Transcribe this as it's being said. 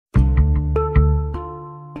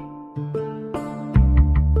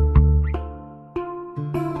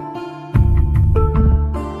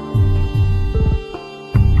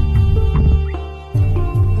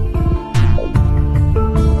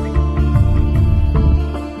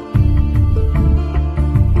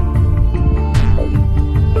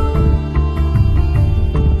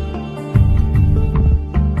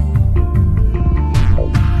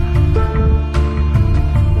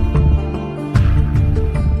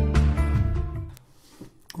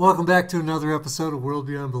Welcome back to another episode of World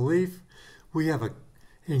Beyond Belief. We have an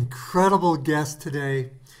incredible guest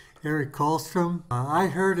today, Eric Karlstrom. I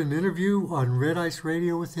heard an interview on Red Ice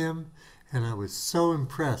Radio with him, and I was so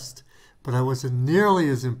impressed. But I wasn't nearly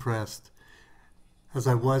as impressed as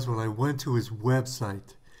I was when I went to his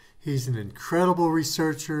website. He's an incredible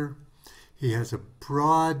researcher. He has a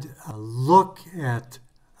broad look at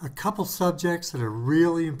a couple subjects that are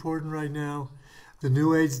really important right now. The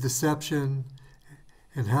New Age deception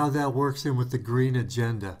and how that works in with the green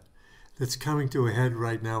agenda that's coming to a head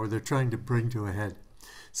right now, or they're trying to bring to a head.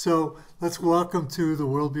 So let's welcome to the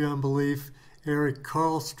World Beyond Belief, Eric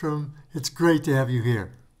Karlstrom. It's great to have you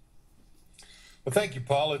here. Well, thank you,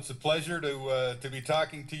 Paul. It's a pleasure to be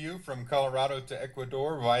talking to you from Colorado to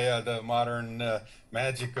Ecuador via the modern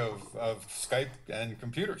magic of Skype and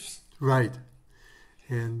computers. Right.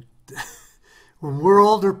 And when we're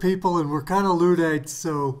older people and we're kind of Luddites,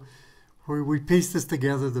 so we piece this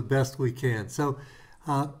together the best we can. So,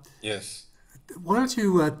 yes. Why don't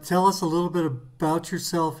you tell us a little bit about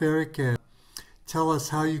yourself, Eric, and tell us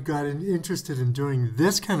how you got interested in doing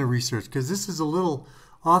this kind of research, because this is a little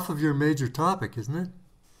off of your major topic, isn't it?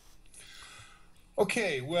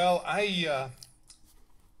 Okay, well, I've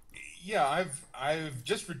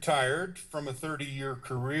just retired from a 30-year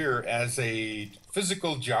career as a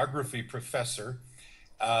physical geography professor.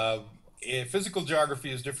 Physical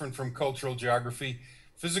geography is different from cultural geography.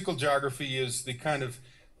 Physical geography is the kind of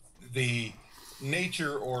the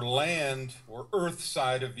nature or land or earth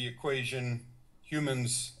side of the equation,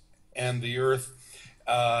 humans and the earth.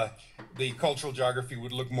 The cultural geography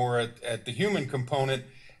would look more at the human component.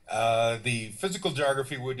 The physical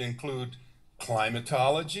geography would include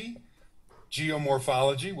climatology,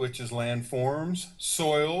 geomorphology, which is landforms,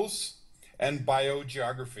 soils, and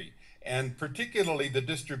biogeography, and particularly the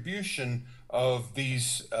distribution of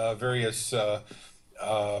these various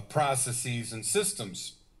processes and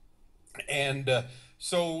systems. And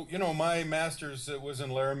so, my master's was in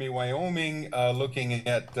Laramie, Wyoming, looking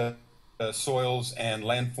at soils and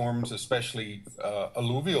landforms, especially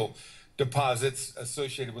alluvial deposits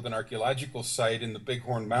associated with an archaeological site in the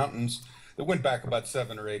Bighorn Mountains that went back about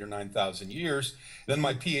 7,000 or 8,000 or 9,000 years. Then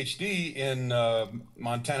my PhD in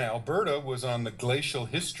Montana, Alberta was on the glacial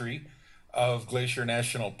history of Glacier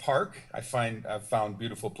National Park. I've found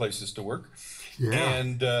beautiful places to work. Yeah.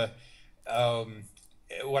 And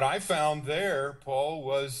what I found there, Paul,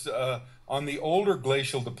 was on the older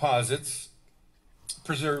glacial deposits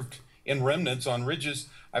preserved in remnants on ridges,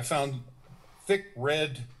 I found thick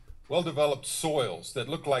red, well-developed soils that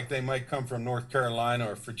looked like they might come from North Carolina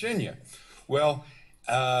or Virginia. Well,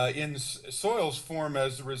 soils form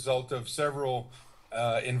as a result of several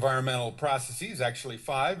environmental processes, actually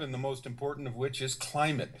 5, and the most important of which is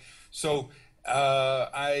climate. So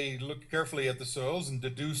I looked carefully at the soils and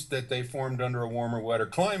deduced that they formed under a warmer, wetter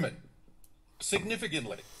climate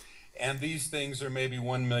significantly. And these things are maybe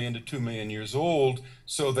 1 million to 2 million years old.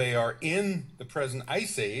 So they are in the present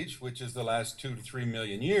ice age, which is the last 2 to 3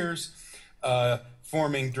 million years,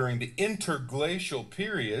 forming during the interglacial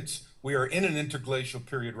periods. We are in an interglacial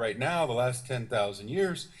period right now, the last 10,000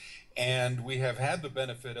 years, and we have had the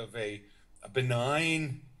benefit of a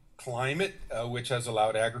benign climate, which has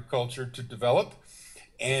allowed agriculture to develop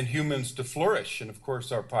and humans to flourish. And of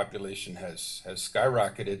course, our population has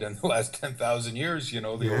skyrocketed in the last 10,000 years,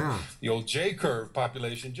 the old J-curve,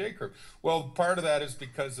 population J-curve. Well, part of that is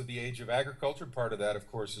because of the age of agriculture. Part of that,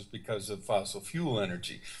 of course, is because of fossil fuel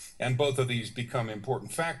energy. And both of these become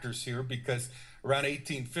important factors here because around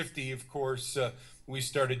 1850, of course, we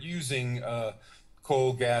started using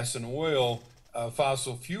coal, gas, and oil,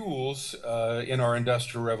 fossil fuels in our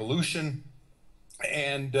industrial revolution.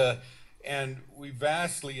 And we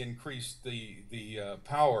vastly increased the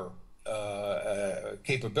power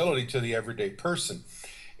capability to the everyday person.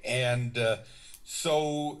 And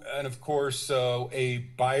of course, a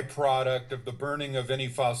byproduct of the burning of any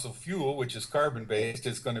fossil fuel, which is carbon-based,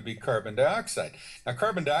 is going to be carbon dioxide. Now,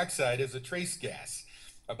 carbon dioxide is a trace gas.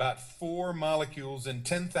 About 4 molecules in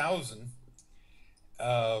 10,000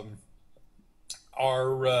 are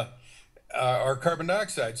carbon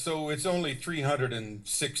dioxide. So it's only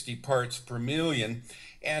 360 parts per million.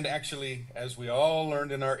 And actually, as we all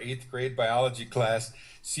learned in our 8th grade biology class,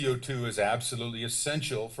 CO2 is absolutely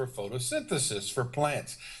essential for photosynthesis for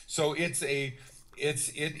plants. So yes, it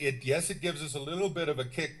gives us a little bit of a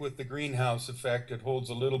kick with the greenhouse effect. It holds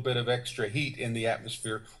a little bit of extra heat in the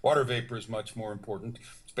atmosphere. Water vapor is much more important,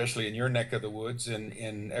 especially in your neck of the woods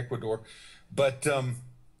in Ecuador. But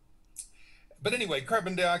anyway,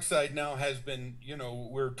 carbon dioxide now has been,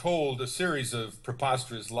 we're told a series of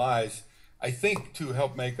preposterous lies, I think, to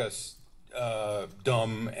help make us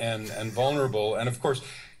dumb and vulnerable. And of course,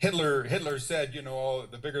 Hitler said, you know, oh,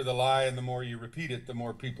 the bigger the lie and the more you repeat it, the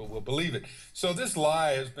more people will believe it. So this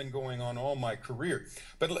lie has been going on all my career.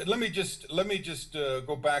 But let me just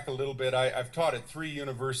go back a little bit. I've taught at 3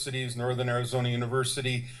 universities: Northern Arizona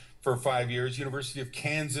University for 5 years, University of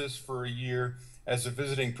Kansas for a year as a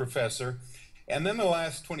visiting professor, and then the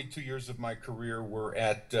last 22 years of my career were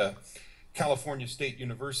at California State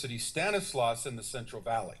University, Stanislaus in the Central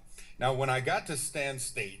Valley. Now, when I got to Stan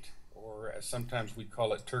State, or as sometimes we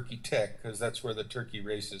call it Turkey Tech, because that's where the turkey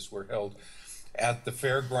races were held, at the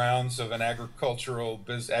fairgrounds of an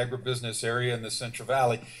agribusiness area in the Central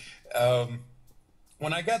Valley.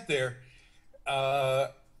 When I got there,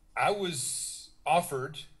 I was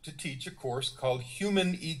offered to teach a course called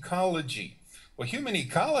Human Ecology. Well, human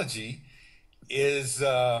ecology was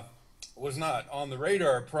not on the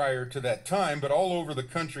radar prior to that time, but all over the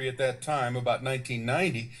country at that time, about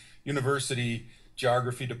 1990, university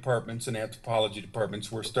geography departments and anthropology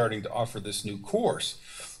departments were starting to offer this new course.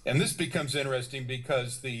 And this becomes interesting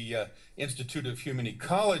because the Institute of Human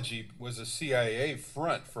Ecology was a CIA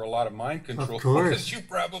front for a lot of mind control, as you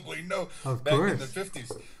probably know, back in the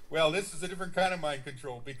 50s. Well, this is a different kind of mind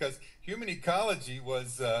control, because human ecology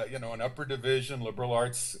was, you know, an upper division liberal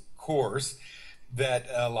arts course that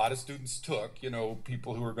a lot of students took, you know,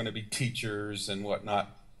 people who were going to be teachers and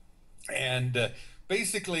whatnot. And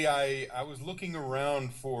basically, I was looking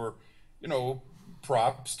around for, you know,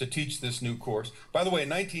 props to teach this new course. By the way, in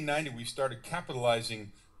 1990, we started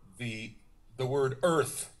capitalizing the word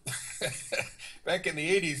Earth. Back in the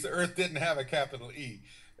 80s, the Earth didn't have a capital E.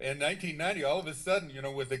 In 1990, all of a sudden, you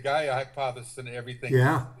know, with the Gaia hypothesis and everything,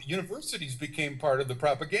 universities became part of the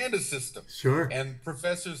propaganda system. Sure. And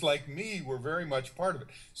professors like me were very much part of it.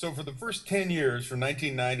 So for the first 10 years, from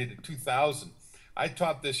 1990 to 2000, I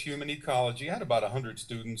taught this human ecology. I had about 100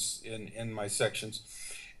 students in my sections.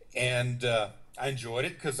 And I enjoyed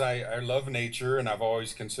it because I love nature, and I've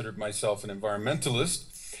always considered myself an environmentalist.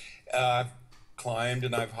 I've climbed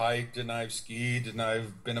and I've hiked and I've skied and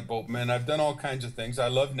I've been a boatman. I've done all kinds of things. I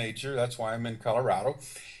love nature. That's why I'm in Colorado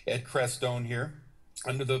at Crestone here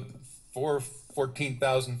under the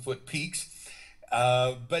 14,000 foot peaks.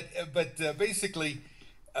 But basically,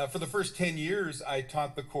 for the first 10 years, I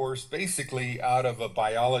taught the course basically out of a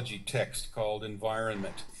biology text called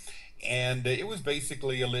Environment. And it was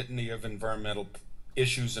basically a litany of environmental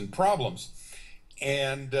issues and problems.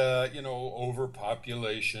 And, you know,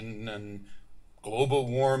 overpopulation and global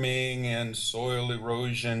warming and soil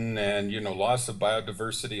erosion and, you know, loss of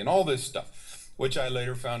biodiversity and all this stuff, which I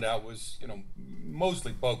later found out was, you know,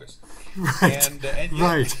 mostly bogus. Right. And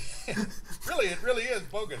right. Really, it really is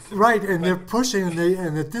bogus. Right, and they're pushing,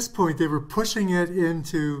 and at this point they were pushing it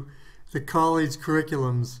into the college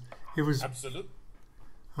curriculums. It was absolutely.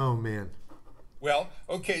 Oh man. Well,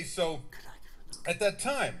 okay, so at that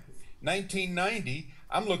time, 1990,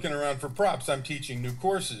 I'm looking around for props. I'm teaching new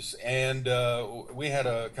courses, and we had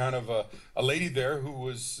a kind of a lady there who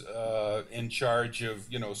was in charge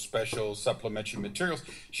of, you know, special supplementary materials.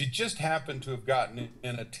 She just happened to have gotten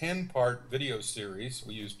in a 10-part video series.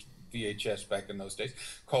 We used VHS back in those days,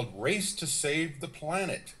 called Race to Save the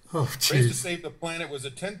Planet. Oh, Race to Save the Planet was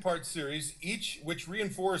a 10-part series, each which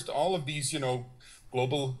reinforced all of these, you know,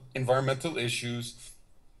 global environmental issues.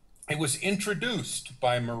 It was introduced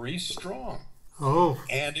by Marie Strong. Oh.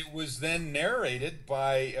 And it was then narrated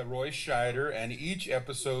by Roy Scheider, and each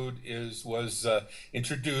episode was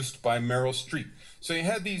introduced by Meryl Streep. So you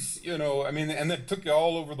had these, you know, I mean, and it took you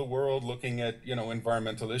all over the world looking at, you know,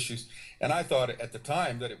 environmental issues. And I thought at the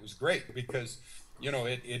time that it was great because, you know,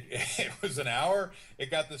 it was an hour. It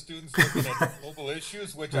got the students looking at global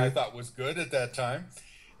issues, which I thought was good at that time.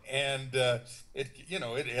 And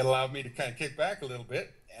it allowed me to kind of kick back a little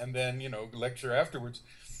bit and then, you know, lecture afterwards.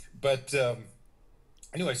 But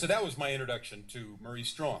anyway, so that was my introduction to Maurice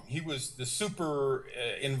Strong. He was the super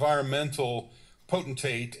environmental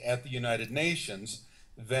potentate at the United Nations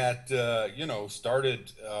that, you know,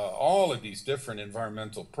 started all of these different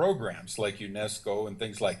environmental programs like UNESCO and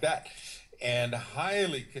things like that, and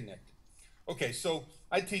highly connected. Okay, so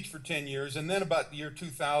I teach for 10 years, and then about the year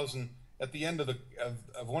 2000, at the end of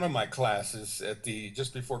one of my classes,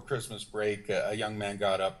 just before Christmas break, a young man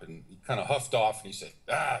got up and he kind of huffed off and he said,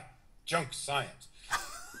 junk science.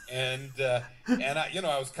 And I, you know,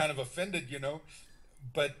 I was kind of offended, you know,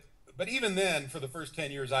 but even then, for the first 10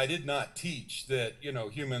 years, I did not teach that, you know,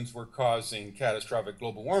 humans were causing catastrophic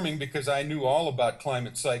global warming, because I knew all about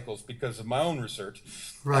climate cycles because of my own research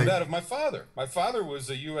and that of my father. My father was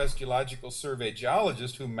a U.S. Geological Survey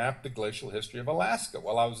geologist who mapped the glacial history of Alaska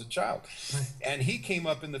while I was a child. And he came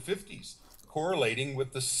up in the 50s correlating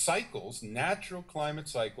with the cycles, natural climate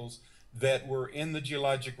cycles that were in the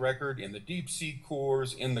geologic record, in the deep sea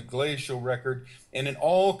cores, in the glacial record, and in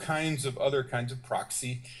all kinds of other kinds of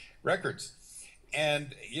proxy records.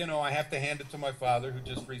 And, you know, I have to hand it to my father, who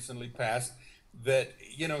just recently passed, that,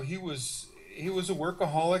 you know, he was a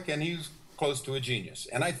workaholic and he was close to a genius.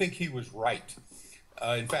 And I think he was right.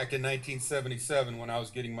 In fact, in 1977, when I was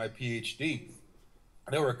getting my PhD,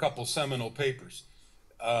 there were a couple seminal papers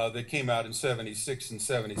that came out in 76 and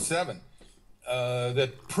 77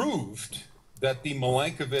 that proved that the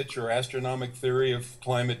Milankovitch or astronomic theory of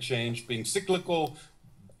climate change being cyclical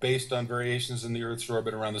based on variations in the Earth's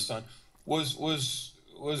orbit around the sun was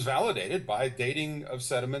validated by dating of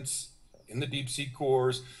sediments in the deep sea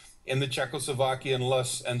cores, in the Czechoslovakian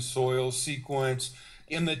loess and soil sequence,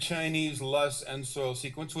 in the Chinese loess and soil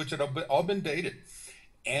sequence, which had all been dated.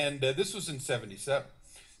 And this was in 77.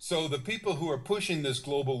 So the people who are pushing this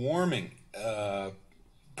global warming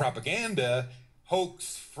propaganda,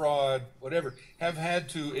 hoax, fraud, whatever, have had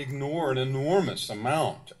to ignore an enormous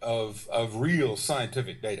amount of real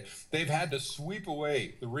scientific data. They've had to sweep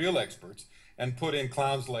away the real experts and put in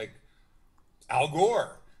clowns like Al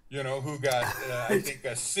Gore, you know, who got, I think,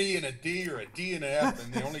 a C and a D or a D and an F,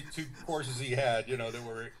 and the only two courses he had, you know, that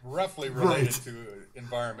were roughly related to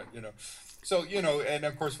environment, you know. So, you know, and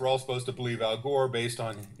of course, we're all supposed to believe Al Gore based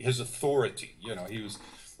on his authority. You know, he was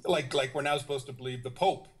like we're now supposed to believe the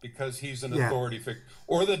Pope because he's an authority figure,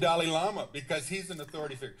 or the Dalai Lama because he's an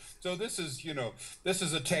authority figure. So this is, you know, this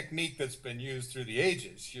is a technique that's been used through the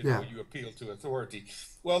ages. You know, you appeal to authority.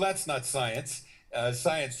 Well, that's not science.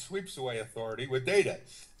 Science sweeps away authority with data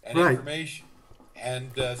and information. And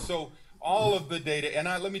so all of the data, and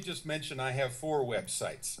let me just mention, I have 4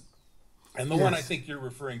 websites. And the one I think you're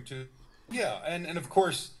referring to, and of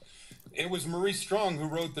course, it was Maurice Strong who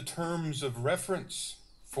wrote the terms of reference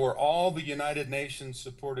for all the United Nations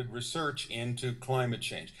supported research into climate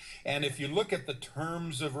change. And if you look at the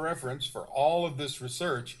terms of reference for all of this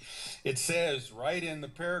research, it says right in the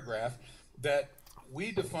paragraph that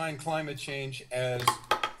we define climate change as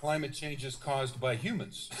climate change is caused by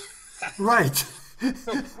humans. Right.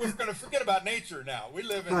 So we're going to forget about nature now. We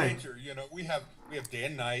live in nature. You know, we have day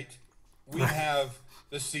and night. We have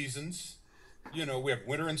the seasons. You know, we have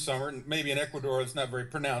winter and summer. And maybe in Ecuador it's not very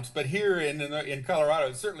pronounced, but here in Colorado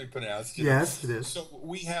it's certainly pronounced. Yes, it is. So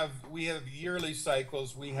we have yearly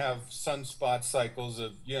cycles. We have sunspot cycles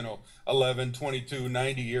of 11, 22,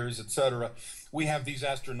 90 years, etc. We have these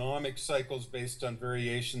astronomic cycles based on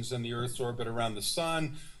variations in the Earth's orbit around the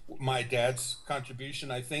sun. My dad's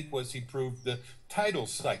contribution, I think, was he proved the tidal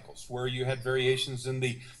cycles, where you had variations in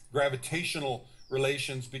the gravitational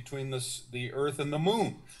relations between the Earth and the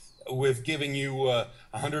Moon, with giving you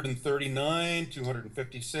 139,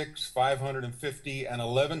 256, 550, and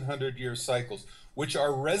 1100 year cycles, which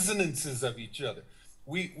are resonances of each other.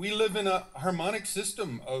 We live in a harmonic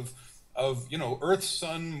system of Earth,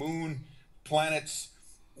 Sun, Moon, planets,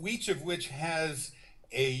 each of which has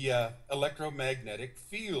a electromagnetic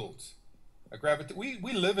field.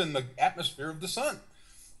 We live in the atmosphere of the sun,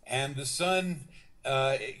 and the sun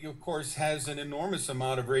of course has an enormous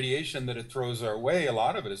amount of radiation that it throws our way. A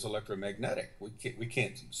lot of it is electromagnetic. We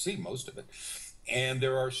can't see most of it, and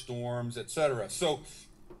there are storms, etc. So,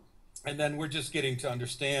 and then we're just getting to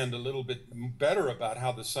understand a little bit better about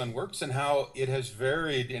how the sun works and how it has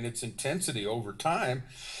varied in its intensity over time.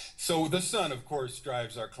 So the sun, of course,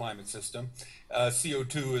 drives our climate system.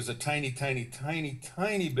 CO2 is a tiny, tiny, tiny,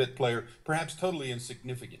 tiny bit player, perhaps totally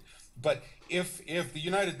insignificant. But if the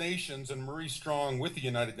United Nations and Maurice Strong with the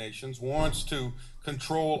United Nations wants to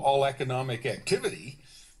control all economic activity,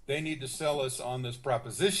 they need to sell us on this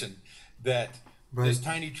proposition that this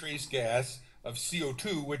tiny trace gas of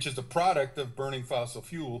CO2, which is a product of burning fossil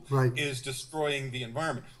fuel, is destroying the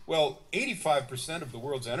environment. Well, 85% of the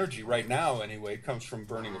world's energy right now, anyway, comes from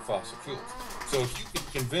burning of fossil fuels. So if you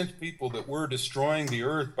can convince people that we're destroying the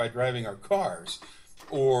earth by driving our cars,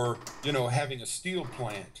 or having a steel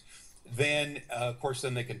plant, then of course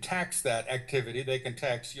then they can tax that activity. They can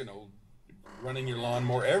tax running your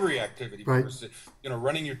lawnmower, every activity,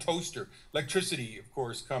 running your toaster. Electricity, of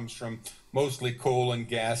course, comes from mostly coal and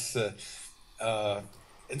gas.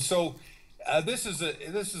 And so this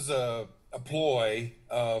is a ploy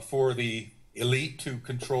for the elite to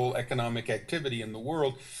control economic activity in the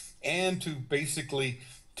world, and to basically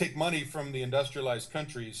take money from the industrialized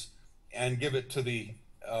countries and give it to the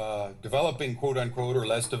developing, quote unquote, or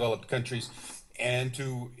less developed countries, and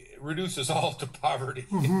to reduce us all to poverty.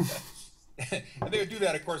 And they would do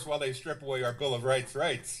that, of course, while they strip away our Bill of Rights.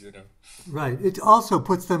 Right. It also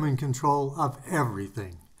puts them in control of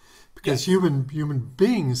everything. because human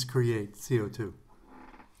beings create CO2.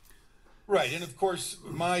 Right, and of course,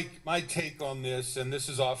 my take on this, and this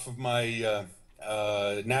is off of my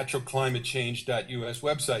naturalclimatechange.us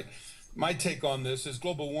website. My take on this is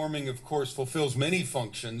global warming, of course, fulfills many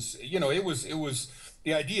functions. You know, it was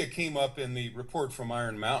the idea came up in the report from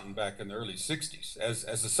Iron Mountain back in the early '60s as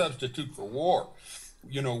a substitute for war.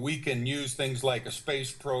 You know, we can use things like a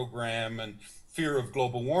space program and fear of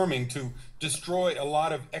global warming to destroy a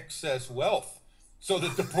lot of excess wealth, so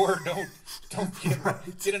that the poor don't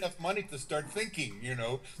get enough money to start thinking, you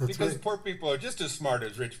know, because poor people are just as smart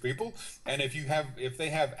as rich people, and if they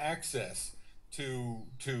have access to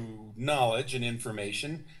knowledge and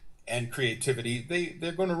information and creativity,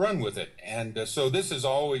 they're going to run with it. And so this has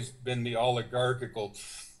always been the oligarchical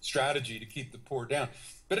strategy to keep the poor down.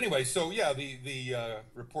 But anyway, so yeah, the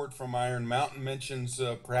report from Iron Mountain mentions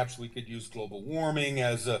perhaps we could use global warming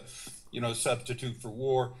as a substitute for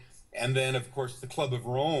war. And then, of course, the Club of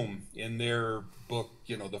Rome, in their book,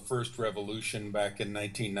 The First Revolution, back in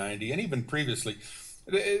 1990, and even previously,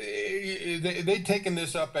 they'd taken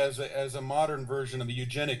this up as a modern version of the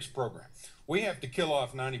eugenics program. We have to kill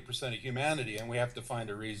off 90% of humanity, and we have to find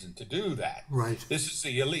a reason to do that. Right. This is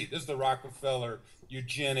the elite. This is the Rockefeller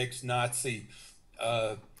eugenics Nazi,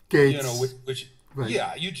 Gates.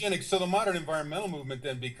 eugenics. So the modern environmental movement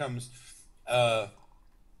then becomes the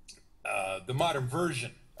modern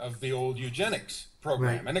version of the old eugenics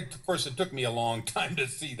program. Right. And of course, it took me a long time to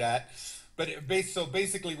see that. But so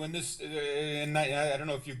basically, when this, and I don't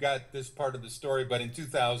know if you got this part of the story, but in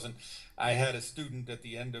 2000, I had a student at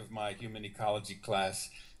the end of my human ecology class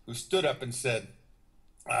who stood up and said,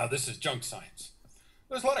 this is junk science.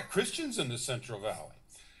 There's a lot of Christians in the Central Valley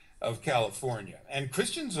of California, and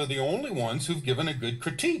Christians are the only ones who've given a good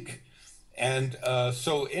critique. And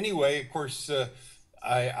so anyway, of course,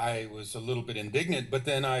 I was a little bit indignant, but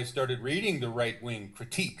then I started reading the right-wing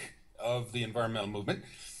critique of the environmental movement,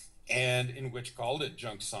 and in which called it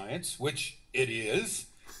junk science, which it is.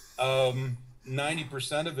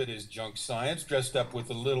 90% of it is junk science, dressed up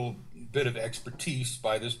with a little bit of expertise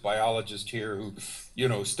by this biologist here who,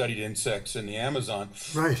 studied insects in the Amazon.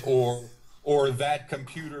 Right. Or that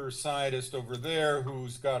computer scientist over there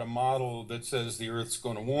who's got a model that says the Earth's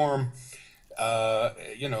going to warm,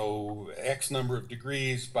 X number of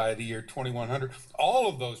degrees by the year 2100. All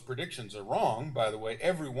of those predictions are wrong, by the way.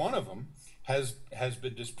 Every one of them has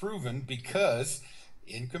been disproven, because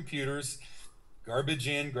in computers, garbage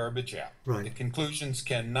in, garbage out. Right. The conclusions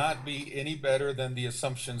cannot be any better than the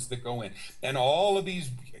assumptions that go in. And all of these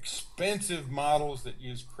expensive models that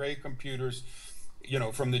use Cray computers,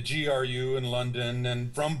 from the GRU in London,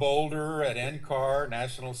 and from Boulder at NCAR,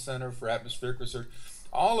 National Center for Atmospheric Research,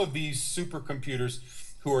 all of these supercomputers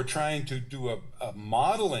who are trying to do a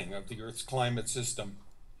modeling of the Earth's climate system,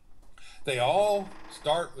 they all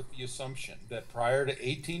start with the assumption that prior to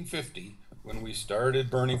 1850, when we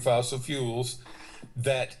started burning fossil fuels,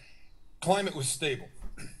 that climate was stable.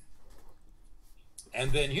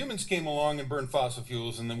 And then humans came along and burned fossil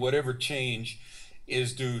fuels, and then whatever change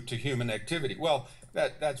is due to human activity. Well,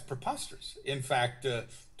 that's preposterous. In fact,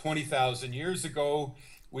 20,000 years ago,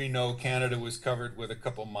 we know Canada was covered with a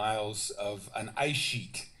couple miles of an ice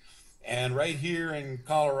sheet. And right here in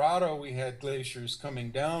Colorado, we had glaciers coming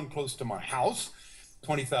down close to my house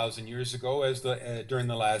 20,000 years ago during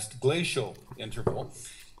the last glacial interval.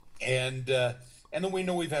 And then we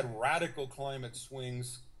know we've had radical climate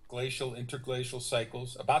swings, glacial, interglacial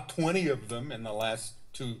cycles, about 20 of them in the last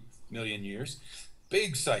 2 million years.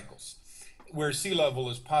 Big cycles where sea level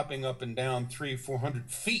is popping up and down 300-400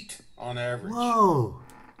 feet on average. Whoa.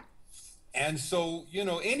 And so,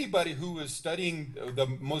 anybody who is studying the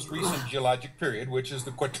most recent geologic period, which is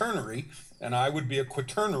the Quaternary, and I would be a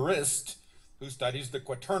Quaternarist who studies the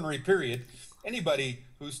Quaternary period, anybody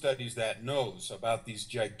who studies that knows about these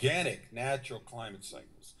gigantic natural climate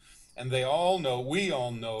cycles. And we all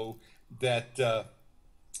know that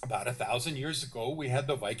about 1,000 years ago, we had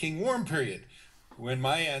the Viking warm period, when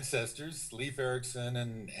my ancestors, Leif Erikson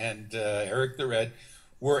and Eric the Red,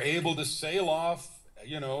 were able to sail off,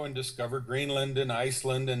 and discover Greenland and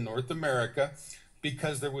Iceland and North America,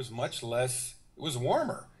 because there was much less, it was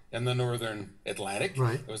warmer in the northern Atlantic.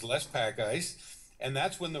 Right. There was less pack ice. And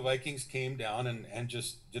that's when the Vikings came down and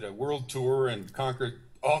just did a world tour and conquered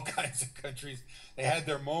all kinds of countries. They had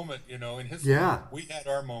their moment, in history. Yeah. We had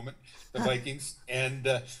our moment, the Vikings. And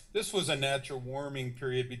this was a natural warming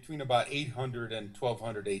period between about 800 and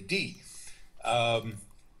 1200 AD.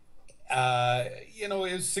 It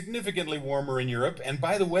was significantly warmer in Europe. And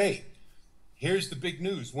by the way, here's the big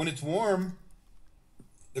news. When it's warm,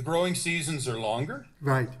 the growing seasons are longer.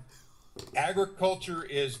 Right. Agriculture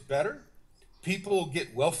is better. People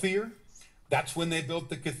get wealthier. That's when they built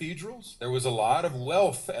the cathedrals. There was a lot of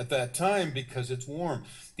wealth at that time because it's warm.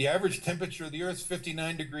 The average temperature of the earth is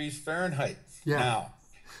 59 degrees Fahrenheit now.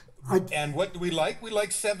 And what do we like? We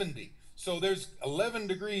like 70. So there's 11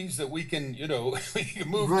 degrees that we can, we can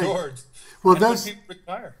move towards. Well, and when people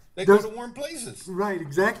retire, they go to warm places. Right,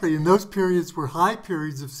 exactly. And those periods were high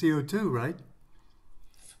periods of CO2, right?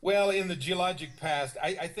 Well, in the geologic past,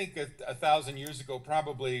 I think 1,000 years ago,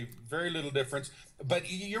 probably very little difference.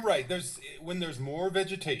 But you're right. When there's more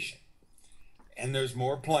vegetation and there's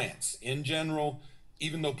more plants, in general,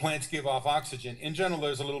 even though plants give off oxygen, in general,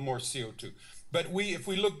 there's a little more CO2. But if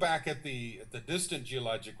we look back at the distant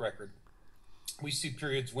geologic record, we see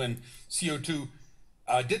periods when CO2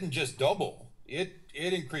 didn't just double. It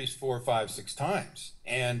increased 4, 5, 6 times.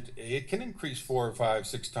 And it can increase 4, 5,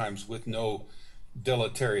 6 times with no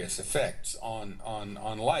deleterious effects on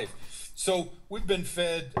life. So we've been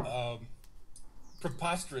fed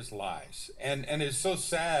preposterous lies. And it's so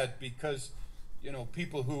sad because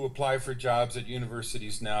people who apply for jobs at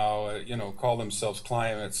universities now, call themselves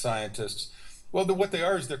climate scientists. Well, what they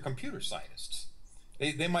are is they're computer scientists.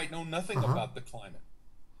 They might know nothing about the climate.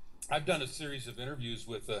 I've done a series of interviews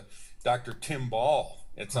with Dr. Tim Ball.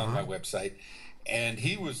 It's on my website. And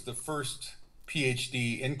he was the first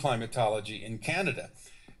PhD in climatology in Canada,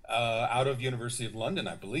 out of University of London,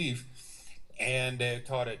 I believe. And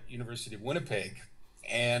taught at University of Winnipeg.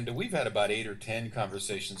 And we've had about 8 or 10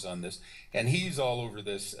 conversations on this. And he's all over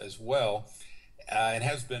this as well. And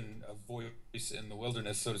has been a voice in the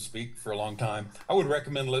wilderness, so to speak, for a long time. I would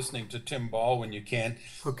recommend listening to Tim Ball when you can.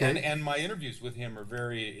 Okay. And my interviews with him are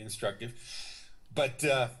very instructive. But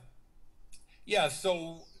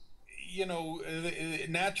so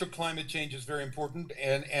natural climate change is very important,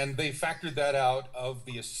 and they factored that out of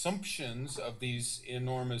the assumptions of these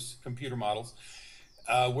enormous computer models.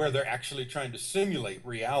 Where they're actually trying to simulate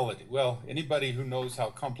reality. Well, anybody who knows how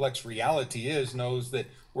complex reality is knows that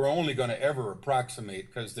we're only going to ever approximate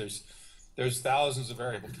because there's thousands of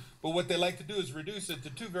variables. But what they like to do is reduce it to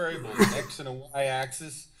 2 variables, an X and a Y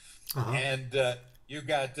axis. And you've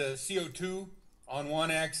got CO2 on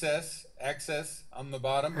one axis on the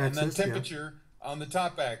bottom, and then temperature on the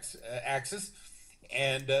top axis.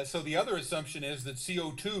 And so the other assumption is that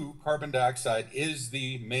CO2, carbon dioxide, is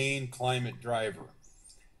the main climate driver.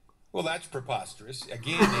 Well, that's preposterous.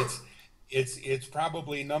 Again, it's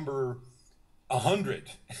probably number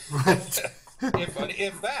 100, right.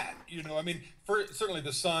 if that. Certainly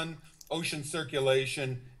the sun, ocean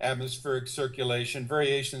circulation, atmospheric circulation,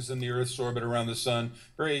 variations in the Earth's orbit around the sun,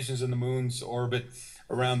 variations in the moon's orbit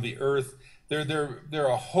around the Earth. There are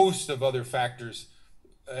a host of other factors,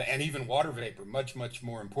 and even water vapor, much, much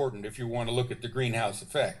more important if you want to look at the greenhouse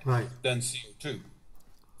effect than CO2.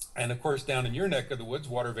 And of course, down in your neck of the woods,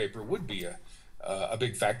 water vapor would be a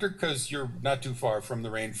big factor because you're not too far from the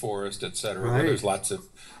rainforest, et cetera, where there's lots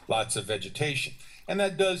of vegetation. And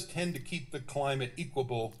that does tend to keep the climate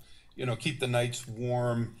equable, keep the nights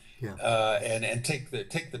warm, and take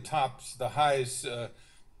the tops, the highs,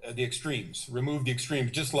 the extremes, remove the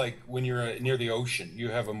extremes. Just like when you're near the ocean, you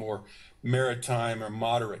have a more maritime or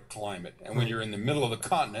moderate climate. And when you're in the middle of the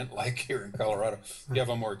continent, like here in Colorado, you have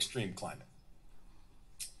a more extreme climate.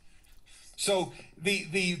 So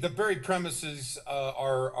the very premises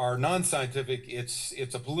are non-scientific.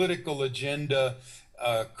 It's a political agenda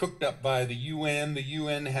cooked up by the UN. The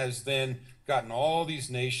UN has then gotten all these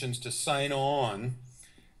nations to sign on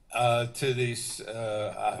to this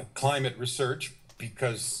climate research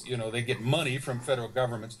because they get money from federal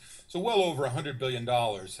governments. So well over $100 billion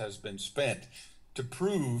has been spent to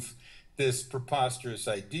prove this preposterous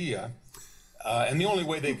idea. And the only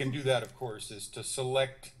way they can do that, of course, is to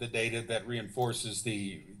select the data that reinforces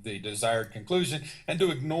the desired conclusion and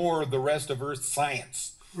to ignore the rest of Earth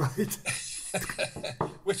science. Right.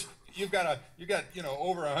 Which you've got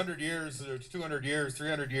over 100 years or 200 years,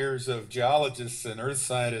 300 years of geologists and earth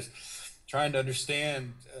scientists trying to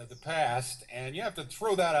understand the past, and you have to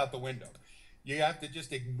throw that out the window. You have to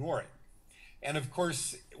just ignore it. And of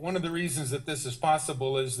course, one of the reasons that this is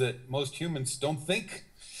possible is that most humans don't think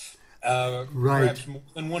perhaps more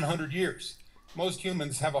than 100 years. Most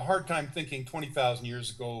humans have a hard time thinking 20,000 years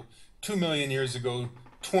ago, 2 million years ago,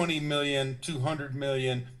 20 million, 200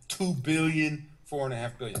 million, 2 billion,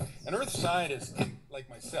 4.5 billion. And earth scientists, like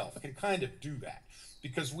myself, can kind of do that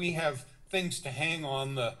because we have things to hang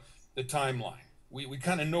on the timeline. We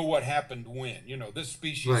kind of know what happened when. This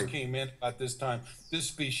species came in about this time. This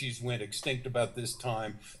species went extinct about this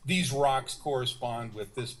time. These rocks correspond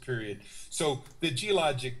with this period. So the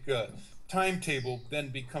geologic timetable then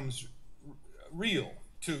becomes real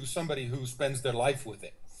to somebody who spends their life with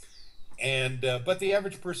it. And but the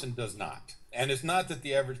average person does not. And it's not that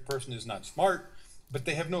the average person is not smart, but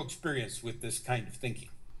they have no experience with this kind of thinking.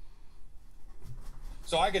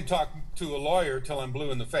 So I can talk to a lawyer till I'm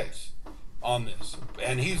blue in the face on this,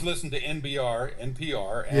 and he's listened to NPR,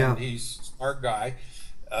 and he's a smart guy,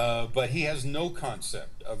 but he has no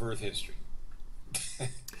concept of Earth history.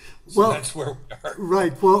 So well, that's where we are.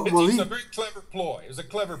 Right. Well, it's a very clever ploy. It's a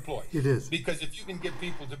clever ploy. It is. Because if you can get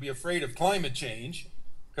people to be afraid of climate change,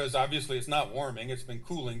 because obviously it's not warming, it's been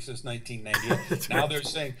cooling since 1998. Now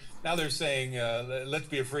they're saying, let's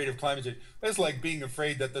be afraid of climate change. It's like being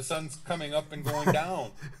afraid that the sun's coming up and going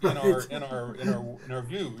down in our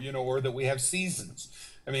view, you know, or that we have seasons.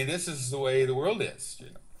 I mean, this is the way the world is. You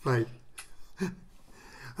know. Right.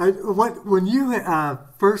 When you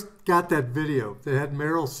first got that video that had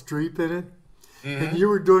Meryl Streep in it, and you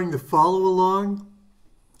were doing the follow along,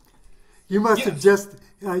 you must have just.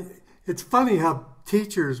 It's funny how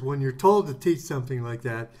teachers, when you're told to teach something like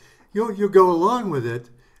that, you'll go along with it,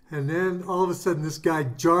 and then all of a sudden this guy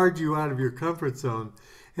jarred you out of your comfort zone.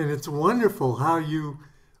 And it's wonderful how you,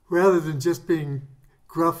 rather than just being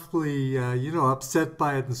gruffly, upset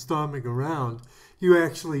by it and stomping around, you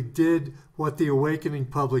actually did what the awakening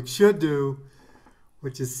public should do,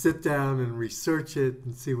 which is sit down and research it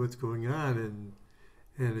and see what's going on.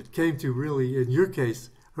 And it came to really, in your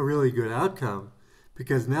case, a really good outcome,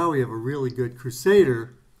 because now we have a really good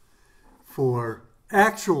crusader for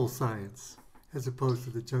actual science as opposed to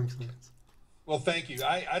the junk science. Well, thank you.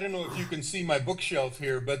 I don't know if you can see my bookshelf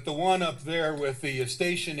here, but the one up there with the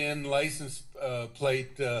Station Inn license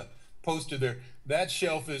plate posted there, that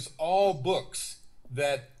shelf is all books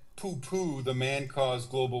that poo-poo the man-caused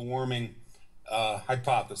global warming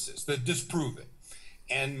hypothesis, that disprove it.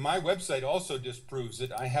 And my website also disproves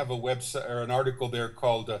it. I have a website or an article there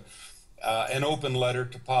called An Open Letter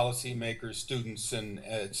to Policymakers, Students, and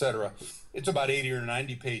et cetera. It's about 80 or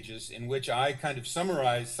 90 pages in which I kind of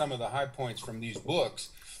summarize some of the high points from these books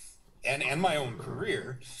and my own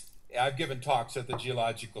career. I've given talks at the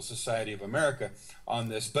Geological Society of America on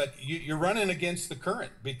this, but you're running against the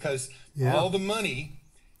current because all the money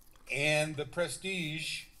and the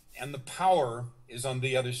prestige and the power is on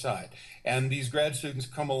the other side. And these grad students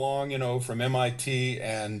come along, you know, from MIT,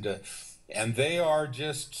 and they are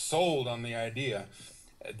just sold on the idea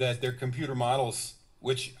that their computer models,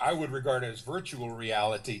 which I would regard as virtual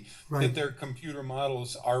reality, that their computer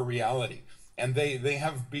models are reality. And they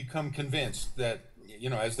have become convinced that, you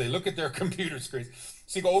know, as they look at their computer screens,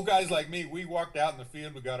 see, old guys like me, we walked out in the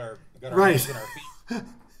field, we got our hands and our feet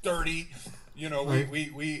dirty. You know,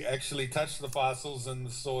 we actually touched the fossils and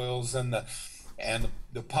the soils and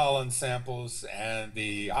the pollen samples and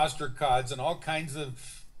the ostracods and all kinds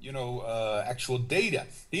of, you know, actual data.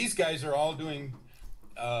 These guys are all doing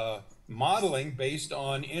modeling based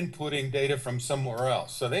on inputting data from somewhere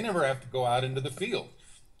else. So they never have to go out into the field,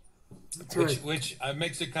 which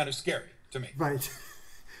makes it kind of scary to me. Right.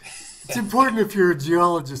 It's important if you're a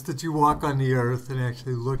geologist that you walk on the earth and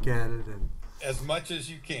actually look at it. And as much as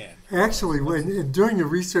you can. Actually, during the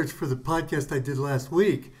research for the podcast I did last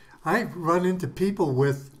week, I've run into people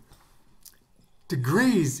with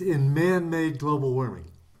degrees in man-made global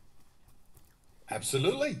warming.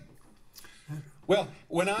 Absolutely. Well,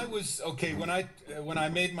 when I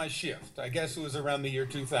made my shift, I guess it was around the year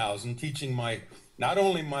 2000, teaching not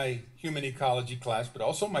only my human ecology class, but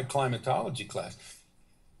also my climatology class.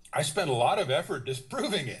 I spent a lot of effort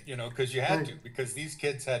disproving it, you know, because you had to, because these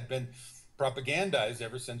kids had been propagandized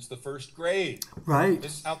ever since the first grade. Right.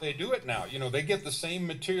 This is how they do it now. You know, they get the same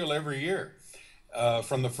material every year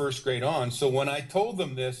from the first grade on. So when I told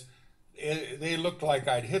them this, they looked like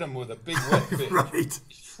I'd hit them with a big wet fish. Right.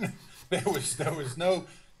 It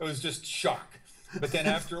was just shock. But then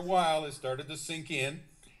after a while, it started to sink in,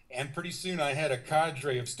 and pretty soon I had a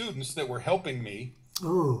cadre of students that were helping me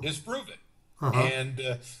disprove it.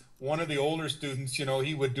 And one of the older students, you know,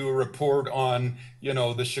 he would do a report on, you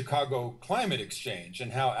know, the Chicago climate exchange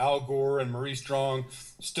and how Al Gore and Marie Strong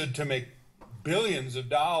stood to make billions of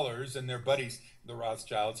dollars, and their buddies, the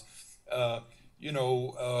Rothschilds, kind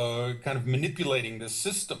of manipulating this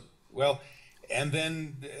system. Well, and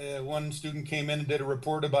then one student came in and did a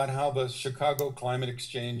report about how the Chicago climate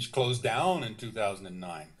exchange closed down in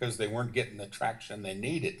 2009 because they weren't getting the traction they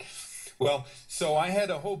needed. Well, so I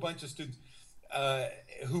had a whole bunch of students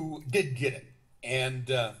who did get it, and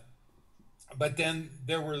but then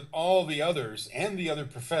there were all the others and the other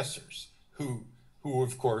professors who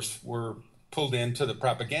of course were pulled into the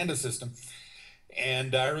propaganda system.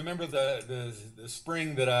 And I remember the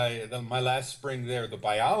spring that my last spring there, the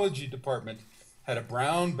biology department had a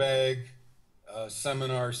brown bag a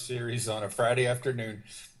seminar series on a Friday afternoon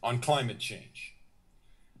on climate change.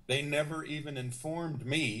 They never even informed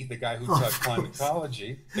me, the guy who taught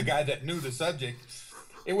climatology, the guy that knew the subject.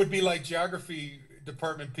 It would be like geography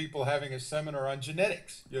department people having a seminar on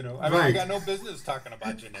genetics, you know. I mean, I got no business talking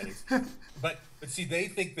about genetics. But see, they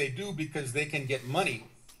think they do because they can get money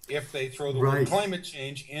if they throw the word climate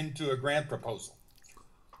change into a grant proposal.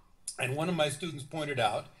 And one of my students pointed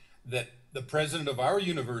out that the president of our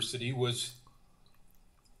university was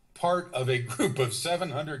part of a group of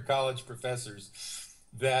 700 college professors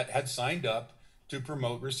that had signed up to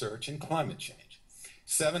promote research in climate change.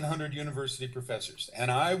 700 university professors.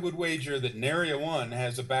 And I would wager that nary one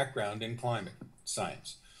has a background in climate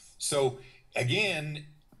science. So again,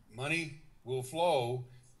 money will flow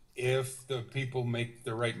if the people make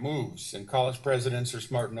the right moves. And college presidents are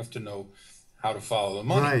smart enough to know how to follow the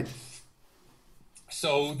money. Right.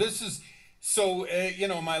 So this is, you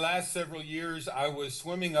know, my last several years, I was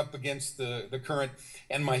swimming up against the current,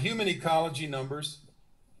 and my human ecology numbers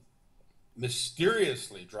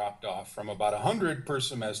mysteriously dropped off from about 100 per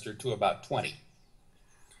semester to about 20.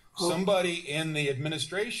 Somebody in the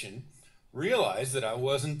administration realized that I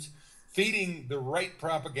wasn't feeding the right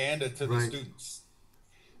propaganda to the students.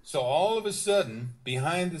 So all of a sudden,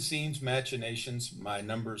 behind the scenes machinations, my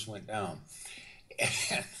numbers went down.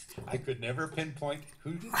 And I could never pinpoint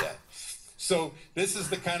who did that. So this is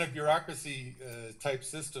the kind of bureaucracy type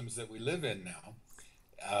systems that we live in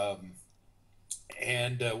now.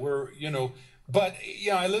 We're, you know, but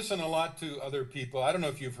yeah, I listen a lot to other people. I don't know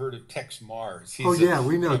if you've heard of Tex Mars.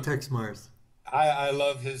 We know Tex Mars. I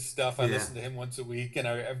love his stuff. I listen to him once a week, and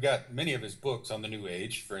I've got many of his books on the New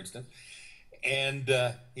Age, for instance. And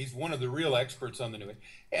he's one of the real experts on the New Age.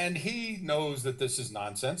 And he knows that this is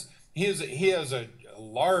nonsense. He has a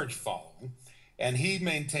large following, and he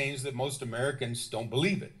maintains that most Americans don't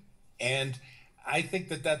believe it. And I think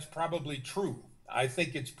that that's probably true. I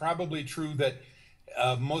think it's probably true that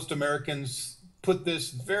most Americans put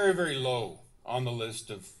this very, very low on the list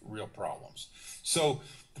of real problems. So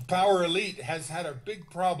the power elite has had a big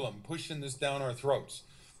problem pushing this down our throats,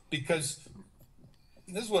 because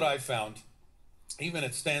this is what I found, even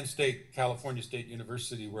at Stan State, California State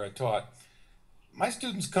University, where I taught. My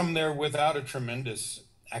students come there without a tremendous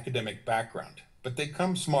academic background, but they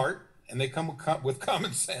come smart and they come with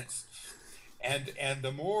common sense. And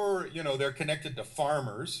the more, you know, they're connected to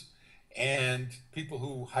farmers and people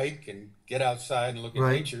who hike and get outside and look at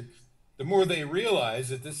nature, the more they realize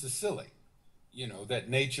that this is silly, you know, that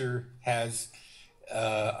nature has,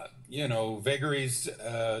 you know, vagaries,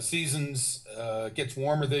 seasons, gets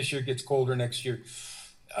warmer this year, gets colder next year.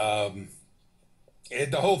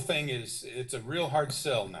 The whole thing is, it's a real hard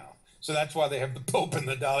sell now. So that's why they have the Pope and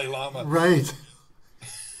the Dalai Lama. Right.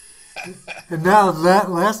 And now that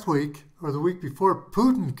last week, or the week before,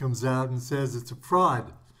 Putin comes out and says it's a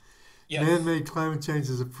fraud. Yes. Man-made climate change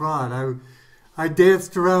is a fraud. I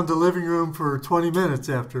danced around the living room for 20 minutes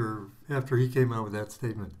after he came out with that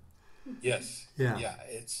statement. Yes. Yeah. Yeah.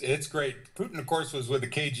 It's great. Putin, of course, was with the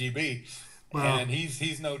KGB, and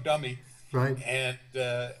he's no dummy. Right. And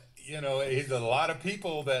you know, he's a lot of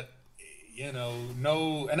people that, you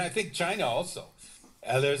know, and I think China also.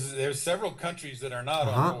 There's several countries that are not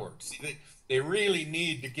on board. See, they really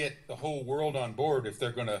need to get the whole world on board if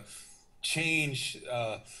they're going to change.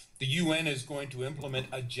 The UN is going to implement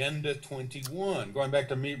Agenda 21. Going back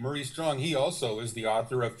to Maurice Strong, he also is the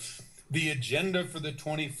author of the Agenda for the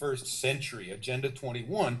 21st Century, Agenda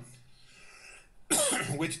 21,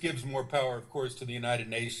 which gives more power, of course, to the United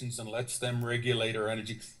Nations and lets them regulate our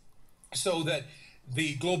energy, so that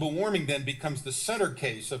the global warming then becomes the center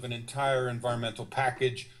case of an entire environmental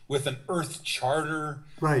package with an Earth Charter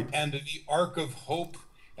and the Ark of Hope.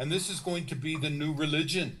 And this is going to be the new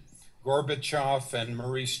religion. Gorbachev and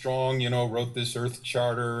Maurice Strong, you know, wrote this Earth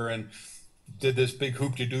Charter and did this big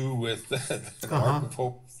hoop-de-doo with the Ark of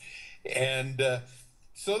Hope. And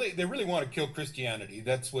so they really want to kill Christianity.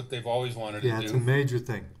 That's what they've always wanted to do. Yeah, it's a major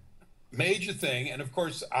thing. Major thing. And of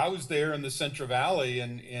course, I was there in the Central Valley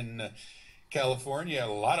in California. A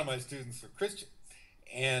lot of my students were Christian.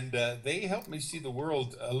 And they helped me see the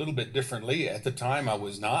world a little bit differently. At the time, I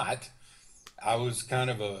was not. I was kind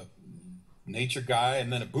of a nature guy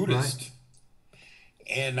and then a Buddhist.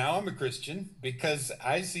 And now I'm a Christian, because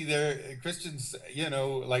I see their Christians, you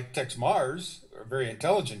know, like Tex Mars, or very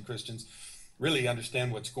intelligent Christians, really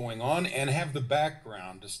understand what's going on and have the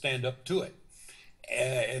background to stand up to it.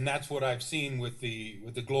 And that's what I've seen with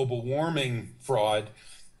the global warming fraud.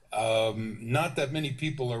 Not that many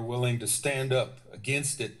people are willing to stand up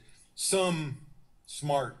against it. Some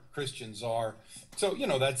smart Christians are. So,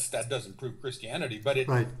 that doesn't prove Christianity, but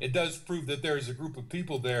Right. it does prove that there's a group of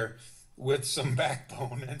people there with some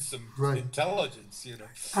backbone and some Right. intelligence,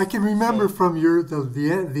 I can remember So, from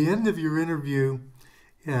the end of your interview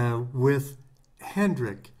with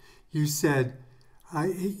Hendrik, you said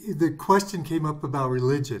the question came up about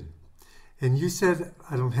religion, and you said,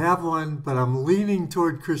 "I don't have one, but I'm leaning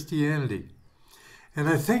toward Christianity." And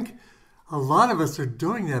I think a lot of us are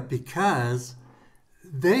doing that because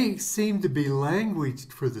they seem to be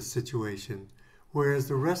languaged for the situation, whereas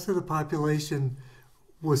the rest of the population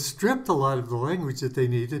was stripped a lot of the language that they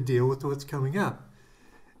need to deal with what's coming up.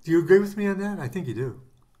 Do you agree with me on that? I think you do.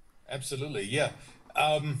 absolutely, yeah.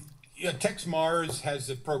 Tex Mars has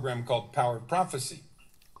a program called Power of Prophecy,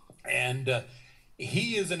 and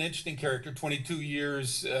he is an interesting character. 22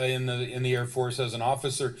 years in the Air Force as an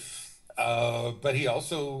officer, but he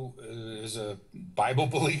also is a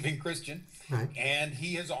Bible-believing Christian, Right. and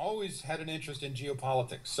he has always had an interest in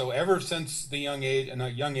geopolitics. So ever since the young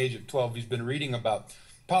age of 12, he's been reading about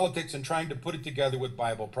politics and trying to put it together with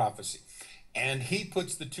Bible prophecy. And he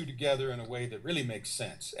puts the two together in a way that really makes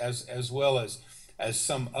sense, as well as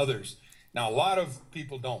some others. Now, a lot of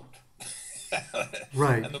people don't.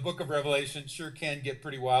 Right. And the book of Revelation sure can get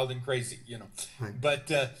pretty wild and crazy, Right.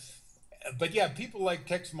 But yeah, people like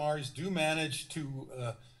Tex Mars do manage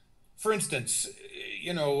to, for instance,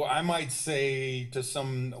 I might say to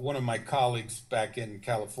one of my colleagues back in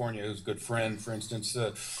California, who's a good friend, for instance,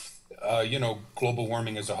 global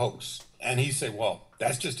warming is a hoax. And he say, well,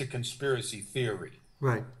 that's just a conspiracy theory.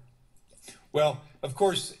 Right. Well, of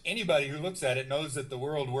course, anybody who looks at it knows that the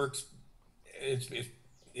world works.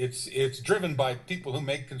 It's driven by people who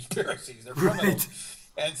make conspiracies. They're criminals,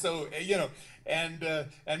 Right. and so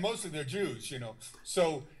and mostly they're Jews.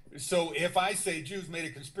 So if I say Jews made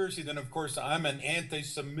a conspiracy, then of course I'm an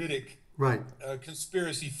anti-Semitic Right.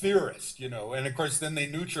 conspiracy theorist. And of course then they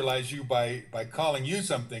neutralize you by calling you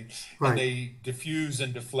something, Right. and they diffuse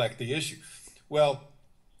and deflect the issue. Well,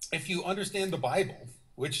 if you understand the Bible,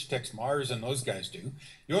 which Tex Mars and those guys do,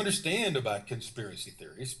 you understand about conspiracy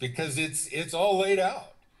theories because it's all laid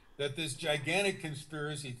out that this gigantic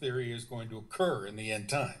conspiracy theory is going to occur in the end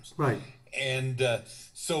times. Right. And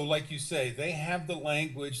so, like you say, they have the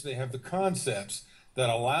language, they have the concepts that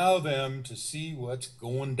allow them to see what's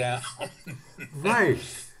going down. Right.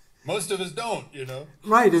 Most of us don't,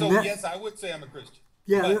 Right. So, And yes, I would say I'm a Christian.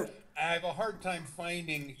 yeah. But I have a hard time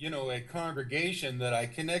finding, a congregation that I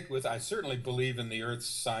connect with. I certainly believe in the earth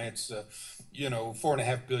science,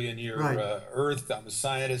 4.5 billion year Right. earth. I'm a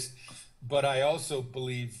scientist, but I also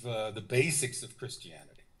believe the basics of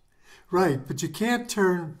Christianity. Right. But you can't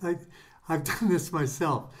turn. I've done this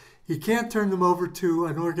myself. You can't turn them over to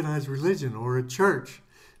an organized religion or a church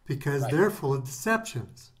because Right. they're full of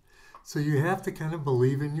deceptions. So you have to kind of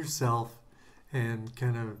believe in yourself and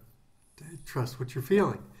kind of trust what you're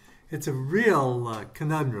feeling. It's a real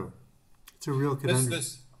conundrum. It's a real conundrum.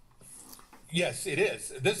 Yes, it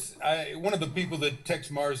is. One of the people that Tex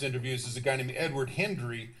Mars interviews is a guy named Edward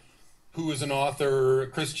Hendry, who is an author, a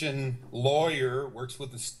Christian lawyer, works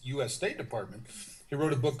with the U.S. State Department. He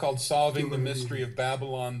wrote a book called Solving the Mystery of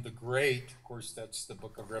Babylon the Great. Of course, that's the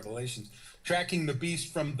book of Revelations. Tracking the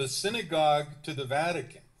beast from the synagogue to the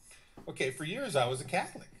Vatican. Okay, for years I was a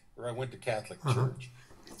Catholic, or I went to Catholic church.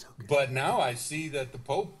 It's okay. But now I see that the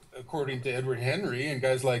Pope, according to Edward Henry and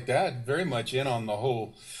guys like that, very much in on the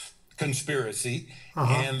whole conspiracy,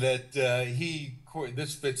 and that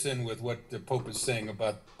this fits in with what the Pope is saying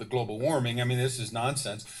about the global warming. I mean, this is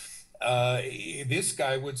nonsense. This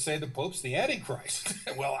guy would say the Pope's the Antichrist.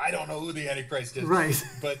 Well, I don't know who the Antichrist is, Right.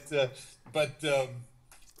 But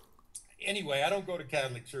anyway, I don't go to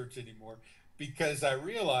Catholic church anymore because I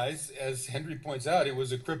realize, as Henry points out, it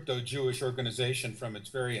was a crypto-Jewish organization from its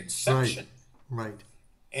very inception. Right.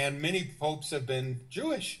 And many popes have been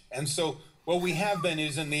Jewish. And so what we have then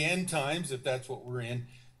is in the end times, if that's what we're in,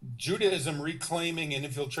 Judaism reclaiming and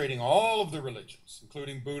infiltrating all of the religions,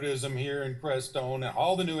 including Buddhism here in Crestone, and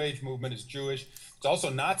all the New Age movement is Jewish. It's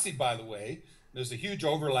also Nazi, by the way. There's a huge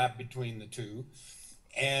overlap between the two.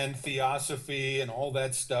 And theosophy and all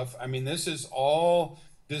that stuff. I mean, this is all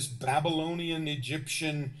this Babylonian,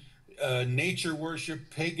 Egyptian nature worship,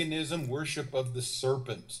 paganism, worship of the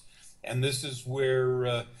serpent. And this is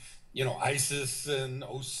where, Isis and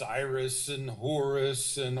Osiris and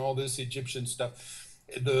Horus and all this Egyptian stuff,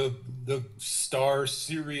 the star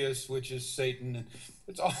Sirius, which is Satan, and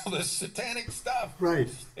it's all this satanic stuff. Right.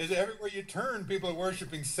 Is everywhere you turn, people are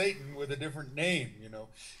worshiping Satan with a different name,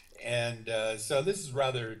 And so this is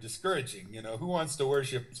rather discouraging. Who wants to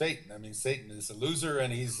worship Satan? I mean, Satan is a loser,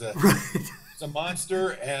 and he's Right. a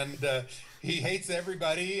monster, and he hates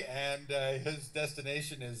everybody, and his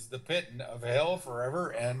destination is the pit of hell forever.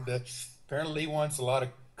 And apparently, he wants a lot of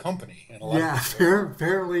company. And a lot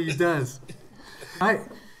apparently he does.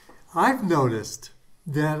 I've noticed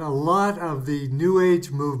that a lot of the New Age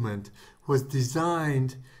movement was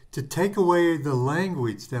designed to take away the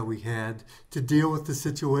language that we had to deal with the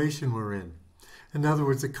situation we're in. In other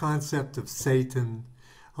words, the concept of Satan,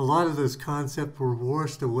 a lot of those concepts were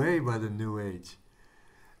washed away by the New Age.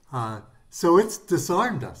 So it's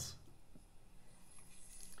disarmed us.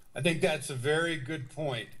 I think that's a very good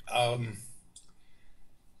point.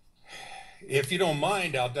 If you don't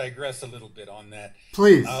mind, I'll digress a little bit on that.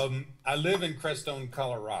 Please. I live in Crestone,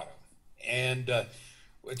 Colorado, and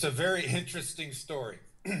it's a very interesting story.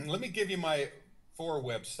 Let me give you my 4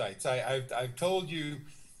 websites. I've told you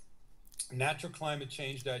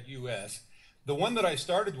naturalclimatechange.us. The one that I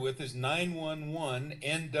started with is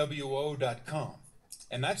 911nwo.com,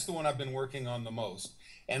 and that's the one I've been working on the most.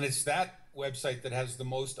 And it's that website that has the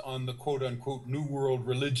most on the quote-unquote New World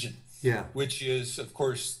religion. Yeah. Which is, of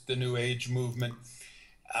course, the New Age movement,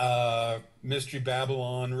 Mystery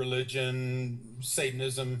Babylon, religion,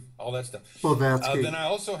 Satanism, all that stuff. Well, that's good. Then I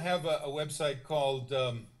also have a website called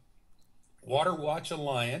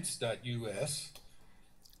waterwatchalliance.us.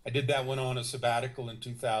 I did that one on a sabbatical in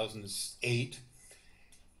 2008,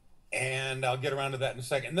 and I'll get around to that in a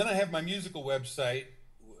second. And then I have my musical website.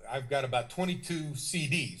 I've got about 22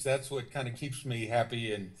 CDs. That's what kind of keeps me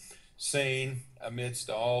happy and sane amidst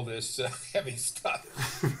all this heavy stuff.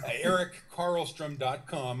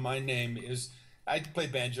 EricKarlstrom.com. My name is, I play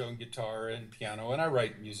banjo and guitar and piano, and I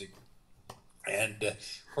write music. And of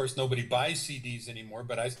course, nobody buys CDs anymore,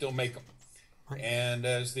 but I still make them. And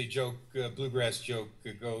as the joke, bluegrass joke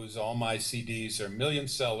goes, all my CDs are million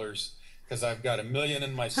sellers because I've got 1 million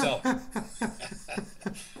in myself. But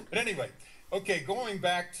anyway, okay, going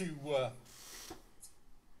back to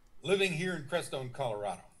living here in Crestone,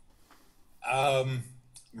 Colorado.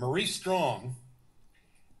 Maurice Strong,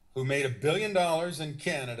 who made $1 billion in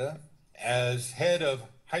Canada as head of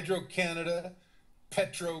Hydro-Canada,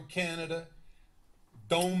 Petro-Canada,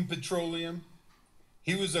 Dome Petroleum.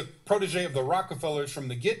 He was a protege of the Rockefellers from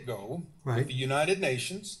the get-go, right, with the United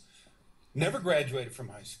Nations, never graduated from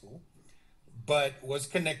high school, but was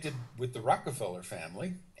connected with the Rockefeller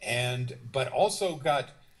family, but also got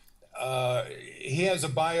he has a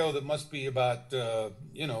bio that must be about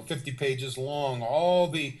 50 pages long, all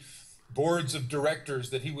the boards of directors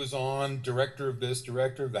that he was on, director of this,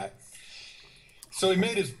 director of that. So he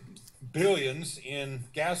made his billions in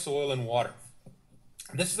gas, oil, and water.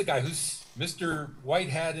 This is the guy who's Mr. White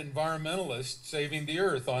Hat environmentalist saving the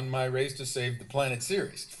earth on my Race to Save the Planet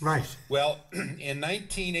series. Right. Well, in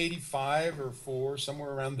 1985 or 4,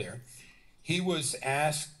 somewhere around there, he was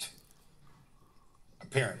asked,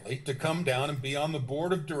 apparently, to come down and be on the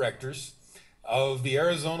board of directors of the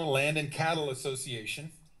Arizona Land and Cattle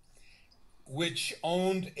Association, which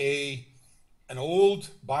owned an old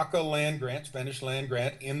Baca land grant, Spanish land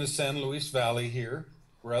grant, in the San Luis Valley here,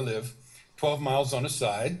 where I live, 12 miles on a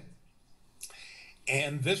side.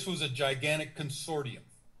 And this was a gigantic consortium.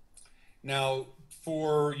 Now,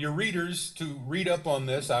 for your readers to read up on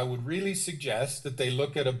this, I would really suggest that they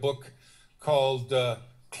look at a book called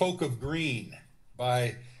Cloak of Green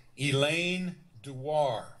by Elaine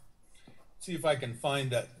Dewar. See if I can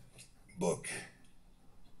find that book.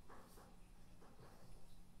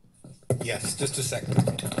 Yes, just a second.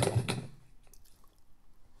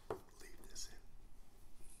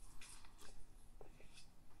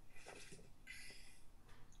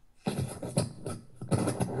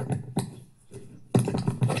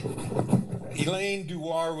 Elaine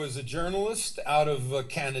Dewar was a journalist out of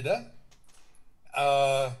Canada,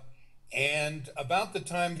 and about the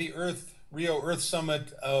time the Rio Earth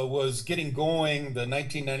Summit was getting going, the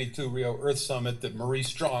 1992 Rio Earth Summit that Maurice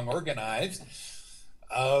Strong organized,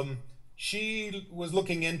 she was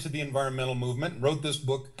looking into the environmental movement and wrote this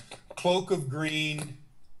book, Cloak of Green,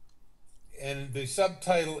 and the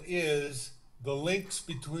subtitle is The Links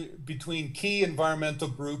Between Key Environmental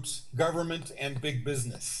Groups, Government, and Big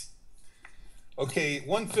Business. Okay,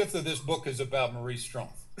 1/5 of this book is about Maurice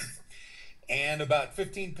Strong. And about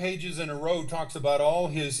 15 pages in a row talks about all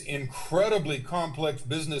his incredibly complex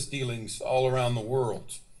business dealings all around the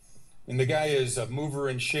world. And the guy is a mover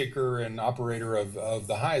and shaker and operator of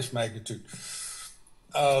the highest magnitude.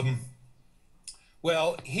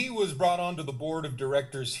 Well, he was brought onto the board of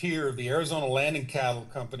directors here of the Arizona Land and Cattle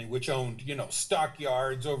Company, which owned,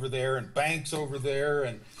 stockyards over there and banks over there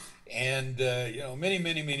and many,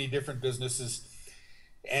 many, many different businesses.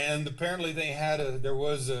 And apparently there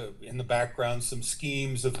was in the background some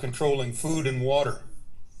schemes of controlling food and water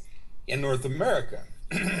in North America.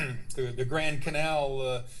 The Grand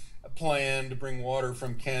Canal plan to bring water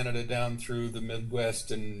from Canada down through the Midwest,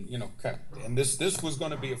 and and this was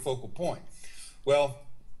going to be a focal point. Well,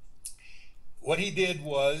 what he did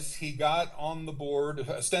was he got on the board.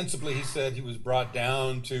 Ostensibly, he said he was brought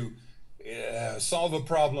down to solve a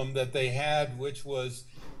problem that they had, which was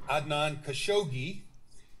Adnan Khashoggi,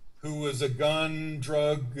 who was a gun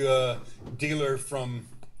drug dealer from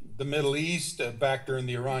the Middle East back during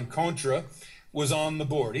the Iran-Contra, was on the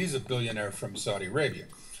board. He's a billionaire from Saudi Arabia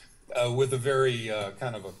with a very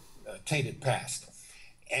kind of a tainted past.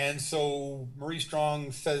 And so Maurice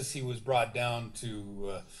Strong says he was brought down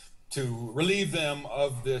to relieve them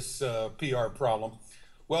of this PR problem.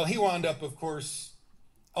 Well, he wound up, of course,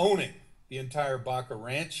 owning the entire Baca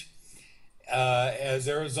Ranch. As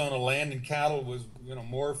Arizona Land and Cattle was,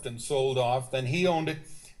 morphed and sold off, then he owned it,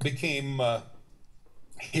 became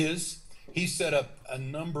his. He set up a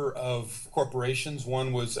number of corporations.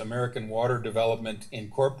 One was American Water Development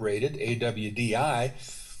Incorporated, AWDI.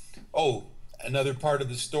 Oh, another part of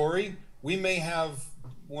the story, we may have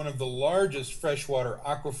one of the largest freshwater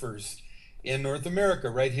aquifers in North America,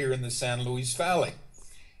 right here in the San Luis Valley.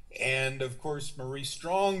 And of course, Maurice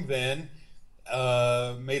Strong then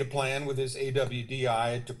made a plan with his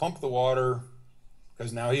AWDI to pump the water,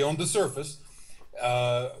 because now he owned the surface,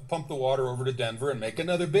 pump the water over to Denver and make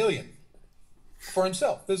another billion for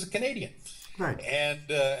himself as a Canadian. Right.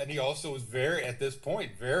 And he also was at this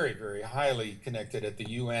point, very, very highly connected at the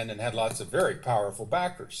UN and had lots of very powerful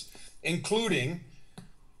backers, including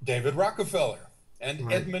David Rockefeller and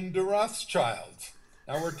right. Edmund de Rothschild.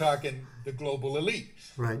 Now we're talking the global elite.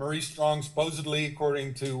 Right. Maurice Strong, supposedly,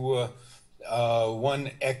 according to one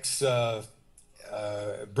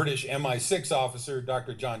British MI6 officer,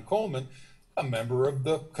 Dr. John Coleman, a member of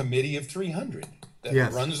the Committee of 300 that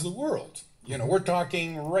yes. runs the world. We're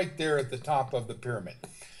talking right there at the top of the pyramid.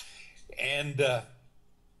 And in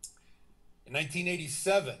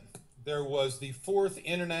 1987, there was the 4th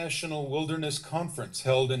International Wilderness Conference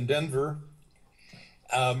held in Denver.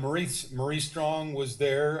 Maurice Strong was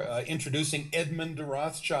there introducing Edmund de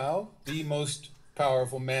Rothschild, the most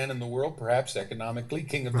powerful man in the world, perhaps economically,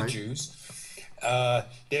 king of right. the Jews.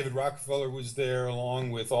 David Rockefeller was there,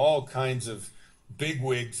 along with all kinds of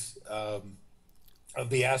bigwigs of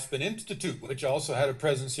the Aspen Institute, which also had a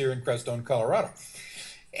presence here in Crestone, Colorado.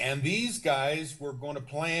 And these guys were going to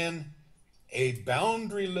plan a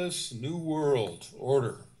boundaryless new world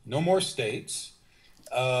order. No more states.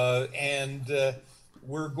 And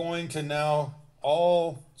we're going to now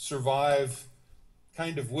all survive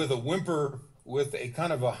kind of with a whimper, with a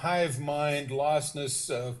kind of a hive mind, lostness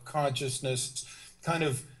of consciousness, kind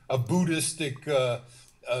of a Buddhistic,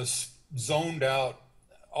 zoned out,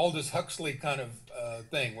 Aldous Huxley kind of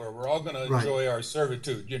thing, where we're all going to right. enjoy our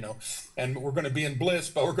servitude, and we're going to be in bliss,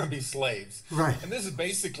 but we're going to be slaves. Right. And this is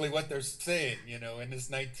basically what they're saying, in this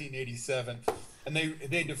 1987. And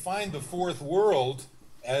they defined the fourth world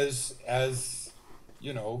as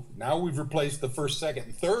now we've replaced the first, second,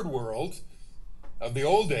 and third world of the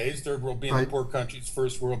old days. Third world being right. the poor countries,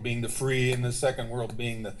 first world being the free, and the second world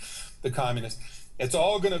being the communist. It's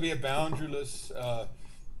all going to be a boundaryless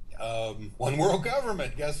one world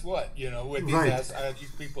government. Guess what? With these, right.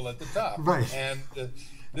 these people at the top. Right. And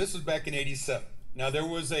this was back in '87. Now there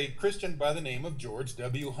was a Christian by the name of George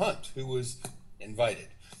W. Hunt who was invited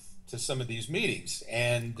to some of these meetings,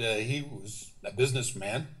 and he was a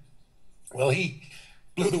businessman. Well, he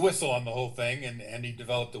blew the whistle on the whole thing, and he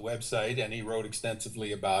developed a website, and he wrote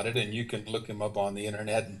extensively about it, and you can look him up on the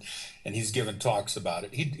internet, and he's given talks about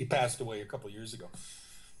it. He passed away a couple of years ago,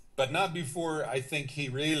 but not before I think he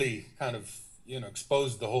really kind of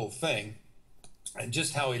exposed the whole thing and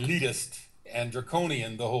just how elitist and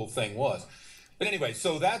draconian the whole thing was. But anyway,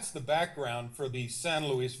 so that's the background for the San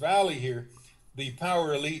Luis Valley here. The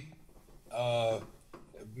power elite,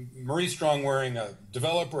 Maurice Strong wearing a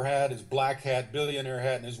developer hat, his black hat, billionaire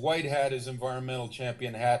hat, and his white hat, his environmental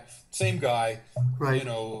champion hat. Same guy. Right.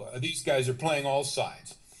 These guys are playing all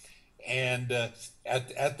sides. And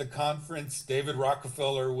at the conference, David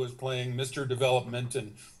Rockefeller was playing Mr. Development,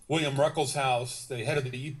 and William Ruckelshaus, the head of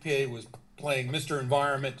the EPA, was playing Mr.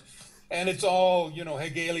 Environment. And it's all,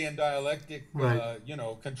 Hegelian dialectic, right.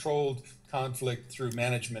 Controlled conflict through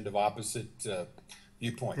management of opposite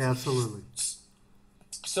viewpoints. Absolutely.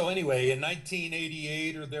 So anyway, in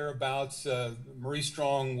 1988 or thereabouts, Maurice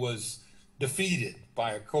Strong was defeated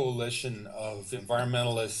by a coalition of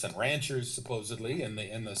environmentalists and ranchers, supposedly, in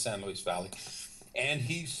the San Luis Valley, and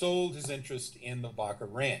he sold his interest in the Baca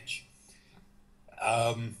Ranch.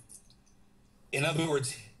 In other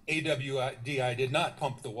words, AWDI did not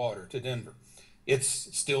pump the water to Denver. It's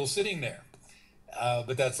still sitting there.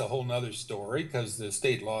 But that's a whole nother story, because the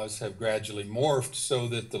state laws have gradually morphed so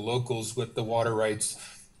that the locals with the water rights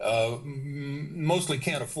mostly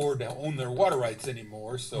can't afford to own their water rights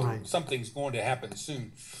anymore. So Right. something's going to happen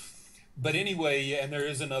soon. But anyway, and there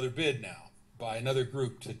is another bid now by another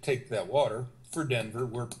group to take that water for Denver,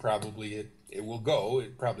 where probably it will go.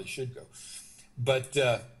 It probably should go. But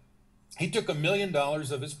he took $1 million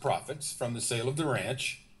of his profits from the sale of the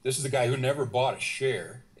ranch. This is the guy who never bought a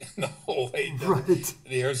share in the whole way, Right.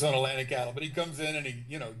 the Arizona Atlantic cattle. But he comes in and he,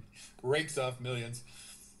 rakes off millions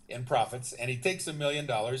in profits, and he takes $1 million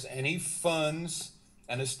and he funds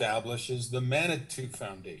and establishes the Manitou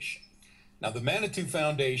Foundation. Now, the Manitou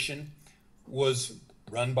Foundation was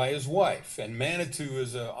run by his wife, and Manitou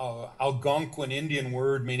is a Algonquin Indian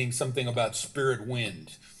word meaning something about spirit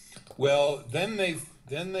wind. Well, then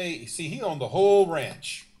they see, he owned the whole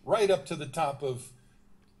ranch right up to the top of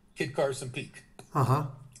Kit Carson Peak, Uh-huh.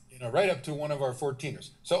 right up to one of our 14ers.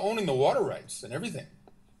 So owning the water rights and everything,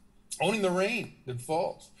 owning the rain that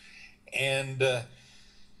falls. And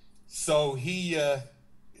so he,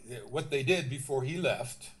 what they did before he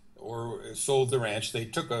left or sold the ranch, they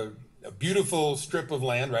took a beautiful strip of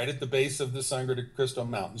land right at the base of the Sangre de Cristo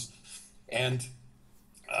Mountains and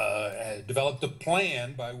developed a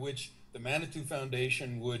plan by which the Manitou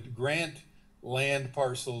Foundation would grant land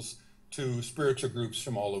parcels to spiritual groups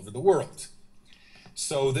from all over the world.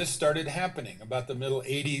 So this started happening about the middle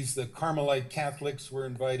 80s. The Carmelite Catholics were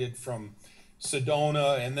invited from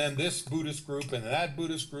Sedona, and then this Buddhist group and that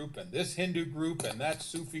Buddhist group and this Hindu group and that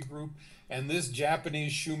Sufi group and this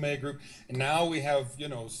Japanese Shumei group. And now we have,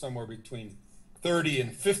 somewhere between 30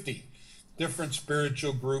 and 50 different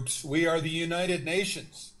spiritual groups. We are the United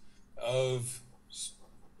Nations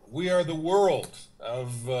we are the world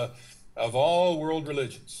of all world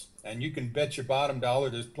religions. And you can bet your bottom dollar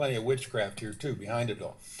there's plenty of witchcraft here too behind it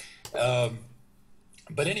all.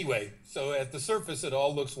 But anyway, so at the surface it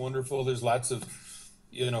all looks wonderful. There's lots of,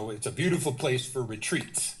 it's a beautiful place for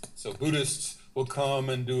retreats. So Buddhists will come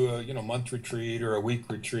and do a month retreat or a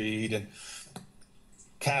week retreat, and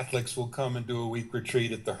Catholics will come and do a week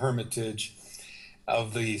retreat at the Hermitage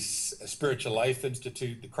of the Spiritual Life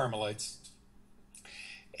Institute, the Carmelites.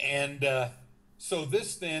 And so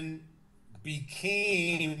this then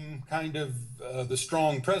became kind of the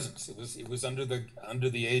strong presence. It was under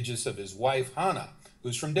the aegis of his wife Hannah,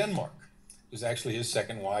 who's from Denmark. It was actually his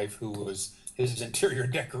second wife, who was his interior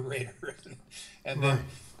decorator, and then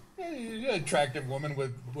an attractive woman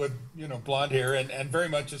with blonde hair and very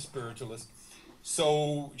much a spiritualist.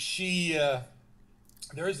 So she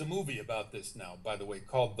there is a movie about this now, by the way,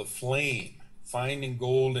 called The Flame: Finding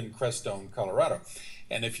Gold in Crestone, Colorado.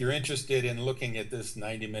 And if you're interested in looking at this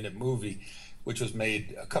 90-minute movie, which was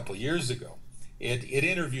made a couple years ago, it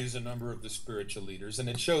interviews a number of the spiritual leaders, and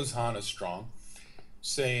it shows Hannah Strong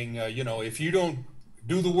saying, if you don't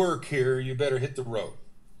do the work here, you better hit the road.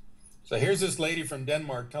 So here's this lady from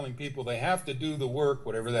Denmark telling people they have to do the work,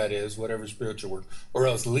 whatever that is, whatever spiritual work, or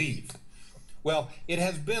else leave. Well, it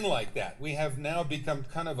has been like that. We have now become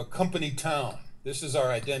kind of a company town. This is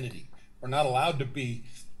our identity. We're not allowed to be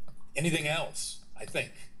anything else, I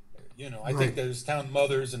think. I think there's town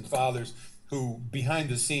mothers and fathers who behind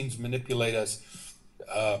the scenes manipulate us,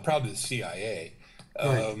 probably the CIA,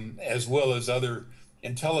 as well as other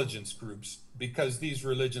intelligence groups, because these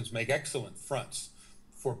religions make excellent fronts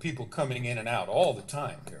for people coming in and out all the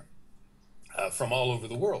time here from all over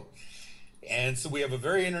the world. And so we have a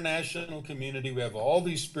very international community. We have all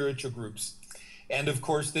these spiritual groups. And of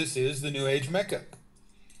course, this is the New Age Mecca.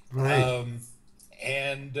 Right.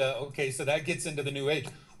 Okay, so that gets into the New Age.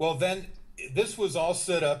 Well, then this was all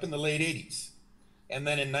set up in the late 80s. And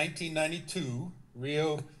then in 1992,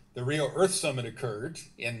 the Rio Earth Summit occurred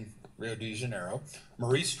in Rio de Janeiro,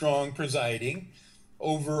 Marie Strong presiding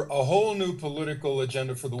over a whole new political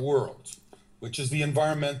agenda for the world, which is the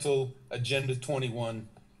environmental Agenda 21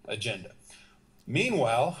 agenda.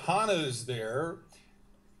 Meanwhile, Hannah is there,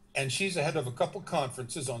 and she's ahead of a couple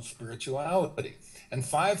conferences on spirituality. And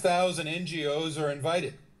 5,000 NGOs are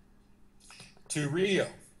invited to Rio.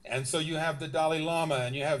 And so you have the Dalai Lama,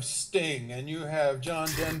 and you have Sting, and you have John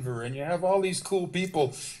Denver, and you have all these cool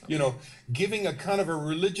people, giving a kind of a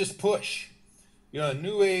religious push, a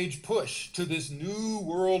New Age push to this new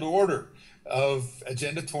world order of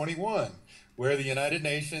Agenda 21, where the United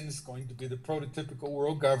Nations is going to be the prototypical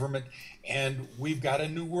world government, and we've got a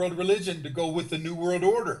new world religion to go with the new world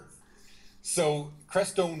order. So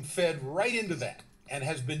Crestone fed right into that and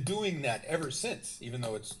has been doing that ever since, even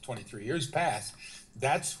though it's 23 years past.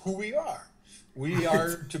 That's who we are. We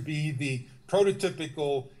are to be the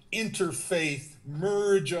prototypical interfaith,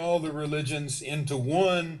 merge all the religions into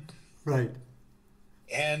one. Right.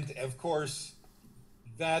 And of course,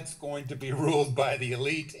 that's going to be ruled by the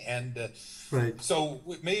elite. And Right. so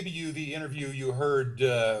maybe the interview you heard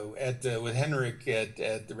with Henrik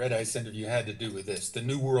at the Red Ice interview had to do with this, the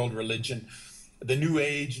New World Religion, the New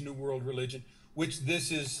Age New World Religion, which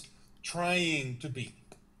this is trying to be.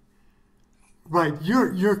 Right.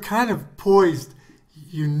 You're kind of poised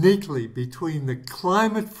uniquely between the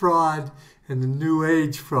climate fraud and the New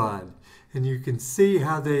Age fraud, and you can see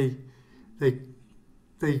how they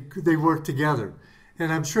work together.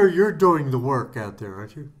 And I'm sure you're doing the work out there,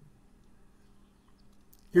 aren't you?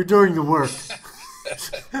 You're doing the work.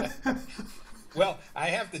 Well, I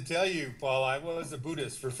have to tell you, Paul, I was a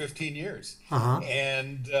Buddhist for 15 years.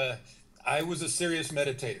 And I was a serious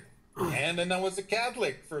meditator. And then I was a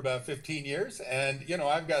Catholic for about 15 years. And,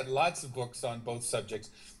 I've got lots of books on both subjects.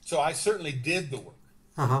 So I certainly did the work.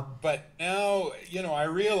 But now, I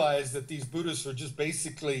realize that these Buddhists are just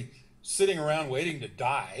basically sitting around waiting to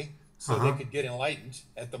die so they could get enlightened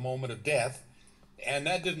at the moment of death. And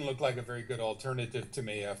that didn't look like a very good alternative to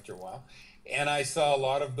me after a while. And I saw a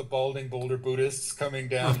lot of the balding boulder Buddhists coming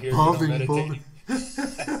down here meditating.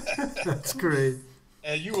 That's great.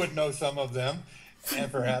 And you would know some of them.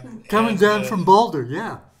 And perhaps coming down from Boulder,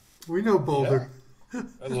 yeah. We know Boulder.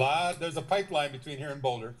 Yeah. There's a pipeline between here and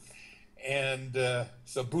Boulder. And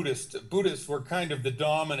so Buddhists were kind of the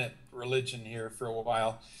dominant religion here for a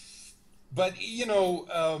while. But,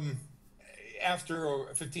 after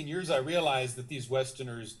 15 years, I realized that these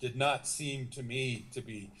Westerners did not seem to me to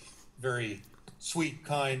be very sweet,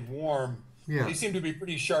 kind, warm. Yeah. They seemed to be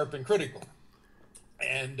pretty sharp and critical.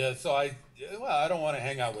 And so I don't want to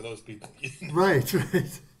hang out with those people. Right.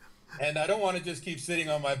 And I don't want to just keep sitting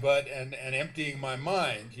on my butt and emptying my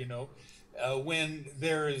mind, when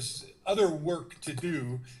there is other work to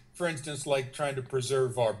do, for instance, like trying to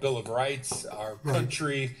preserve our Bill of Rights, our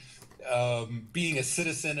country, being a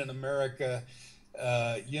citizen in America,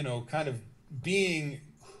 kind of being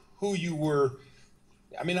who you were.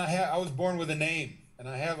 I mean, I was born with a name and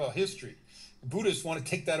I have a history. Buddhists want to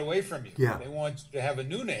take that away from you. Yeah. They want you to have a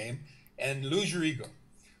new name and lose your ego.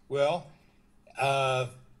 Well,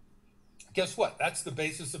 guess what? That's the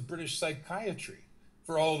basis of British psychiatry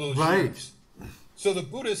for all those years. So the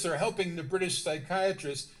Buddhists are helping the British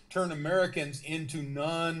psychiatrists turn Americans into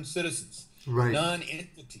non-citizens,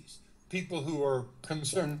 non-entities, people who are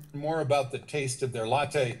concerned more about the taste of their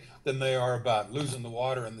latte than they are about losing the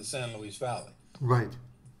water in the San Luis Valley. Right.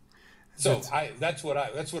 So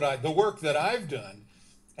the work that I've done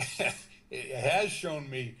it has shown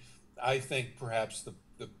me, I think, perhaps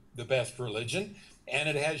the best religion, and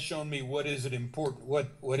it has shown me what is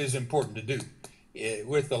important to do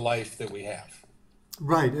with the life that we have.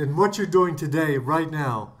 Right, and what you're doing today, right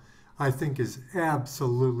now, I think is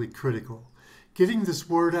absolutely critical. Getting this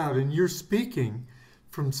word out, and you're speaking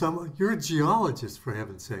from you're a geologist, for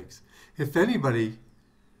heaven's sakes. If anybody...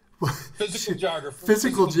 Physical geography.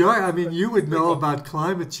 Physical geography. I mean, you would know about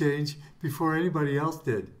climate change before anybody else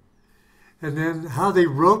did. And then how they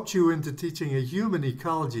roped you into teaching a human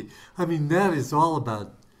ecology. I mean, that is all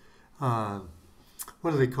about,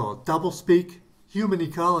 what do they call it? Doublespeak? Human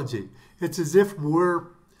ecology. It's as if we're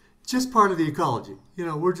just part of the ecology.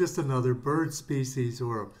 We're just another bird species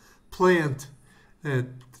or a plant that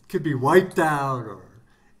could be wiped out or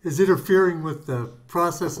is interfering with the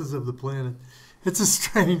processes of the planet. It's a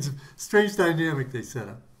strange dynamic they set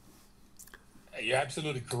up. You're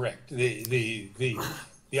absolutely correct. The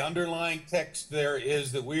underlying text there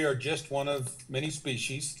is that we are just one of many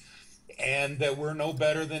species, and that we're no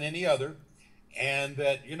better than any other, and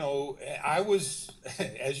that I was,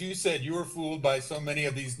 as you said, you were fooled by so many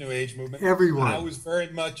of these New Age movements. Everyone. I was very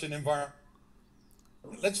much an environment.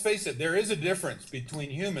 Let's face it, there is a difference between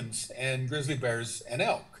humans and grizzly bears and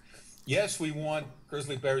elk. Yes, we want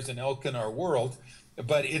grizzly bears and elk in our world,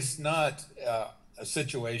 but it's not a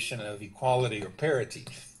situation of equality or parity.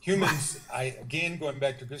 Humans, again, going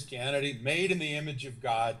back to Christianity, made in the image of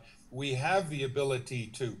God, we have the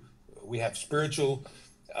ability we have spiritual,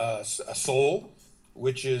 a soul,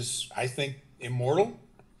 which is, I think, immortal.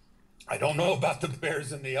 I don't know about the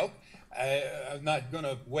bears and the elk. I'm not going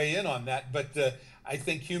to weigh in on that, but I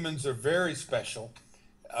think humans are very special.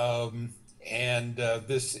 And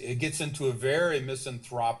it gets into a very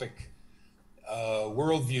misanthropic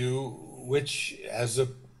worldview, which, as a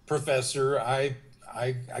professor, I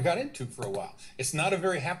got into for a while. It's not a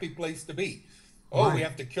very happy place to be. Oh, we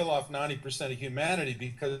have to kill off 90% of humanity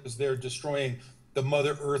because they're destroying the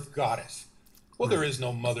Mother Earth goddess. Well, there is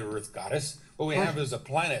no Mother Earth goddess. What we have is a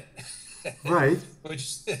planet Right.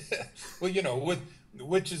 which, well,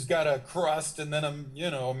 which has got a crust and then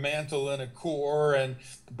a mantle and a core and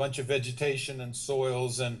a bunch of vegetation and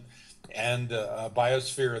soils and a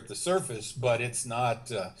biosphere at the surface, but it's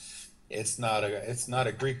not a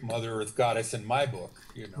Greek Mother Earth goddess in my book.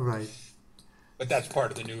 Right. But that's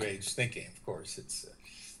part of the New Age thinking, of course. It's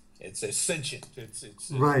sentient.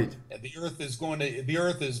 Right. The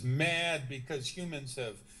Earth is mad because humans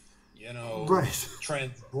have, Right.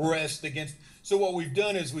 transgressed against. So what we've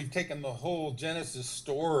done is we've taken the whole Genesis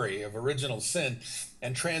story of original sin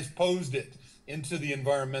and transposed it into the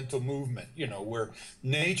environmental movement, where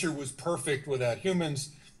nature was perfect without humans.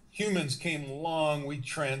 Humans came along, we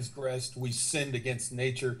transgressed, we sinned against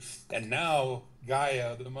nature, and now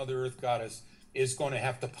Gaia, the Mother Earth goddess, is going to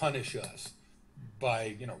have to punish us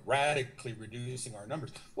by, radically reducing our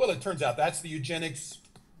numbers. Well, it turns out that's the eugenics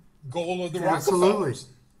goal of the Rockefellers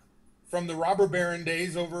from the robber baron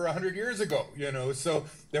days over 100 years ago, so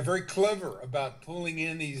they're very clever about pulling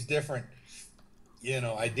in these different,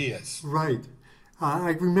 ideas. Right.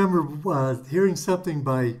 I remember hearing something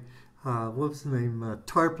by, what's the name,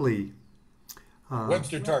 Tarpley.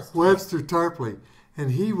 Webster Tarpley. Webster Tarpley.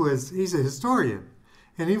 And he's a historian.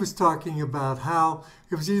 And he was talking about how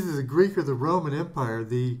it was either the Greek or the Roman Empire.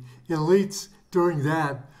 The elites during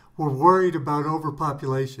that were worried about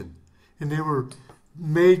overpopulation. And there were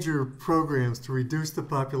major programs to reduce the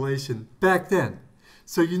population back then.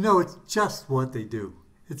 So it's just what they do.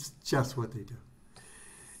 It's just what they do.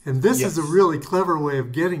 And this is a really clever way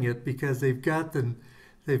of getting it, because they've got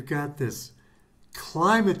this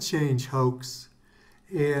climate change hoax,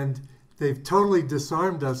 and they've totally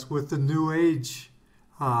disarmed us with the New Age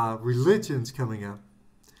religions coming up,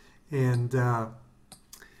 and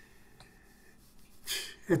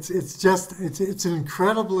it's an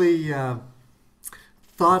incredibly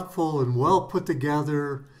thoughtful and well put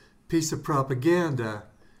together piece of propaganda.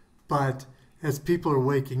 But as people are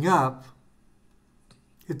waking up,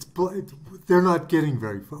 they're not getting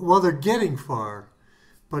very far. Well, they're getting far,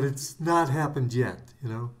 but it's not happened yet.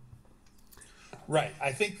 Right.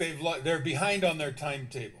 I think they're behind on their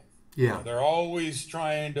timetable. Yeah. They're always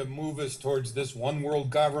trying to move us towards this one world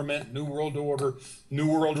government, new world order, new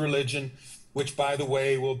world religion, which, by the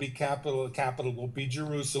way, will be capital will be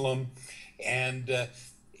Jerusalem. And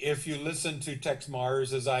if you listen to Tex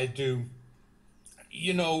Mars, as I do,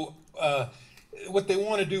 what they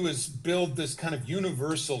want to do is build this kind of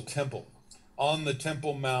universal temple on the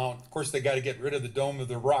Temple Mount. Of course, they got to get rid of the Dome of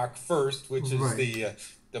the Rock first, which is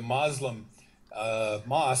the Muslim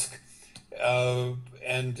mosque.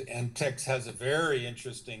 And Tex has a very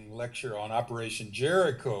interesting lecture on Operation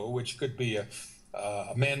Jericho, which could be a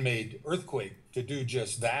man-made earthquake to do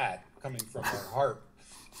just that, coming from our HARP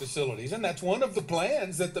facilities. And that's one of the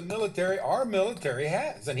plans that our military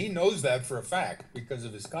has. And he knows that for a fact because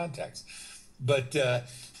of his contacts. But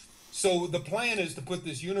so the plan is to put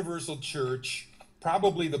this universal church,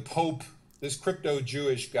 probably the Pope, this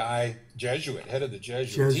crypto-Jewish guy, Jesuit, head of the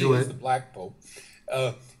Jesuits. He is the Black Pope.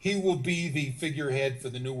 He will be the figurehead for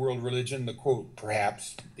the New World religion, the quote,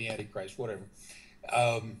 perhaps, the Antichrist, whatever.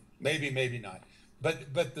 Maybe not. But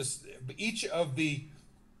each of the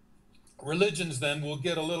religions then will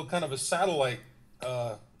get a little kind of a satellite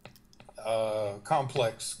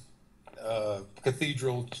complex,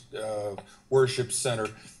 cathedral worship center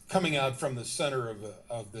coming out from the center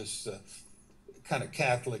of this kind of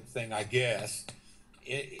Catholic thing, I guess.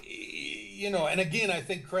 And again, I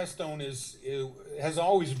think Crestone has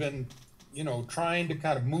always been, trying to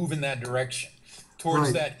kind of move in that direction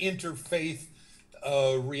towards that interfaith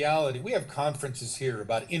reality. We have conferences here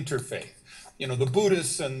about interfaith. The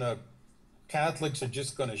Buddhists and the Catholics are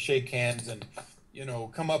just going to shake hands and,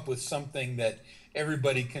 come up with something that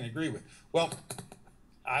everybody can agree with. Well,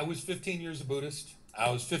 I was 15 years a Buddhist.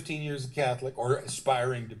 I was 15 years a Catholic, or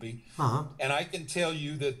aspiring to be. Uh-huh. And I can tell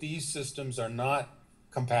you that these systems are not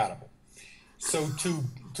compatible. So to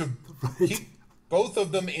keep both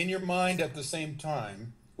of them in your mind at the same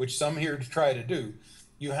time, which some here to try to do,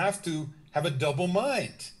 you have to have a double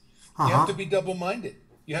mind. Uh-huh. You have to be double-minded.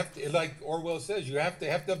 You have to, like Orwell says, you have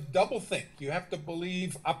to double think. You have to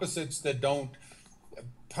believe opposites that don't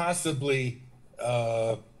possibly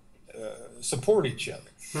support each other.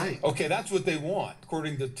 Right. Okay, that's what they want.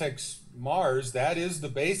 According to Tex Mars, that is the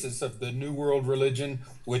basis of the New World religion,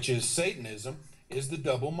 which is Satanism, is the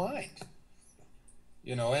double mind.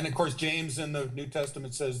 And of course, James in the New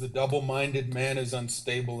Testament says the double-minded man is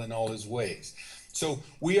unstable in all his ways. So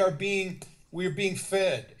we are being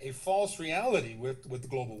fed a false reality with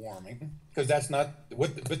global warming, because that's not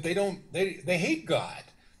what. But they hate God.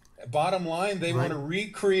 Bottom line, they want to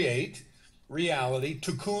recreate reality,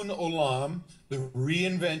 tikkun olam, the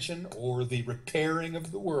reinvention or the repairing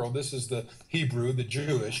of the world. This is the Hebrew, the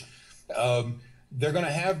Jewish. They're going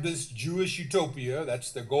to have this Jewish utopia.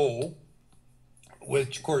 That's their goal,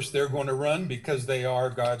 which, of course, they're going to run because they are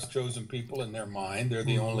God's chosen people in their mind. They're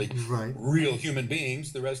the only real human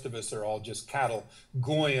beings. The rest of us are all just cattle,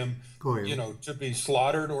 goyim, to be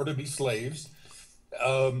slaughtered or to be slaves.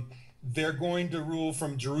 They're going to rule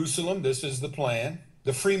from Jerusalem. This is the plan.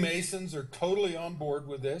 The Freemasons are totally on board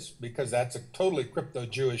with this because that's a totally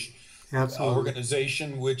crypto-Jewish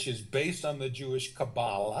organization, which is based on the Jewish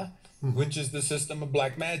Kabbalah, which is the system of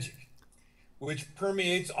black magic, which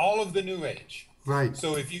permeates all of the New Age. Right.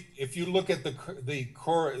 So if you look at the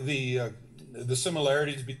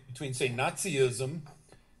similarities between, say, Nazism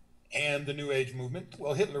and the New Age movement,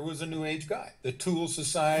 well, Hitler was a New Age guy. The Tool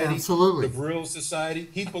Society, the Vril Society.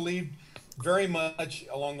 He believed very much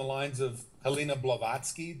along the lines of Helena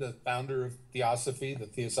Blavatsky, the founder of Theosophy, the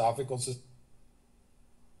Theosophical Society.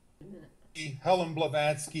 Helen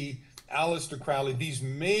Blavatsky, Aleister Crowley, these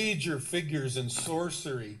major figures in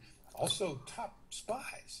sorcery, also top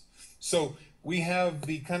spies. So we have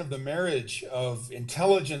the kind of the marriage of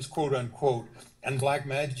intelligence, quote unquote, and black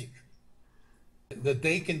magic, that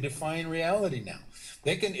they can define reality now.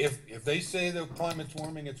 They can, if they say the climate's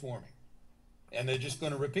warming, it's warming. And they're just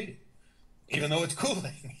going to repeat it, even though it's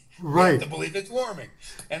cooling. Right. We have to believe it's warming.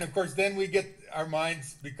 And of course, then our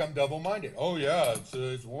minds become double-minded. Oh yeah,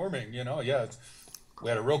 it's warming, we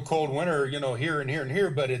had a real cold winter, here and here and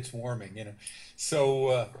here, but it's warming,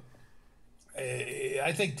 So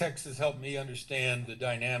I think text has helped me understand the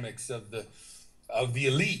dynamics of the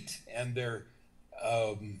elite and their,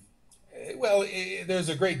 there's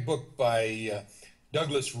a great book by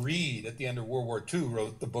Douglas Reed at the end of World War II,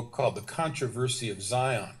 wrote the book called The Controversy of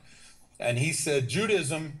Zion. And he said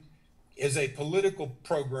Judaism is a political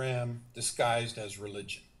program disguised as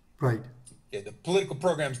religion. Right. Yeah, the political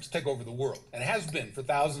program is to take over the world, and has been for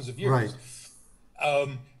thousands of years.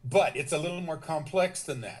 Right. But it's a little more complex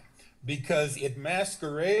than that, because it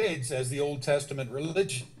masquerades as the Old Testament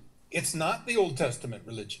religion. It's not the Old Testament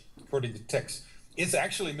religion, according to text. It's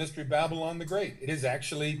actually Mystery Babylon the Great. It is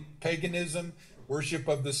actually paganism, worship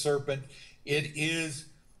of the serpent. It is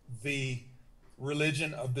the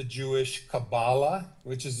religion of the Jewish Kabbalah,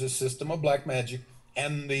 which is the system of black magic,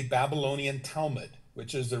 and the Babylonian Talmud,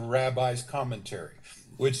 which is the rabbi's commentary,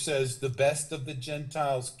 which says the best of the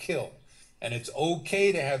Gentiles kill, and it's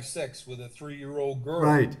okay to have sex with a 3-year-old girl.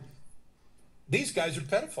 Right. These guys are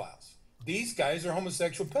pedophiles. These guys are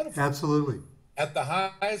homosexual pedophiles. Absolutely. At the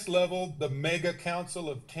highest level, the mega council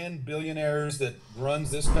of 10 billionaires that runs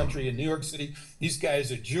this country in New York City, these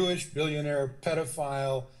guys are Jewish, billionaire,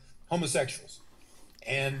 pedophile, homosexuals.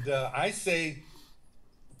 And I say,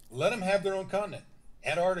 let them have their own continent,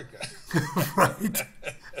 Antarctica. Right.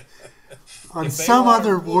 On some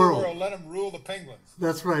other world. Let them rule the penguins.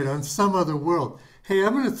 That's right, on some other world. Hey,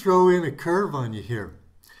 I'm going to throw in a curve on you here.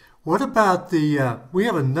 What about we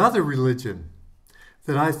have another religion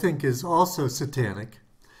that I think is also satanic.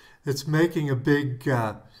 It's making a big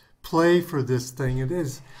play for this thing. It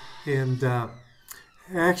is. And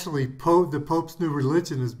actually, the Pope's new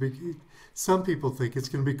religion is some people think it's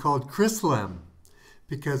going to be called Crestone,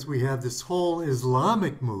 because we have this whole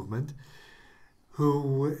Islamic movement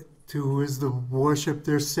who is the worship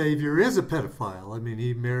their savior is a pedophile. I mean,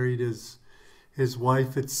 he married his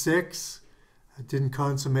wife at 6, didn't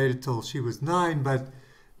consummate it till she was 9, but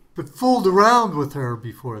fooled around with her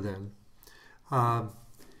before then.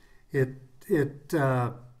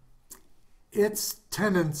 Its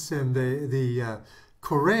tenets and the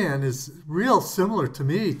Quran is real similar to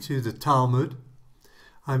me to the Talmud.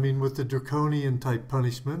 I mean, with the draconian type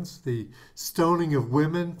punishments, the stoning of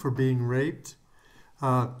women for being raped.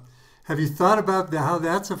 Have you thought about how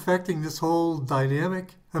that's affecting this whole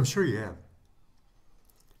dynamic? I'm sure you have.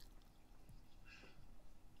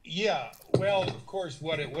 Yeah, well, of course,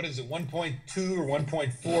 what is it, 1.2 or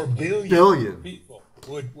 1.4 billion people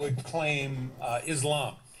would claim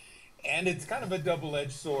Islam. And it's kind of a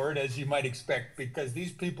double-edged sword, as you might expect, because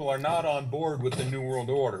these people are not on board with the New World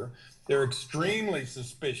Order. They're extremely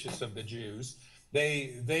suspicious of the Jews.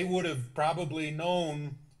 They would have probably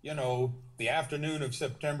known, the afternoon of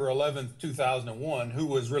September 11th, 2001, who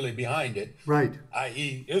was really behind it, right?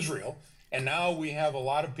 i.e. Israel. And now we have a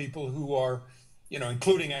lot of people who are,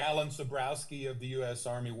 including Alan Sobrowski of the U.S.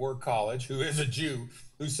 Army War College, who is a Jew,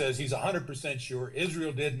 who says he's 100% sure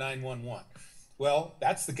Israel did 9/11. Well,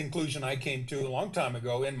 that's the conclusion I came to a long time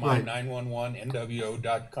ago in my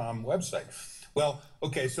 911nwo.com website. Well,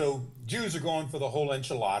 okay, so Jews are going for the whole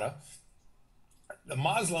enchilada. The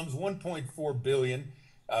Muslims, 1.4 billion.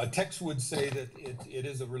 Texts would say that it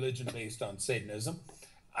is a religion based on Satanism.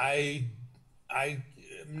 I am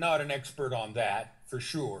not an expert on that for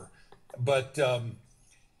sure, but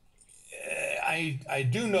I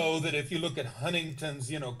do know that if you look at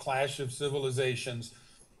Huntington's, Clash of Civilizations,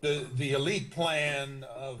 the elite plan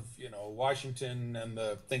of, Washington and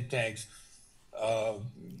the think tanks,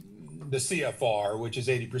 the CFR, which is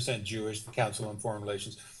 80% Jewish, the Council on Foreign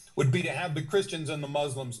Relations, would be to have the Christians and the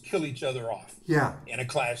Muslims kill each other off in a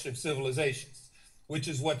clash of civilizations, which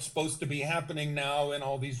is what's supposed to be happening now in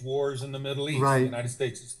all these wars in the Middle East. Right. The United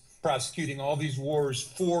States is prosecuting all these wars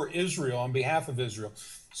for Israel, on behalf of Israel.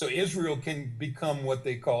 So Israel can become what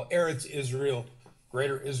they call Eretz Israel,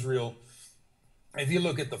 Greater Israel. If you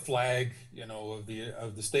look at the flag, of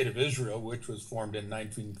the state of Israel, which was formed in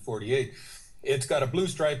 1948, it's got a blue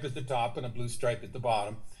stripe at the top and a blue stripe at the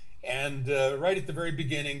bottom. And right at the very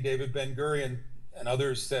beginning, David Ben-Gurion and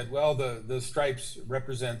others said, well, the stripes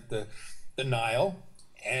represent the Nile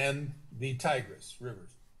and the Tigris rivers,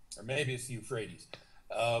 or maybe it's the Euphrates.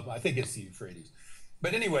 I think it's the Euphrates.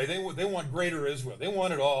 But anyway, they want Greater Israel. They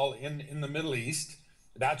want it all in the Middle East.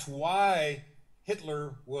 That's why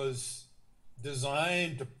Hitler was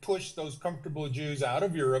designed to push those comfortable Jews out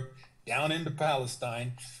of Europe down into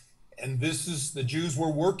Palestine. And the Jews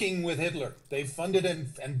were working with Hitler. They funded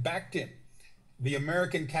and backed him. The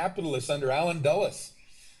American capitalists under Allen Dulles,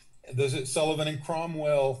 the Sullivan and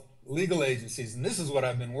Cromwell legal agencies, and this is what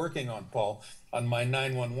I've been working on, Paul, on my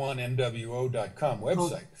 911nwo.com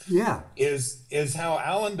website, is how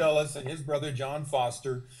Allen Dulles and his brother John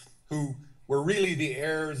Foster, who were really the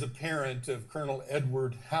heirs apparent of Colonel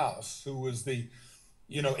Edward House, who was the,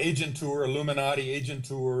 agenteur, Illuminati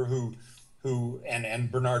agenteur,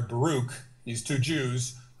 and Bernard Baruch, these two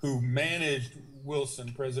Jews who managed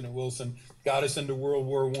President Wilson, got us into World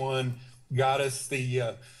War I, got us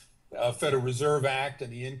the Federal Reserve Act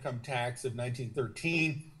and the income tax of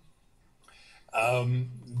 1913.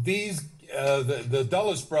 The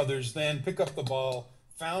Dulles brothers then pick up the ball,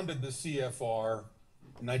 founded the CFR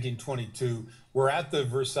in 1922, were at the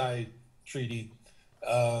Versailles Treaty,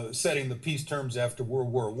 setting the peace terms after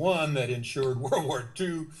World War I that ensured World War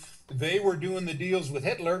II. They were doing the deals with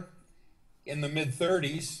Hitler in the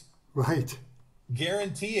mid-30s. Right.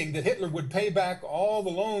 Guaranteeing that Hitler would pay back all the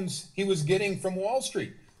loans he was getting from Wall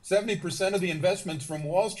Street. 70% of the investments from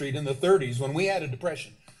Wall Street in the 30s, when we had a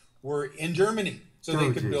depression, were in Germany, so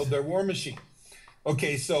they could build their war machine.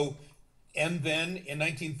 Okay, so, and then in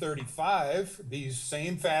 1935, these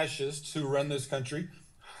same fascists who run this country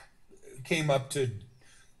came up to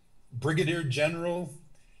Brigadier General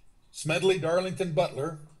Smedley Darlington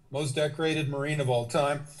Butler, most decorated Marine of all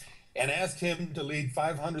time, and asked him to lead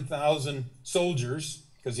 500,000 soldiers,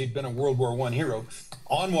 because he'd been a World War I hero,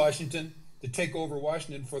 on Washington to take over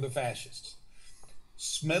Washington for the fascists.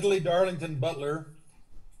 Smedley Darlington Butler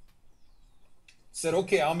said,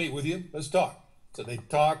 okay, I'll meet with you, let's talk. So they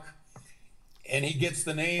talk, and he gets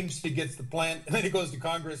the names, he gets the plan, and then he goes to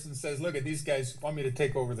Congress and says, look, these guys want me to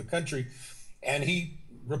take over the country, and he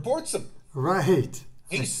reports them. Right.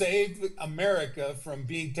 He saved America from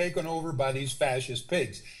being taken over by these fascist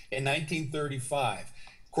pigs in 1935.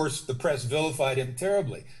 Of course, the press vilified him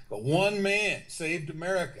terribly, but one man saved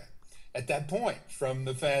America at that point from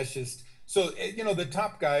the fascist. So, the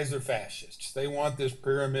top guys are fascists. They want this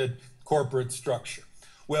pyramid corporate structure.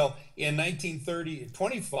 Well, in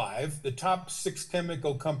 1925, the top 6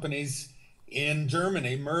 chemical companies in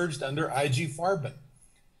Germany merged under IG Farben.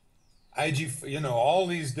 All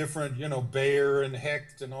these different, Bayer and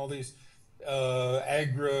Hecht and all these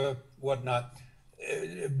Agra, whatnot,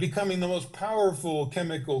 becoming the most powerful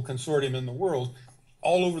chemical consortium in the world,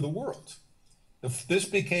 all over the world. This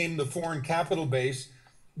became the foreign capital base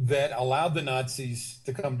that allowed the Nazis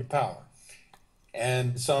to come to power.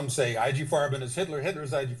 And some say IG Farben is Hitler, Hitler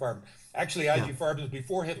is IG Farben. Actually, IG Farben is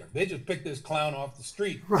before Hitler. They just picked this clown off the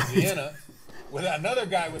street in Vienna with another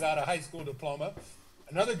guy without a high school diploma,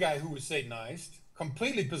 another guy who was Satanized,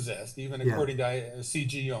 completely possessed, even according to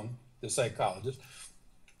C.G. Jung, the psychologist.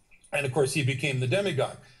 And of course, he became the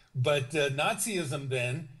demagogue. But Nazism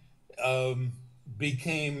then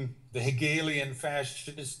became the Hegelian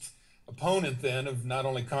fascist opponent then of not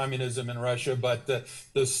only communism in Russia, but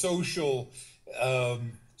the socialism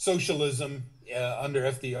under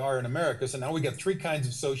FDR in America. So now we got 3 kinds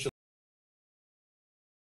of socialism.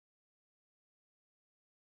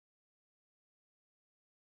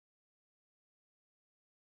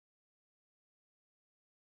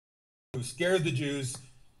 Who scared the Jews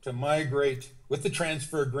to migrate with the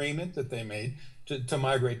transfer agreement that they made to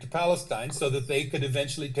migrate to Palestine so that they could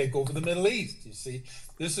eventually take over the Middle East. You see,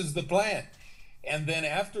 this is the plan. And then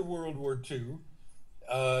after World War II,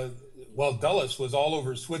 well, Dulles was all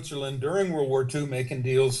over Switzerland during World War II making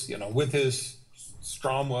deals, with his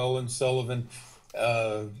Stromwell and Sullivan,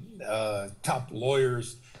 top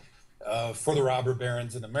lawyers for the robber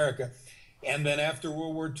barons in America. And then after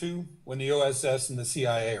World War II, when the OSS and the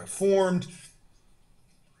CIA are formed,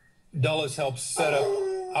 Dulles helps set up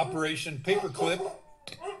Operation Paperclip.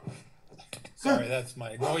 Sorry, that's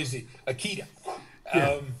my noisy Akita.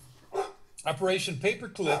 Operation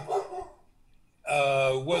Paperclip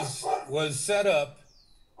was set up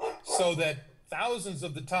so that thousands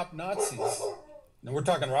of the top Nazis, and we're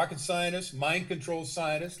talking rocket scientists, mind control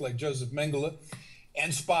scientists like Joseph Mengele,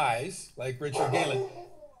 and spies like Richard Galen,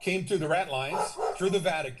 came through the rat lines, through the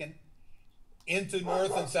Vatican, into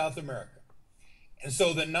North and South America. And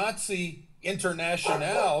so the Nazi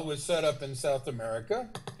Internationale was set up in South America,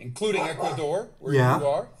 including Ecuador, where you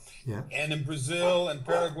are, and in Brazil and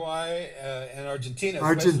Paraguay and Argentina.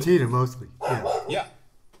 Argentina mostly, Yeah.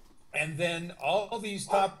 And then all these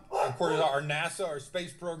top, of course, our NASA, our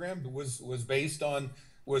space program was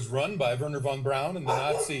run by Werner von Braun and the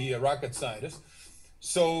Nazi rocket scientists.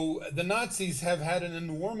 So the Nazis have had an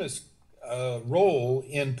enormous role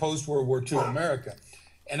in post-World War II America,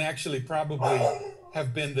 and actually probably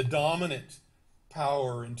have been the dominant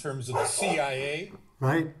power in terms of the CIA,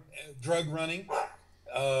 drug running,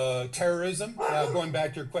 terrorism. Now, going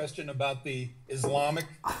back to your question about the Islamic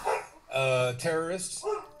terrorists,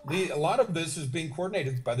 a lot of this is being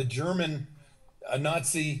coordinated by the German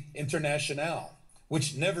Nazi Internationale,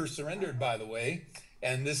 which never surrendered, by the way.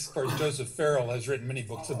 And this, of course, Joseph Farrell has written many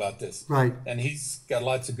books about this. Right. And he's got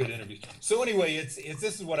lots of good interviews. So anyway, this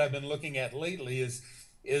is what I've been looking at lately is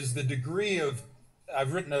the degree of,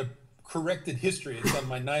 I've written a corrected history. It's on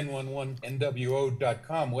my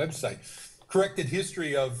 911nwo.com website. Corrected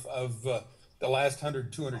history of the last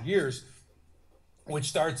 100, 200 years, which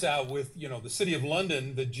starts out with, the city of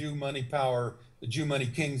London, the Jew money power, the Jew money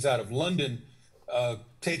kings out of London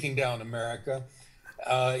taking down America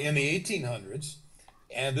in the 1800s.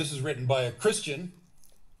 And this is written by a Christian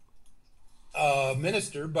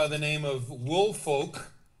minister by the name of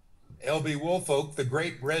Woolfolk, L.B. Woolfolk, the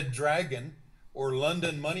Great Red Dragon, or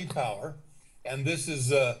London Money Power. And this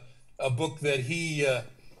is a book that he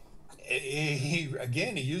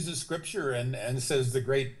uses scripture and says the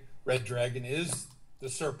Great Red Dragon is the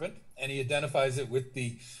serpent, and he identifies it with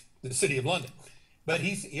the city of London. But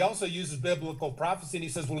he also uses biblical prophecy, and he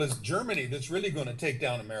says, well, it's Germany that's really going to take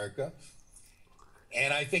down America.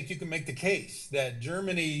 And I think you can make the case that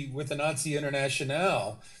Germany, with the Nazi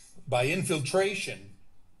Internationale, by infiltration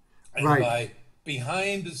and by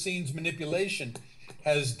behind-the-scenes manipulation,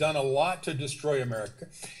 has done a lot to destroy America.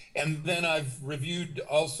 And then I've reviewed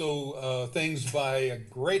also things by a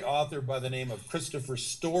great author by the name of Christopher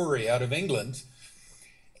Story out of England.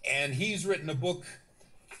 And he's written a book,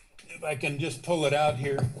 if I can just pull it out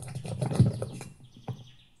here.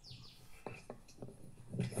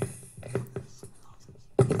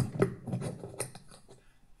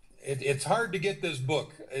 It's hard to get this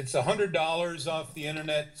book. It's $100 off the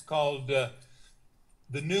internet. It's called The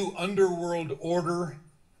New Underworld Order,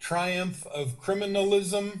 Triumph of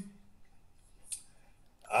Criminalism,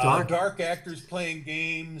 Dark Actors Playing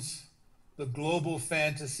Games, The Global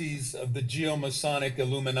Fantasies of the Geomasonic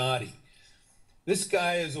Illuminati. This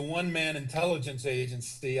guy is a one-man intelligence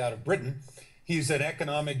agency out of Britain. He's an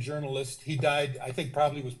economic journalist. He died, I think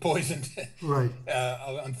probably was poisoned. Right.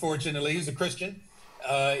 Unfortunately, he's a Christian.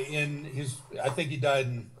 I think he died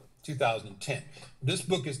in 2010. This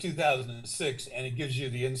book is 2006, and it gives you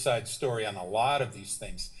the inside story on a lot of these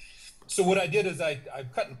things. So what I did is I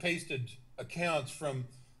cut and pasted accounts from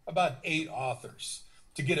about 8 authors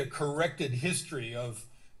to get a corrected history of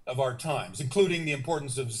our times, including the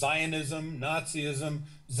importance of Zionism, Nazism,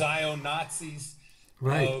 Zio-Nazis.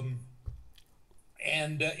 Right.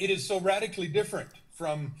 And it is so radically different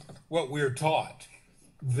from what we're taught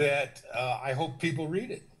that I hope people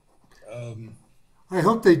read it. I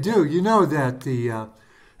hope they do. You know that the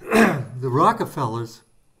Rockefellers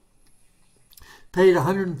paid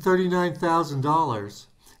 $139,000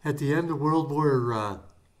 at the end of World War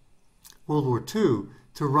II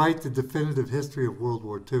to write the definitive history of World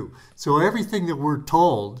War II. So everything that we're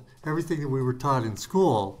told, everything that we were taught in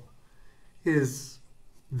school, is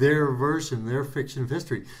their version, their fiction of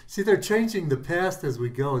history. See, they're changing the past as we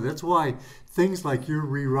go. That's why things like you're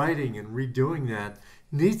rewriting and redoing that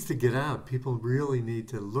needs to get out. People really need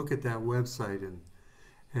to look at that website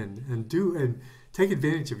and take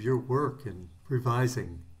advantage of your work in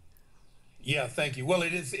revising Yeah, thank you. Well,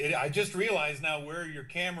 it is. I just realized now where your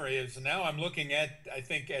camera is. And now I'm looking at, I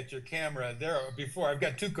think, at your camera. Before I've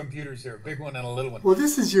got two computers here, a big one and a little one. Well,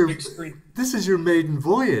 Big screen. this is your maiden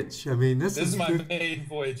voyage. I mean, this This is is my good. maiden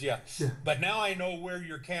voyage, yeah. Yeah. But now I know where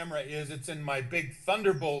your camera is. It's in my big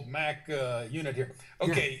Thunderbolt Mac unit here.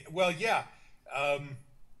 Okay. Well, yeah.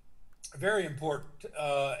 Very important.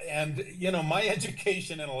 And you know, my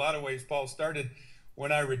education in a lot of ways, Paul, started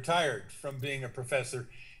when I retired from being a professor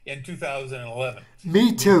in 2011.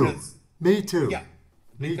 Me too. Because, Me too. yeah,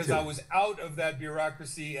 Me because too. I was out of that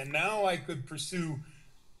bureaucracy, and now I could pursue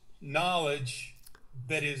knowledge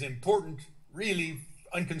that is important, really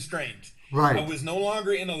unconstrained. Right. I was no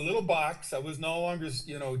longer in a little box. I was no longer,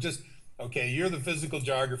 you know, just, okay, you're the physical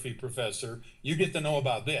geography professor. You get to know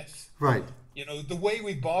about this. Right. You know, the way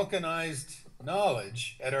we balkanized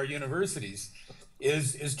knowledge at our universities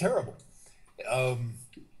is terrible. It's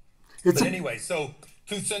But anyway, so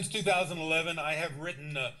since 2011, I have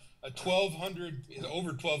written over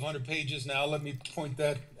 1,200 pages now. Let me point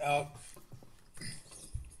that out.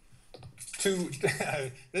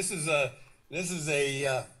 This is a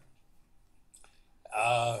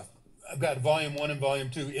I've got volume 1 and volume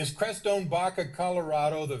 2. Is Crestone-Baca,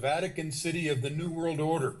 Colorado, the Vatican City of the New World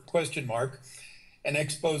Order? Question mark. An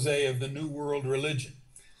expose of the New World religion.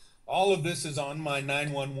 All of this is on my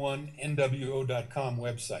 911nwo.com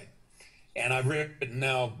website. And I've written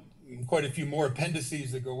now quite a few more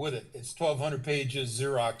appendices that go with it. It's 1,200 pages,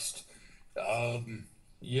 Xeroxed.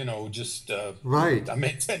 You know, just right. I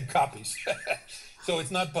made 10 copies. So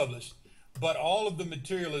it's not published. But all of the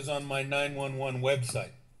material is on my 911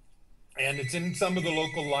 website. And it's in some of the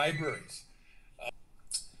local libraries.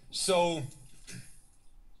 So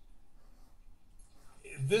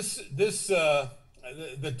the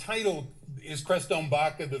title is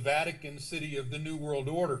Crestone-Baca, the Vatican City of the New World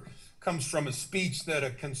Order, comes from a speech that a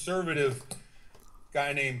conservative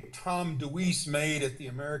guy named Tom DeWeese made at the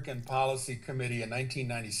American Policy Committee in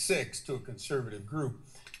 1996 to a conservative group,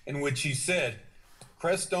 in which he said,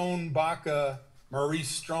 Crestone-Baca, Maurice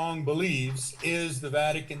Strong believes, is the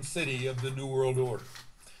Vatican City of the New World Order.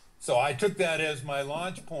 So I took that as my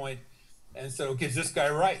launch point and said, okay, is this guy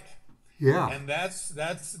right? Yeah. And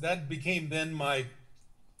that became then my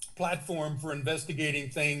platform for investigating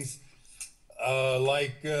things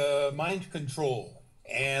like mind control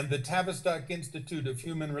and the Tavistock Institute of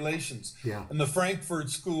Human Relations, Yeah. and the Frankfurt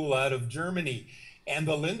School out of Germany, and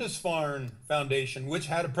the Lindisfarne Foundation, which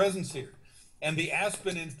had a presence here, and the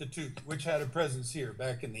Aspen Institute, which had a presence here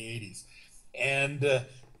back in the 80s. And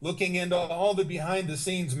looking into all the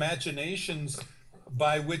behind-the-scenes machinations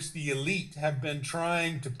by which the elite have been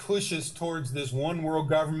trying to push us towards this one world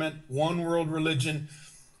government, one world religion.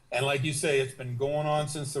 And like you say, it's been going on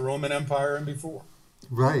since the Roman Empire and before.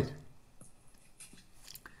 Right.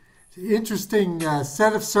 Interesting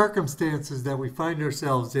set of circumstances that we find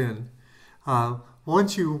ourselves in.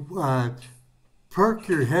 Once you perk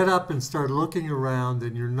your head up and start looking around,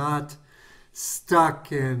 and you're not stuck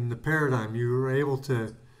in the paradigm, you're able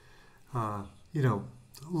to,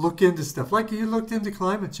 look into stuff like you looked into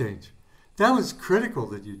climate change. That was critical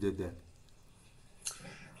that you did that.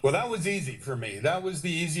 Well, that was easy for me. That was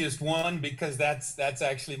the easiest one because that's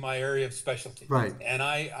actually my area of specialty. Right. And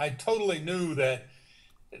I totally knew that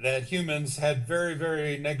humans had very,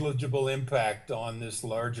 very negligible impact on this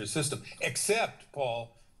larger system, except,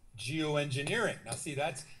 Paul, geoengineering. Now, see,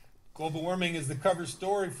 that's global warming is the cover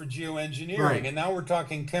story for geoengineering. Right. And now we're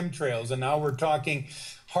talking chemtrails, and now we're talking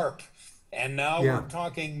HARP, and now Yeah. we're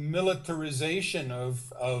talking militarization of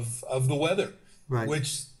the weather, Right.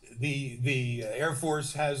 which the Air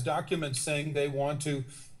Force has documents saying they want to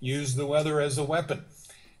use the weather as a weapon.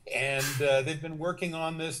 And they've been working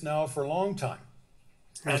on this now for a long time.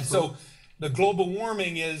 And so the global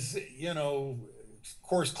warming is, of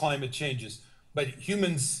course, climate changes, but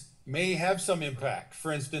humans may have some impact.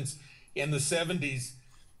 For instance, in the 70s,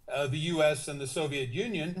 the US and the Soviet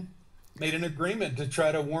Union made an agreement to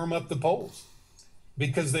try to warm up the poles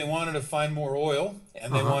because they wanted to find more oil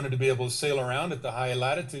and they wanted to be able to sail around at the high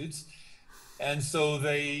latitudes. And so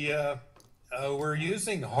they were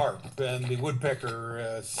using HARP and the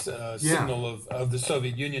woodpecker signal of the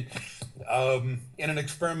Soviet Union in an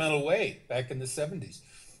experimental way back in the 70s.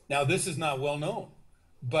 Now, this is not well known,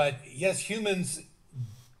 but yes, humans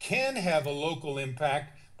can have a local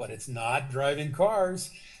impact, but it's not driving cars.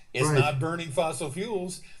 It's Right. not burning fossil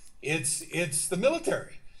fuels. It's the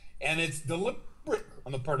military, and it's deliberate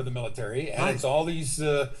on the part of the military, and Right. it's all these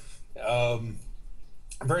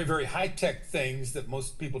very, very high-tech things that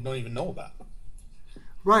most people don't even know about.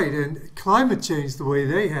 Right, and climate change, the way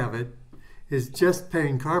they have it, is just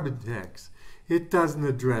paying carbon tax. It doesn't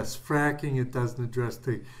address fracking. It doesn't address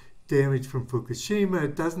the damage from Fukushima.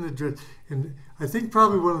 It doesn't address, and I think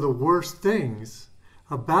probably one of the worst things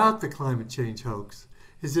about the climate change hoax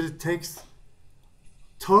is that it takes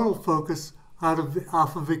total focus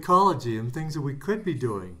off of ecology and things that we could be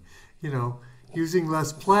doing, using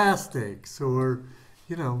less plastics, or,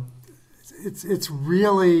 it's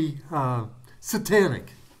really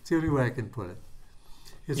satanic. It's the only way I can put it.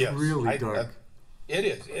 It's really dark. It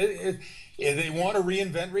is. They want to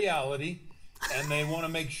reinvent reality, and they want to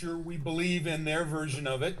make sure we believe in their version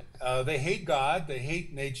of it. They hate God. They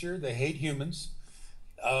hate nature. They hate humans.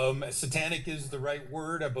 Satanic is the right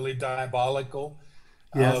word. I believe diabolical.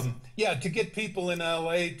 Yes. To get people in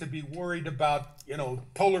LA to be worried about,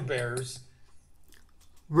 polar bears.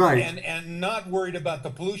 Right. And not worried about the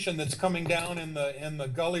pollution that's coming down in the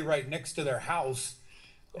gully right next to their house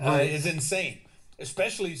is insane.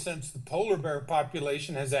 Especially since the polar bear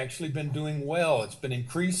population has actually been doing well. It's been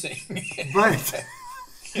increasing. Right.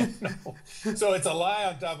 So it's a lie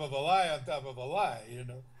on top of a lie on top of a lie,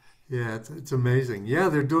 Yeah, it's amazing. Yeah,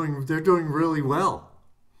 they're doing really well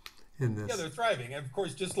in this. Yeah, they're thriving. And of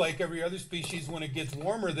course, just like every other species, when it gets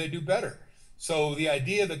warmer, they do better. So the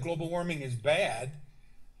idea that global warming is bad,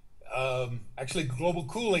 actually global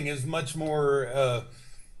cooling is much more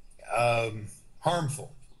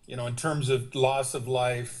harmful, in terms of loss of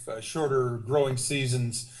life, shorter growing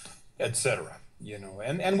seasons, etc.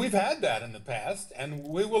 And we've had that in the past, and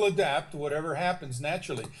we will adapt to whatever happens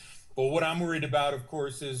naturally. But what I'm worried about, of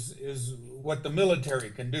course, is what the military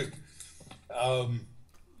can do.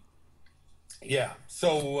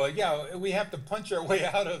 So we have to punch our way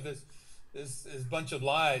out of this bunch of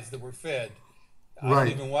lies that we're fed. I don't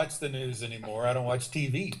even watch the news anymore. I don't watch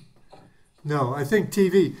TV. No, I think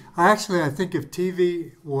TV. I think if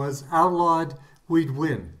TV was outlawed, we'd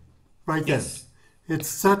win. Right then. Yes. It's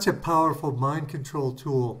such a powerful mind control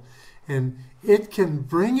tool, and it can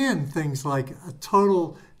bring in things like a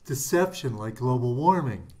total deception, like global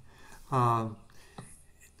warming.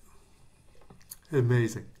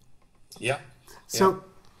 Amazing. Yeah. So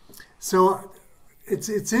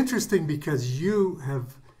it's interesting because you're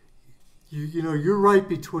right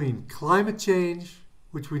between climate change,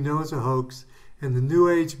 which we know is a hoax, and the New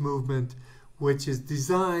Age movement, which is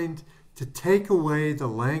designed to take away the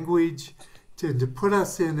language, to put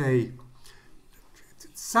us in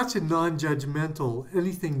such a non-judgmental,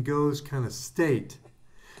 anything goes kind of state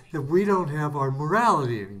that we don't have our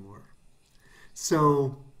morality anymore.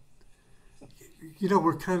 So,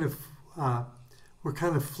 we're kind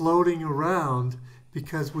of floating around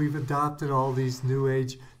because we've adopted all these New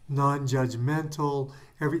Age non-judgmental.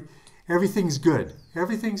 Everything's good.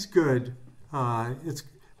 Everything's good.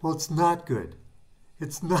 It's not good.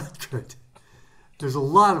 It's not good. There's a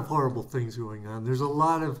lot of horrible things going on. There's a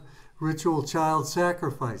lot of ritual child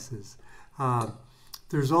sacrifices.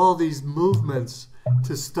 There's all these movements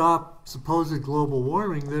to stop supposed global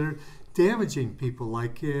warming that are damaging people,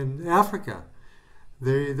 like in Africa.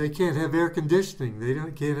 They can't have air conditioning.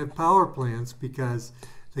 Can't have power plants because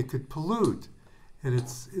they could pollute. And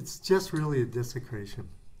it's just really a desecration.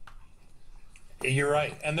 You're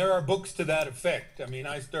right. And there are books to that effect. I mean,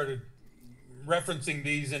 I started referencing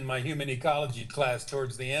these in my human ecology class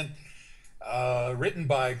towards the end, written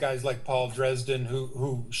by guys like Paul Dresden,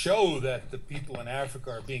 who show that the people in Africa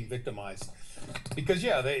are being victimized. Because,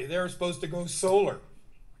 they're supposed to go solar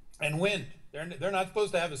and wind. They're not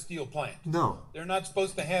supposed to have a steel plant. No. They're not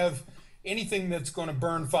supposed to have anything that's going to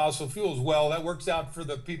burn fossil fuels. Well, that works out for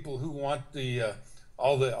the people who want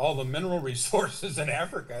all the mineral resources in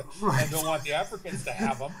Africa, right, and don't want the Africans to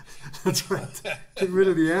have them. That's right. Get rid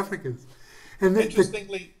of the Africans. And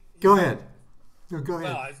interestingly, go ahead. No, go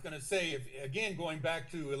ahead. Well, I was going to say, again, going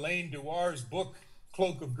back to Elaine Duar's book,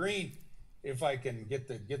 Cloak of Green, if I can get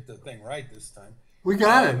the thing right this time. We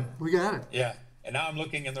got it. We got it. Yeah, and now I'm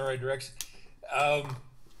looking in the right direction.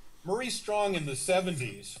 Maurice Strong in the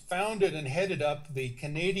 70s founded and headed up the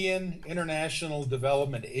Canadian International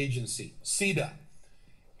Development Agency, CIDA.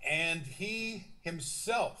 And he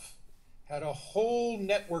himself had a whole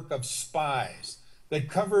network of spies that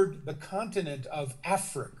covered the continent of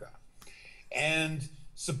Africa. And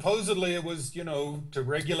supposedly it was, to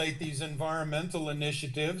regulate these environmental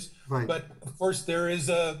initiatives. Right. But of course there's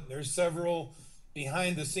several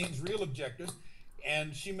behind the scenes real objectives.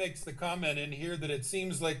 And she makes the comment in here that it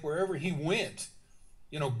seems like wherever he went,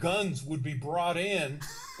 guns would be brought in.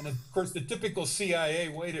 And of course, the typical CIA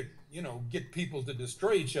way to, get people to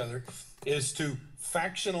destroy each other is to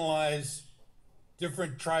factionalize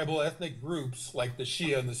different tribal ethnic groups, like the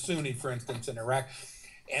Shia and the Sunni, for instance, in Iraq.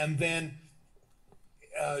 And then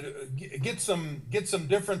get some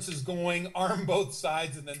differences going, arm both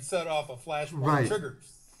sides, and then set off a flashbang trigger.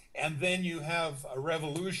 And then you have a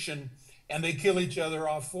revolution, and they kill each other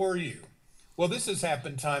off for you. Well, this has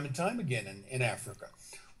happened time and time again in Africa.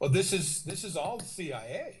 Well, this is all the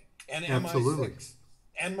CIA and MI6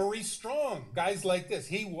 and Maurice Strong, guys like this.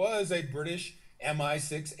 He was a British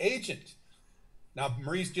MI6 agent. Now,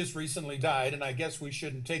 Maurice just recently died, and I guess we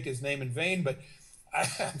shouldn't take his name in vain, but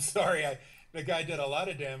I'm sorry, the guy did a lot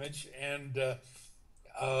of damage, and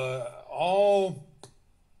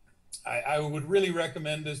I would really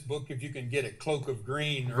recommend this book if you can get it, Cloak of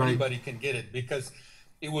Green, or anybody can get it, because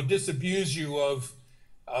it will disabuse you of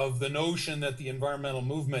the notion that the environmental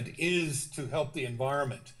movement is to help the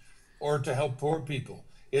environment or to help poor people.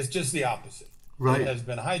 It's just the opposite. It has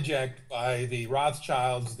been hijacked by the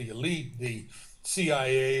Rothschilds, the elite, the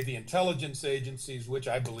CIA, the intelligence agencies, which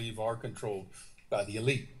I believe are controlled by the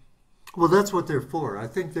elite. Well, that's what they're for. I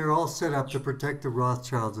think they're all set up to protect the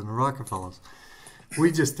Rothschilds and the Rockefellers.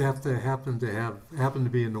 We just have to happen to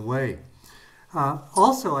be in the way.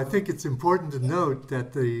 Also, I think it's important to note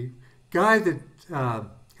that the guy that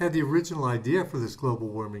had the original idea for this global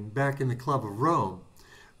warming back in the Club of Rome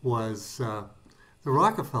was the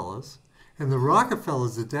Rockefellers. And the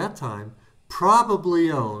Rockefellers at that time probably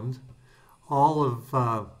owned all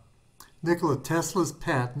of Nikola Tesla's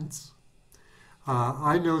patents.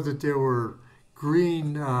 I know that there were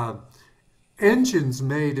green engines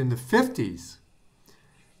made in the 50s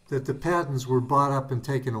that the patents were bought up and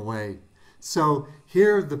taken away. So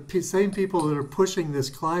here, the same people that are pushing this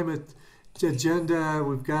climate agenda,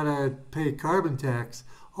 we've got to pay carbon tax,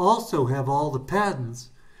 also have all the patents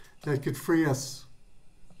that could free us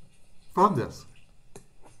from this.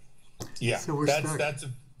 Yeah, so that's a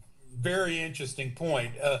very interesting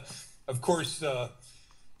point. Of course,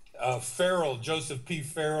 Farrell, Joseph P.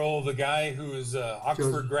 Farrell, the guy who is an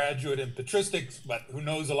Oxford graduate in patristics, but who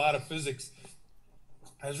knows a lot of physics,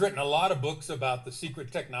 has written a lot of books about the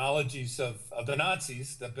secret technologies of the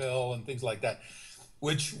Nazis, the Bell and things like that,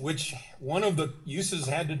 which one of the uses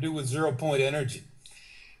had to do with zero-point energy.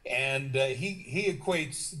 And he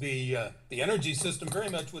equates the energy system very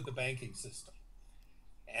much with the banking system.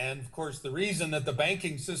 And of course, the reason that the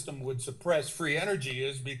banking system would suppress free energy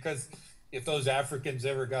is because if those Africans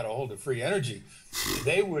ever got a hold of free energy,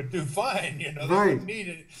 they would do fine. They wouldn't need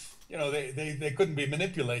it. They couldn't be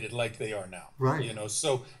manipulated like they are now.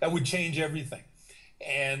 So that would change everything.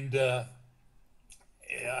 And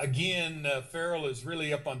again, Farrell is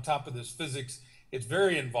really up on top of this physics. It's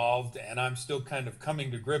very involved, and I'm still kind of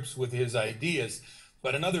coming to grips with his ideas.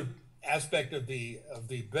 But another aspect of the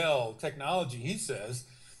Bell technology, he says,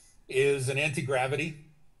 is an anti-gravity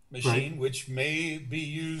machine, which may be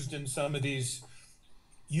used in some of these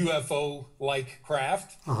UFO-like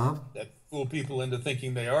craft that fool people into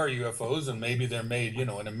thinking they are UFOs, and maybe they're made, in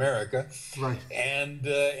America. And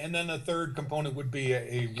then the third component would be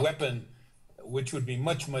a weapon, which would be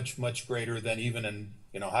much, much, much greater than even an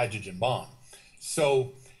hydrogen bomb.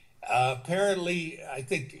 So apparently, I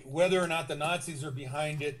think whether or not the Nazis are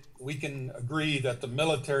behind it, we can agree that the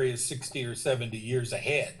military is 60 or 70 years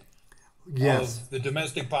ahead of the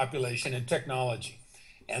domestic population in technology.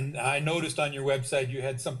 And I noticed on your website you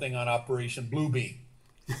had something on Operation Bluebeam,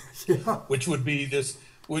 which would be this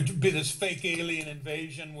fake alien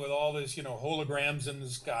invasion with all this, holograms in the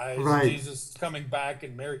skies, Jesus coming back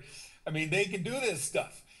and Mary. I mean, they can do this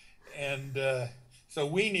stuff. And so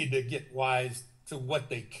we need to get wise to what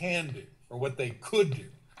they can do or what they could do.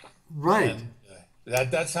 And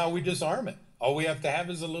that's how we disarm it. All we have to have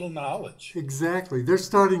is a little knowledge. Exactly. They're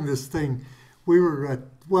starting this thing. We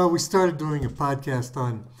started doing a podcast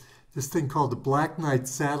on this thing called the Black Knight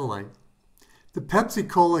satellite. The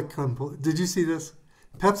Pepsi-Cola company, did you see this?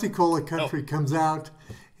 Pepsi-Cola country comes out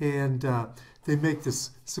and they make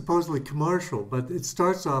this supposedly commercial, but it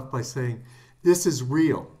starts off by saying, this is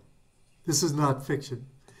real. This is not fiction.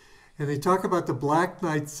 And they talk about the Black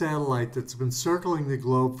Knight satellite that's been circling the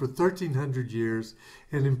globe for 1,300 years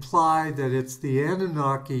and imply that it's the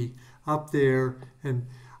Anunnaki up there. And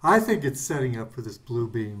I think it's setting up for this blue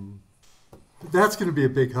beam. That's going to be a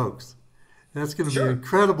big hoax. That's going to be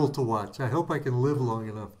incredible to watch. I hope I can live long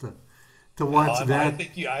enough to watch that.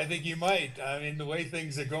 I think you might. I mean, the way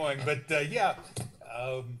things are going. But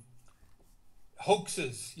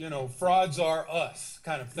hoaxes, frauds are us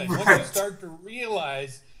kind of thing. Once you start to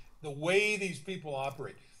realize the way these people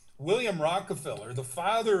operate. William Rockefeller, the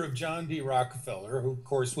father of John D. Rockefeller, who of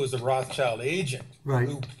course was a Rothschild agent,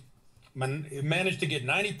 who managed to get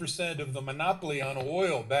 90% of the monopoly on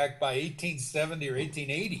oil back by 1870 or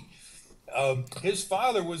 1880. His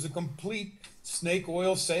father was a complete snake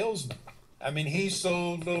oil salesman. I mean, he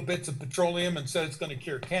sold little bits of petroleum and said it's going to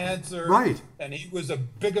cure cancer. Right. And he was a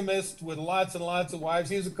bigamist with lots and lots of wives.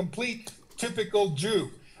 He was a complete typical Jew.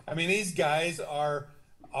 I mean, these guys are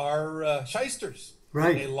shysters.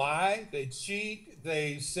 Right. They lie, they cheat,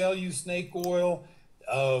 they sell you snake oil.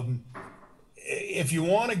 If you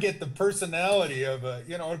want to get the personality of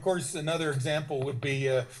of course, another example would be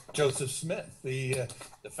Joseph Smith, the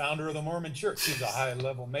founder of the Mormon Church. He's a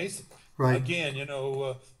high-level Mason. Right. Again,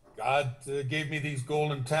 God gave me these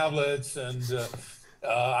golden tablets, and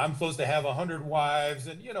I'm supposed to have 100 wives,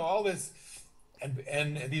 and all this.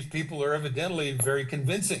 And these people are evidently very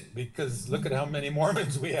convincing, because look at how many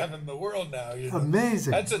Mormons we have in the world now.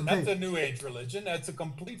 Amazing. That's a New Age religion. That's a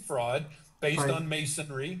complete fraud based Right. on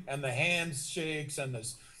masonry and the handshakes and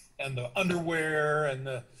the underwear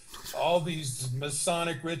and all these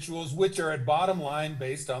Masonic rituals, which are at bottom line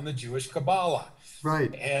based on the Jewish Kabbalah.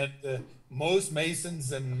 Right. And most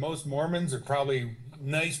Masons and most Mormons are probably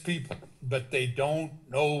nice people, but they don't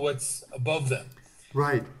know what's above them.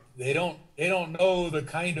 Right. They don't know the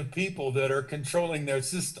kind of people that are controlling their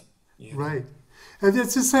system. Right. And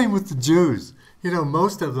it's the same with the Jews.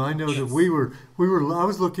 Most of them, I know Yes. that I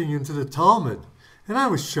was looking into the Talmud, and I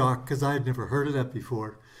was shocked because I had never heard of that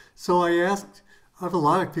before. So I have a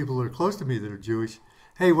lot of people that are close to me that are Jewish,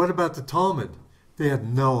 hey, what about the Talmud? They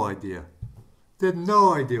had no idea. They had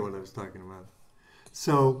no idea what I was talking about.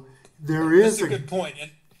 So there is That's a good point.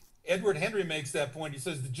 And Edward Henry makes that point. He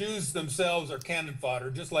says the Jews themselves are cannon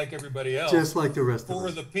fodder, just like everybody else. Just like the rest of for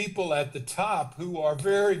us. the people at the top who are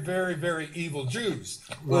very, very, very evil Jews.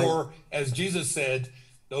 Right. Or, as Jesus said,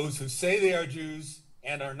 those who say they are Jews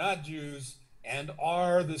and are not Jews and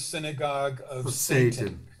are the synagogue of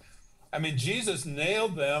Satan. I mean, Jesus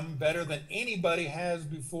nailed them better than anybody has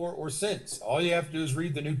before or since. All you have to do is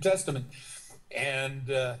read the New Testament.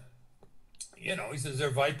 And, he says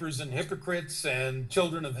they're vipers and hypocrites and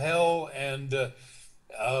children of hell. And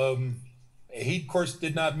he, of course,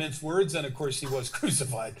 did not mince words. And, of course, he was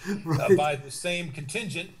crucified Right. by the same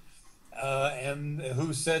contingent. And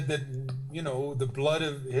who said that, the blood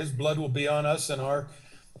of his blood will be on us and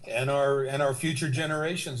our future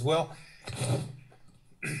generations. Well,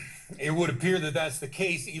 it would appear that that's the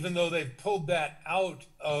case, even though they've pulled that out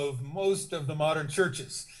of most of the modern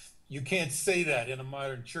churches. You can't say that in a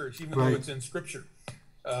modern church, even Right. though it's in Scripture.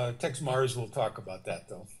 Tex Mars will talk about that,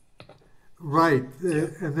 though. Right.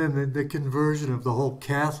 And then the conversion of the whole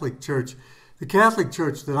Catholic Church. The Catholic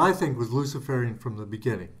Church that I think was Luciferian from the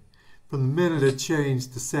beginning. From the minute it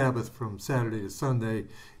changed the Sabbath from Saturday to Sunday,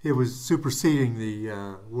 it was superseding the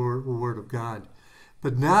Word of God.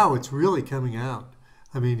 But now it's really coming out.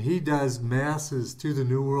 I mean, he does masses to the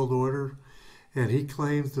New World Order, and he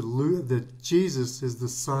claims that Jesus is the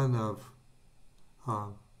son of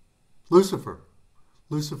Lucifer.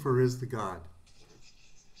 Lucifer is the God.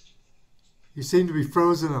 You seem to be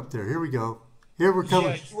frozen up there. Here we go. Here we're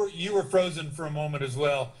coming. Yeah, you were frozen for a moment as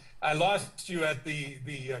well. I lost you at the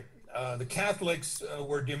Catholics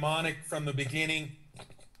were demonic from the beginning.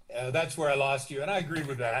 That's where I lost you, and I agree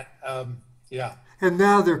with that. Yeah. And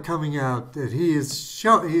now they're coming out that he's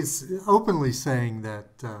openly saying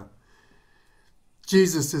that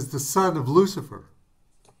Jesus is the son of Lucifer.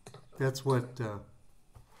 That's what.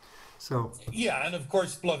 Yeah, and of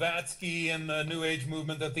course Blavatsky and the New Age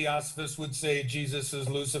movement, the Theosophists, would say Jesus is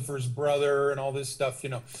Lucifer's brother and all this stuff,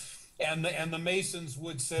 And the Masons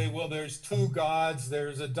would say, well, there's two gods.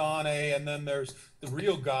 There's Adonai, and then there's the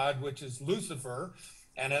real God, which is Lucifer.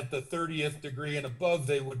 And at the 30th degree and above,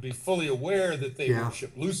 they would be fully aware that they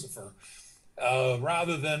worship Lucifer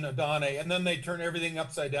rather than Adonai. And then they turn everything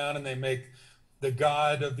upside down and they make the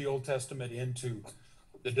God of the Old Testament into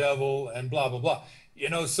the devil and blah, blah, blah.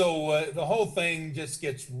 So the whole thing just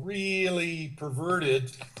gets really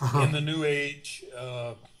perverted in the New Age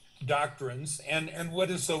doctrines. And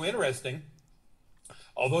what is so interesting,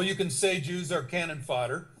 although you can say Jews are cannon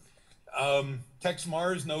fodder, Tex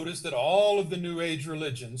Mars noticed that all of the New Age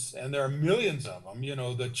religions, and there are millions of them,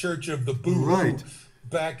 the Church of the Boo Right.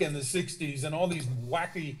 back in the 60s and all these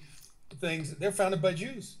wacky things, they're founded by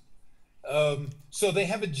Jews. So they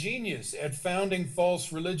have a genius at founding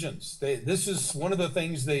false religions. This is one of the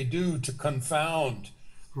things they do to confound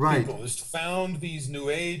people, is to found these New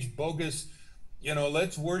Age bogus,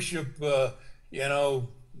 let's worship, the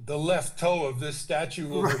left toe of this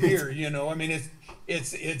statue over here. I mean,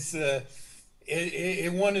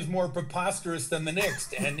 one is more preposterous than the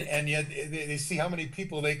next, and yet they see how many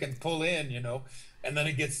people they can pull in, and then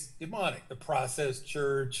it gets demonic. The Process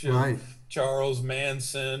Church, Charles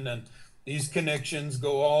Manson, and these connections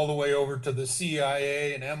go all the way over to the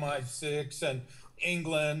CIA and MI6 and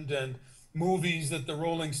England, and movies that the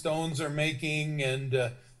Rolling Stones are making,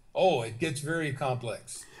 and oh, it gets very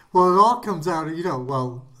complex. Well, it all comes out of,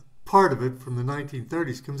 well, part of it from the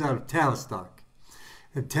 1930s comes out of Tavistock.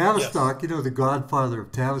 And Yes. Tavistock, the godfather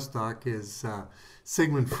of Tavistock is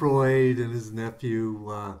Sigmund Freud and his nephew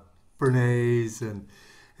Bernays.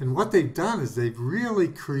 And what they've done is they've really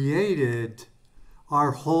created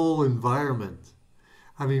our whole environment.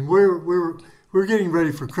 I mean, we're getting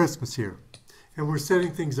ready for Christmas here, and we're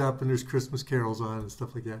setting things up, and there's Christmas carols on and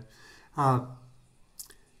stuff like that. Uh,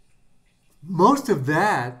 Most of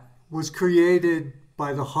that was created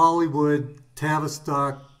by the Hollywood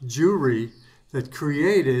Tavistock Jewry that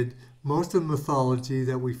created most of the mythology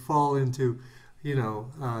that we fall into, you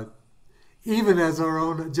know, uh, even as our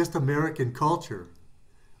own just American culture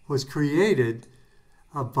was created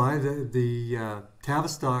by the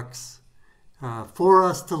Tavistocks for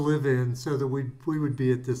us to live in, so that we would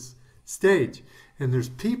be at this stage. And there's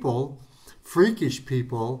people, freakish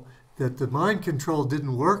people, that the mind control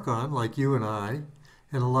didn't work on, like you and I,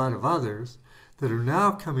 and a lot of others, that are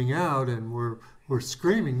now coming out, and we're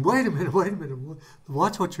screaming, wait a minute,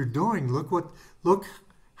 watch what you're doing. Look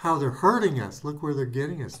how they're hurting us. Look where they're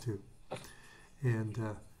getting us to. And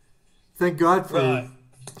thank God for. Well,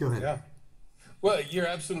 Go ahead. yeah. Well, you're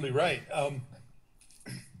absolutely right.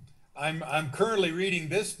 I'm currently reading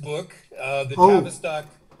this book, the Oh, Tavistock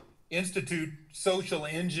Institute: Social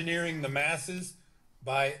Engineering the Masses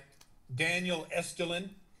by Daniel Estelin.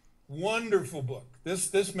 Wonderful book.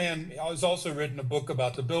 This man has also written a book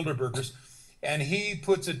about the Bilderbergers, and he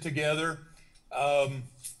puts it together. Um,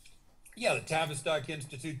 yeah, the Tavistock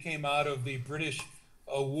Institute came out of the British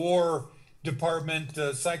War Department,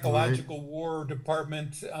 right, Psychological War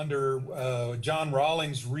Department under John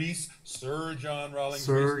Rawlings Rees, Sir John Rawlings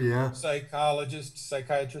Rees, sir. Yeah,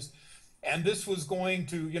 psychiatrist. And this was going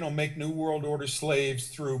to, make New World Order slaves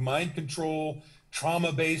through mind control,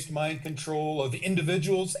 trauma-based mind control of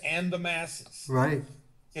individuals and the masses. right,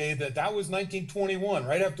 Okay, that was 1921,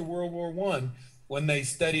 right after World War One, when they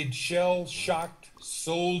studied shell-shocked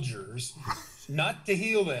soldiers, not to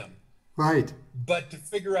heal them, right, but to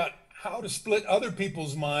figure out how to split other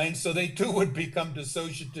people's minds so they too would become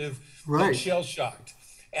dissociative and right. shell-shocked,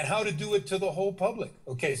 and how to do it to the whole public.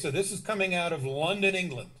 Okay, so this is coming out of London,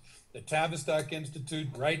 England, the Tavistock Institute,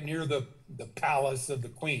 right near the palace of the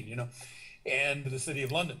Queen, and the city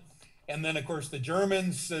of London. And then, of course, the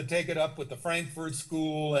Germans take it up with the Frankfurt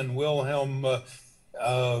School and Wilhelm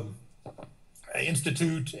uh,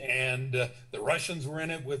 Institute, and the Russians were in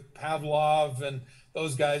it with Pavlov and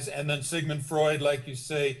those guys. And then Sigmund Freud, like you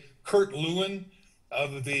say, Kurt Lewin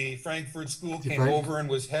of the Frankfurt School came Right, over and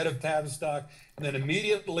was head of Tavistock, and then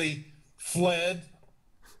immediately fled,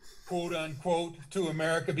 quote unquote, to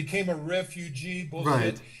America, became a refugee, right.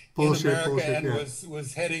 bullshit, in Bullshit, America, bullshit. and Yeah,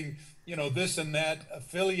 was heading, this and that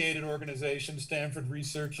affiliated organization, Stanford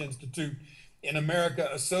Research Institute in America,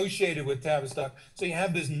 associated with Tavistock. So you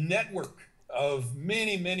have this network of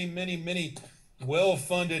many, many, many, many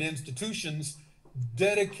well-funded institutions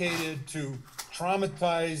dedicated to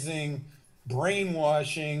traumatizing,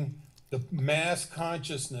 brainwashing the mass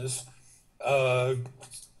consciousness. uh,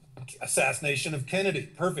 Assassination of Kennedy,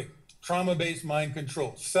 perfect. Trauma-based mind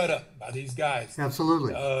control set up by these guys.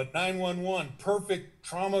 absolutely. 911, perfect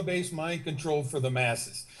trauma-based mind control for the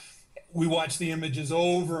masses. We watch the images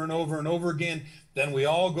over and over and over again. Then we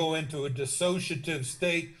all go into a dissociative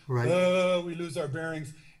state. Right. We lose our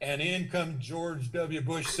bearings. And in comes George W.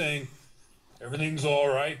 Bush saying, everything's all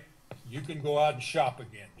right. You can go out and shop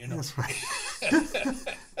again. That's right.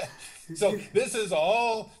 So this is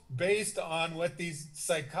all based on what these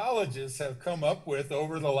psychologists have come up with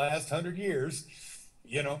over the last 100 years,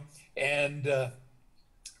 And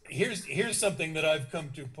here's something that I've come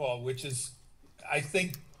to, Paul, which is, I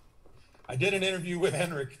think I did an interview with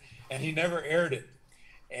Henrik, and he never aired it,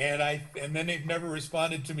 and then they've never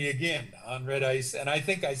responded to me again on Red Ice, and I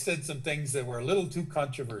think I said some things that were a little too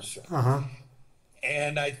controversial. Uh-huh.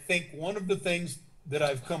 And I think one of the things that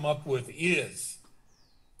I've come up with is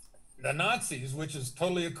the Nazis, which is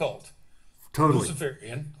totally a cult, Totally.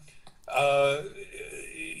 Luciferian, uh,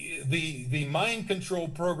 the mind control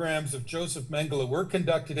programs of Joseph Mengele were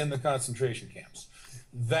conducted in the concentration camps.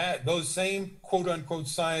 That those same quote unquote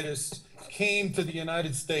scientists came to the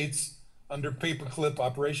United States under Paperclip,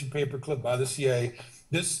 Operation Paperclip by the CIA.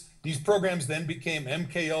 These programs then became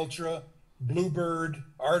MK Ultra, Bluebird,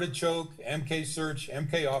 Artichoke, MK Search,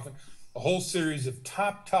 MK Often, a whole series of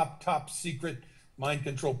top secret mind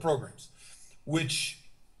control programs, which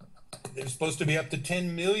there's supposed to be up to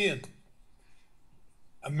 10 million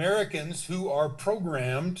Americans who are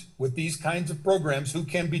programmed with these kinds of programs, who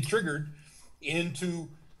can be triggered into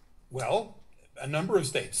Well, a number of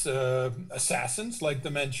states, assassins like the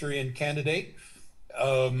Manchurian Candidate.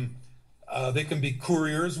 They can be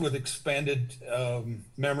couriers with expanded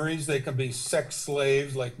memories. They can be sex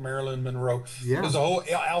slaves like Marilyn Monroe. Yeah. There's a whole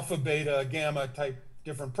alpha, beta, gamma type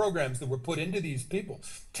different programs that were put into these people.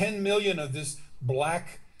 10 million of this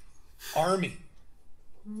black army.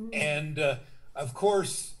 And of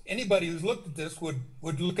course, anybody who's looked at this would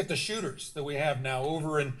look at the shooters that we have now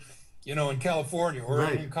over in, in California or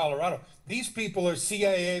Right. in Colorado. These people are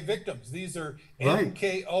CIA victims. These are Right.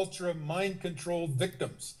 MK Ultra mind-controlled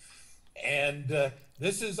victims. And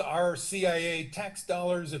this is our CIA tax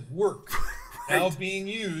dollars at work now being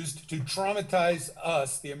used to traumatize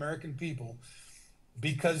us, the American people,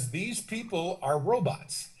 because these people are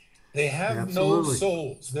robots. They have Absolutely. no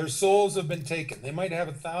souls. Their souls have been taken. They might have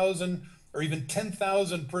 1,000 or even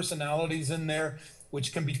 10,000 personalities in there,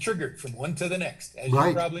 which can be triggered from one to the next. As Right.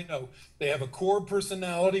 you probably know, they have a core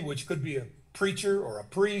personality, which could be a preacher or a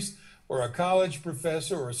priest or a college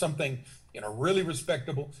professor or something, really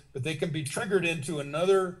respectable, but they can be triggered into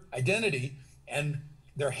another identity, and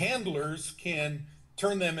their handlers can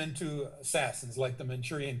turn them into assassins like the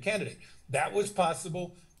Manchurian Candidate. That was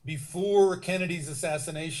possible before Kennedy's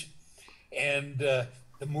assassination. And the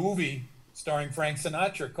movie starring Frank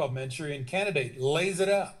Sinatra called Manchurian Candidate lays it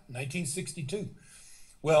out, 1962.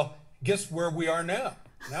 Well, guess where we are now?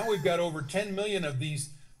 Now we've got over 10 million of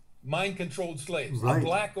these mind-controlled slaves, Right. a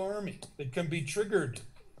black army that can be triggered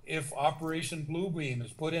if Operation Bluebeam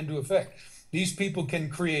is put into effect. These people can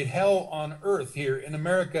create hell on earth here in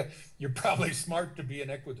America. You're probably smart to be in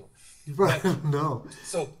Ecuador. Right. But- No.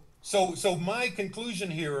 So my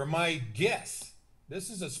conclusion here, or my guess, this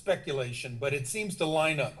is a speculation, but it seems to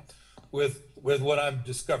line up with what I've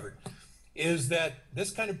discovered, is that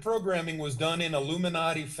this kind of programming was done in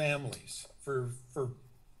Illuminati families for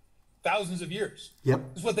thousands of years. Yep.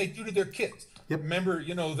 This is what they do to their kids. Yep. Remember,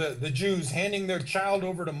 the Jews handing their child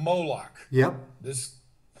over to Moloch, Yep. this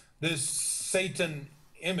Satan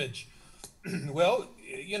image. Well,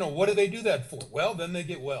 what do they do that for? Well, then they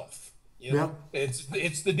get wealth.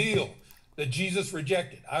 It's the deal that Jesus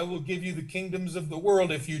rejected. I will give you the kingdoms of the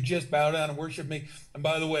world if you just bow down and worship me. And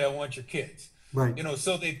by the way, I want your kids. Right.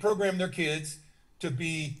 So they program their kids to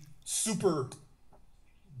be super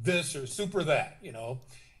this or super that.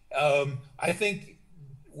 I think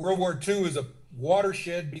World War II is a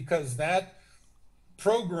watershed because that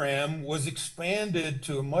program was expanded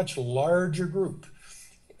to a much larger group.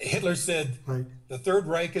 Hitler said, Right. the Third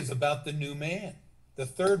Reich is about the new man. The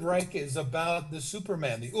Third Reich is about the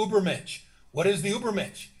Superman, the Ubermensch. What is the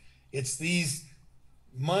Ubermensch? It's these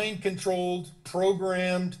mind-controlled,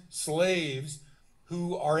 programmed slaves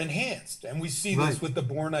who are enhanced. And we see this Right. with the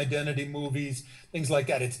Bourne Identity movies, things like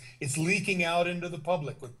that. It's leaking out into the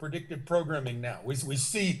public with predictive programming now. We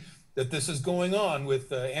see that this is going on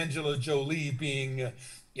with Angela Jolie being,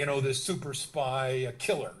 this super spy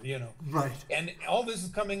killer, Right. And all this is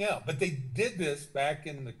coming out. But they did this back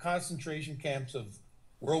in the concentration camps of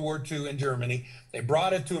World War II in Germany. They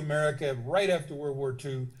brought it to America right after World War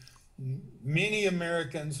II. Many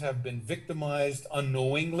Americans have been victimized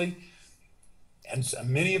unknowingly, and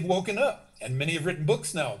many have woken up, and many have written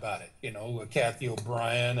books now about it. Kathy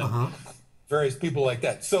O'Brien and various people like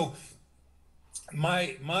that. So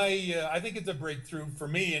my I think it's a breakthrough for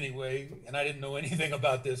me anyway, and I didn't know anything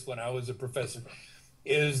about this when I was a professor,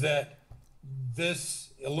 is that this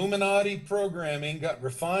Illuminati programming got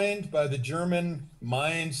refined by the German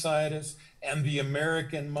mind scientists and the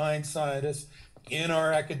American mind scientists in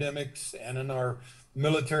our academics and in our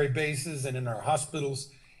military bases and in our hospitals,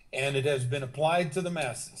 and it has been applied to the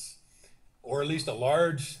masses, or at least a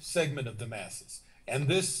large segment of the masses. And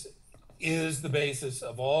this is the basis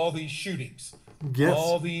of all these shootings, Yes.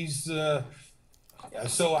 all these.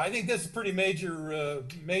 So I think this is pretty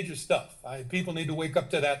major stuff. People need to wake up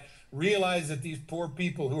to that, realize that these poor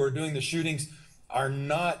people who are doing the shootings are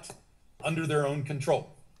not under their own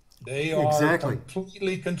control. They are Exactly.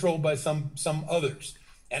 completely controlled by some others,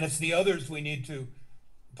 and it's the others we need to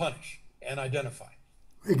punish and identify.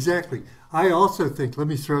 Exactly. I also think, let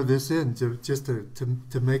me throw this in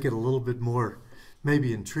to make it a little bit more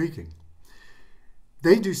maybe intriguing.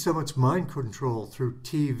 They do so much mind control through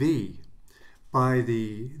TV by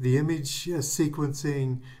the image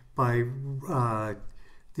sequencing, by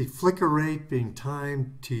the flicker rate being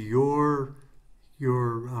timed to your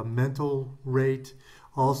mental rate,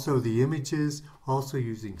 also the images, also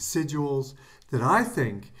using sigils, that I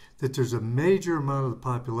think that there's a major amount of the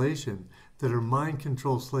population that are mind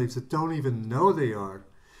control slaves that don't even know they are.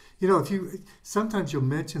 Sometimes you'll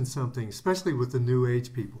mention something, especially with the new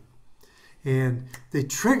age people, and they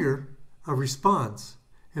trigger a response,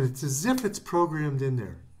 and it's as if it's programmed in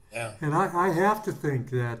there. Yeah. And I have to think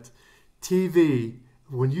that TV,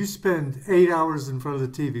 when you spend 8 hours in front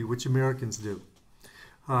of the TV, which Americans do,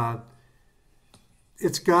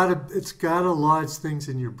 it's gotta lodge things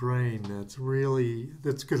in your brain that's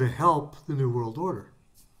going to help the New World Order.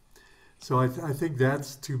 So I think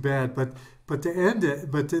that's too bad. But to end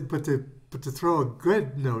it, but to throw a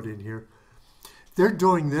good note in here, they're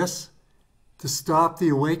doing this to stop the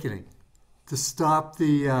awakening, to stop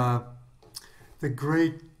the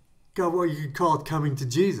great, what you could call it, coming to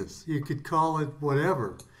Jesus. You could call it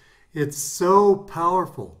whatever. It's so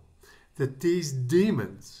powerful that these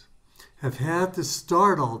demons have had to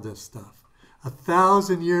start all this stuff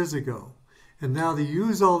 1,000 years ago. And now they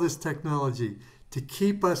use all this technology to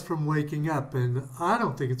keep us from waking up. And I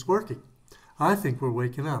don't think it's working. I think we're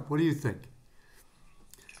waking up. What do you think?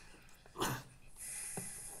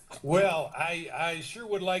 Well, I sure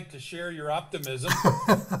would like to share your optimism.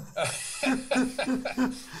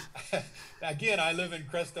 Again, I live in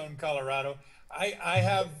Crestone, Colorado. I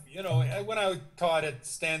have, when I taught at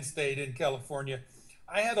Stan State in California,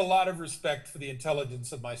 I had a lot of respect for the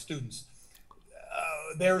intelligence of my students.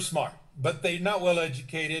 They're smart, but they're not well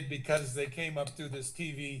educated because they came up through this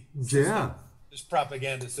TV system, this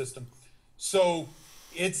propaganda system. So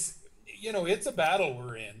it's a battle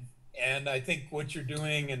we're in. And I think what you're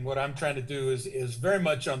doing and what I'm trying to do is very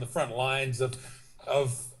much on the front lines of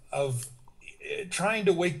trying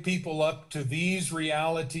to wake people up to these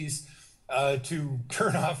realities, to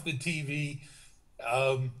turn off the TV,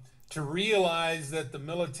 to realize that the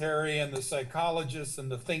military and the psychologists and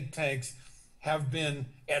the think tanks have been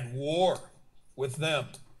at war with them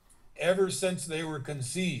ever since they were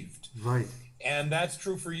conceived. Right. And that's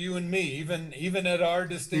true for you and me, even at our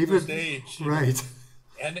distinguished age. Right.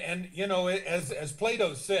 And as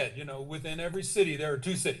Plato said, within every city there are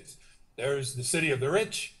two cities. There's the city of the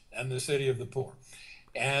rich and the city of the poor.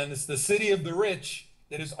 And it's the city of the rich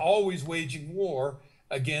that is always waging war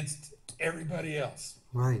against everybody else.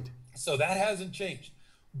 Right. So that hasn't changed.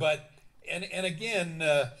 But and again,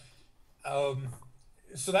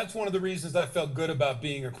 so that's one of the reasons I felt good about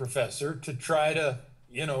being a professor, to try to,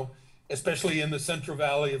 especially in the Central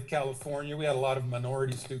Valley of California, we had a lot of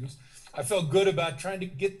minority students. I felt good about trying to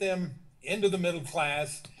get them into the middle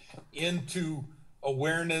class, into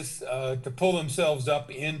awareness, to pull themselves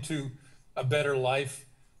up into a better life.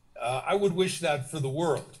 I would wish that for the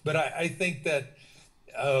world, but I think that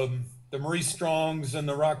the Maurice Strongs and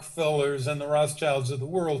the Rockefellers and the Rothschilds of the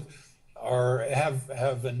world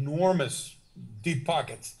have enormous deep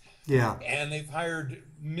pockets. Yeah. And they've hired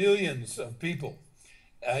millions of people.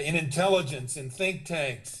 In intelligence, in think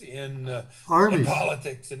tanks, in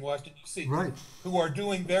politics, in Washington, D.C., right, who are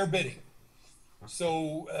doing their bidding.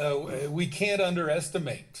 So we can't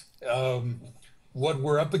underestimate what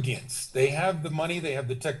we're up against. They have the money, they have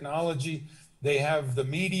the technology, they have the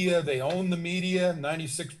media, they own the media.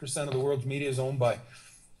 96% of the world's media is owned by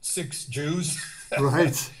 6 Jews.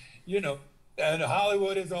 Right. And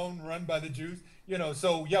Hollywood is run by the Jews.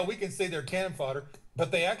 So yeah, we can say they're cannon fodder,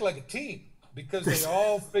 but they act like a team. Because they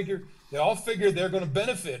all figure they're going to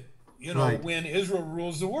benefit, right, when Israel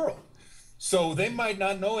rules the world. So they might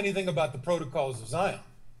not know anything about the protocols of Zion,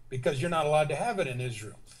 because you're not allowed to have it in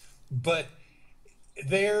Israel. But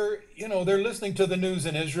they're listening to the news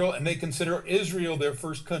in Israel, and they consider Israel their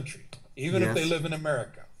first country, even if they live in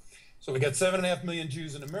America. So we got 7.5 million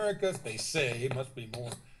Jews in America. They say it must be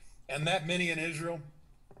more, and that many in Israel,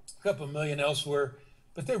 a couple million elsewhere.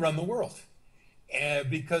 But they run the world, and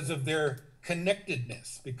because of their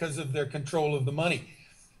connectedness, because of their control of the money.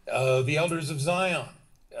 The elders of Zion,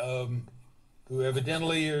 who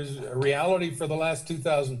evidently is a reality for the last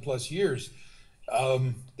 2,000 plus years,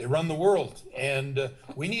 they run the world, and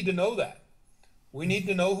we need to know that. We need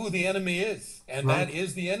to know who the enemy is, and right, that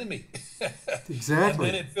is the enemy. Exactly.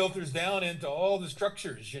 And then it filters down into all the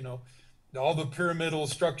structures, all the pyramidal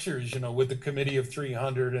structures, with the Committee of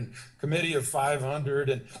 300 and Committee of 500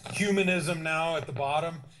 and humanism now at the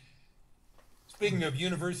bottom. Speaking of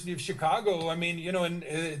University of Chicago, and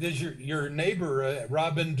there's your neighbor,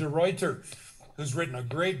 Robin de Ruyter, who's written a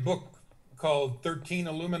great book called 13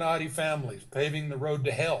 Illuminati Families, Paving the Road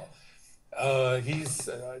to Hell. He's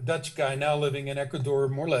a Dutch guy now living in Ecuador,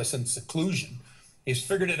 more or less in seclusion. He's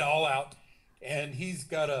figured it all out, and he's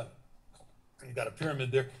got a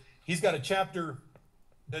pyramid there. He's got a chapter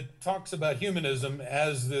that talks about humanism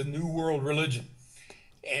as the new world religion.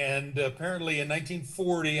 And apparently in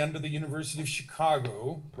 1940, under the University of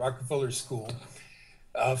Chicago, Rockefeller School,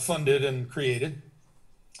 funded and created,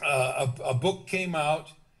 a book came out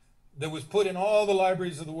that was put in all the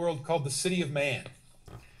libraries of the world called The City of Man.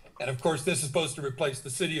 And of course, this is supposed to replace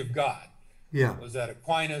the city of God. Yeah. Was that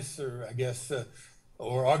Aquinas, or I guess,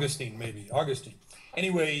 or Augustine, maybe Augustine.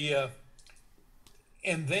 Anyway,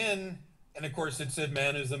 and then, and of course it said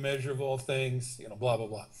man is the measure of all things, you know, blah, blah,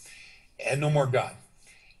 blah, and no more God.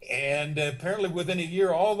 And apparently within a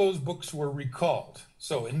year, all those books were recalled.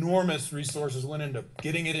 So enormous resources went into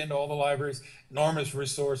getting it into all the libraries, enormous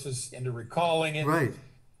resources into recalling it. Right.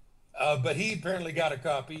 But he apparently got a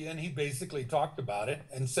copy, and he basically talked about it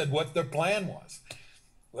and said what their plan was.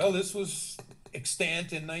 Well, this was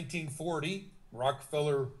extant in 1940.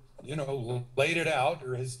 Rockefeller, you know, laid it out,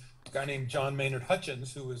 or his guy named John Maynard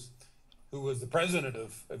Hutchins, who was the president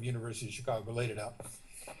of University of Chicago, laid it out.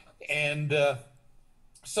 And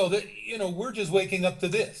so that, you know, we're just waking up to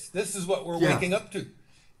this. This is what we're waking up to.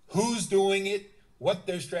 Who's doing it, what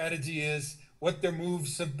their strategy is, what their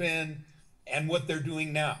moves have been, and what they're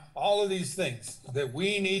doing now. All of these things that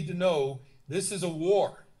we need to know. This is a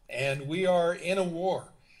war, and we are in a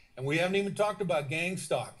war. And we haven't even talked about gang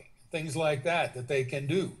stalking, things like that they can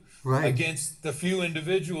do against the few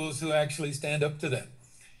individuals who actually stand up to them.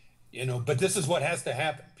 You know, but this is what has to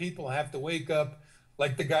happen. People have to wake up,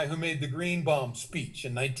 like the guy who made the green bomb speech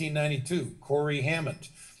in 1992, Corey Hammond,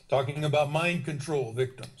 talking about mind control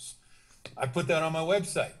victims. I put that on my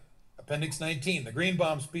website, Appendix 19, the green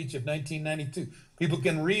bomb speech of 1992. People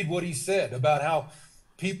can read what he said about how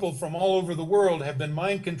people from all over the world have been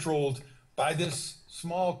mind controlled by this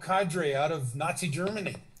small cadre out of Nazi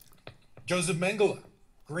Germany. Joseph Mengele,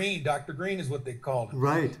 Green, Dr. Green is what they called him.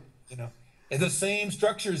 Right. You know, and the same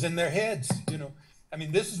structures in their heads, you know. I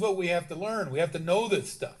mean, this is what we have to learn. We have to know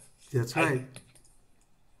this stuff. That's right.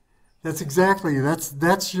 That's exactly, that's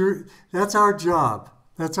our job.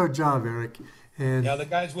 That's our job, Eric. And yeah, the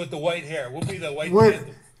guys with the white hair. We'll be the white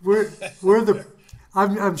panther. We're the,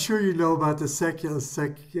 I'm sure you know about the seculum,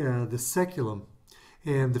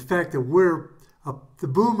 and the fact that the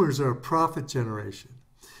boomers are a prophet generation.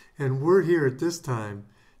 And we're here at this time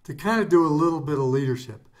to kind of do a little bit of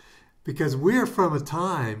leadership, because we're from a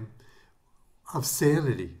time of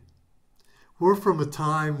sanity. We're from a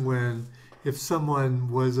time when if someone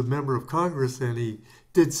was a member of Congress and he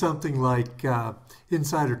did something like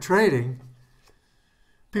insider trading,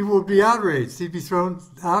 people would be outraged. He'd be thrown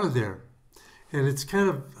out of there. And it's kind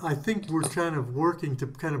of, I think we're kind of working to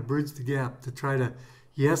kind of bridge the gap to try to,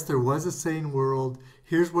 yes, there was a sane world.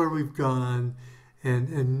 Here's where we've gone.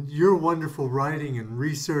 And your wonderful writing and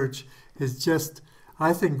research is just,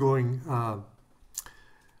 I think, going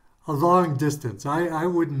a long distance. I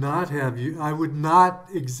would not have you, I would not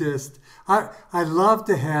exist. I love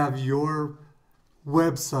to have your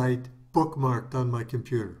website bookmarked on my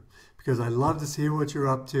computer, because I love to see what you're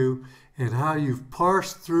up to and how you've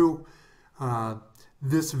parsed through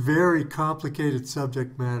this very complicated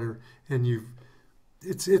subject matter, and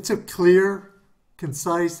it's a clear,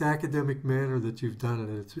 concise academic manner that you've done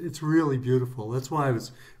it. It's really beautiful. That's why I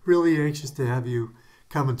was really anxious to have you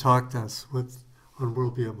come and talk to us on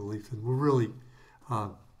World Beyond Belief, and we're really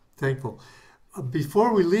thankful.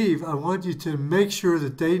 Before we leave, I want you to make sure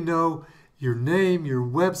that they know your name, your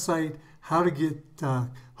website, how to get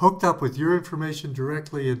hooked up with your information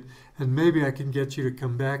directly, and maybe I can get you to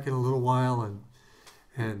come back in a little while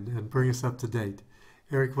and bring us up to date.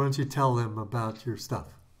 Eric, why don't you tell them about your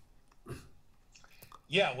stuff?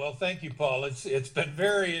 Yeah, well, thank you, Paul. It's been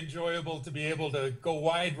very enjoyable to be able to go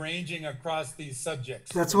wide-ranging across these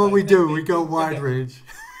subjects. That's what we do. We go wide range.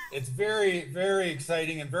 It's very, very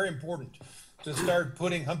exciting and very important to start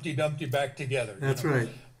putting Humpty Dumpty back together. That's right.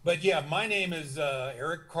 But yeah, my name is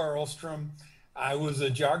Eric Karlstrom. I was a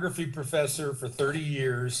geography professor for 30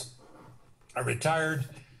 years. I retired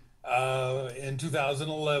in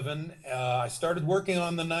 2011. I started working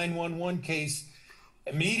on the 911 case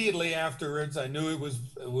immediately afterwards. I knew it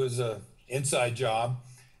was a inside job.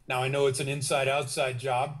 Now I know it's an inside-outside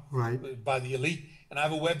job by the elite. And I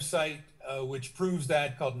have a website which proves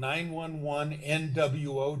that, called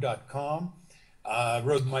 911nwo.com. I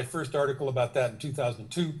wrote my first article about that in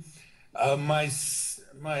 2002. My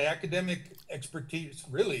academic expertise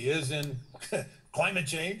really is in climate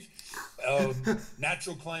change,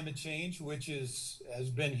 natural climate change, which has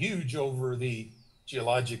been huge over the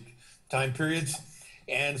geologic time periods.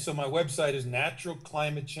 And so my website is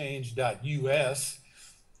naturalclimatechange.us.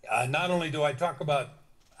 Not only do I talk about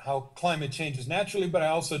how climate changes naturally, but I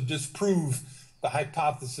also disprove the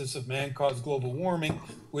hypothesis of man-caused global warming,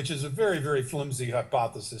 which is a very, very flimsy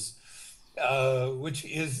hypothesis, which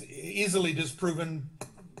is easily disproven.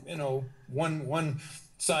 You know, one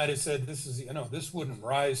side has said this wouldn't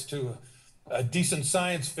rise to a decent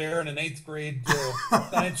science fair in an 8th grade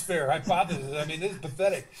science fair hypothesis. I mean, this is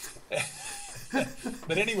pathetic.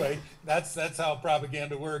 But anyway, that's how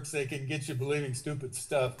propaganda works. They can get you believing stupid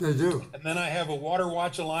stuff. They do. And then I have a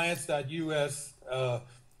waterwatchalliance.us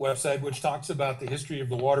website, which talks about the history of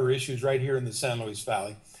the water issues right here in the San Luis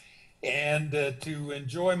Valley. And to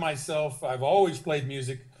enjoy myself, I've always played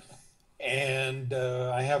music, and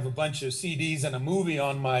I have a bunch of CDs and a movie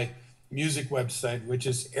on my music website, which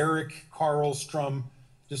is Eric Karlstrom,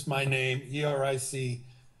 just my name,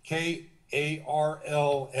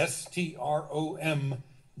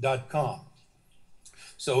 EricKarlstrom.com.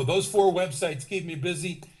 So those 4 websites keep me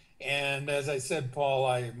busy. And as I said, Paul,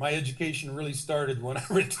 my education really started when I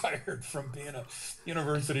retired from being a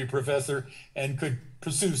university professor and could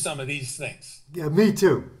pursue some of these things. Yeah, me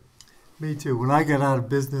too. Me too. When I got out of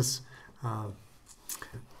business,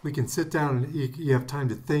 we can sit down and you have time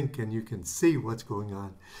to think and you can see what's going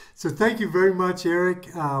on. So thank you very much, Eric.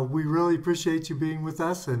 We really appreciate you being with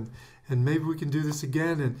us, and maybe we can do this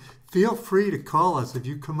again. And feel free to call us if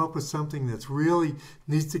you come up with something that's really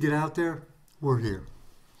needs to get out there. We're here.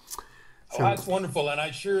 So, that's wonderful, and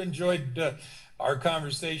I sure enjoyed our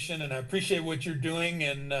conversation, and I appreciate what you're doing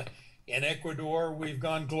in Ecuador. We've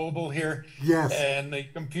gone global here. Yes. And the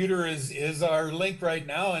computer is our link right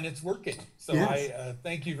now, and it's working. So yes. I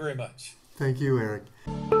thank you very much. Thank you, Eric.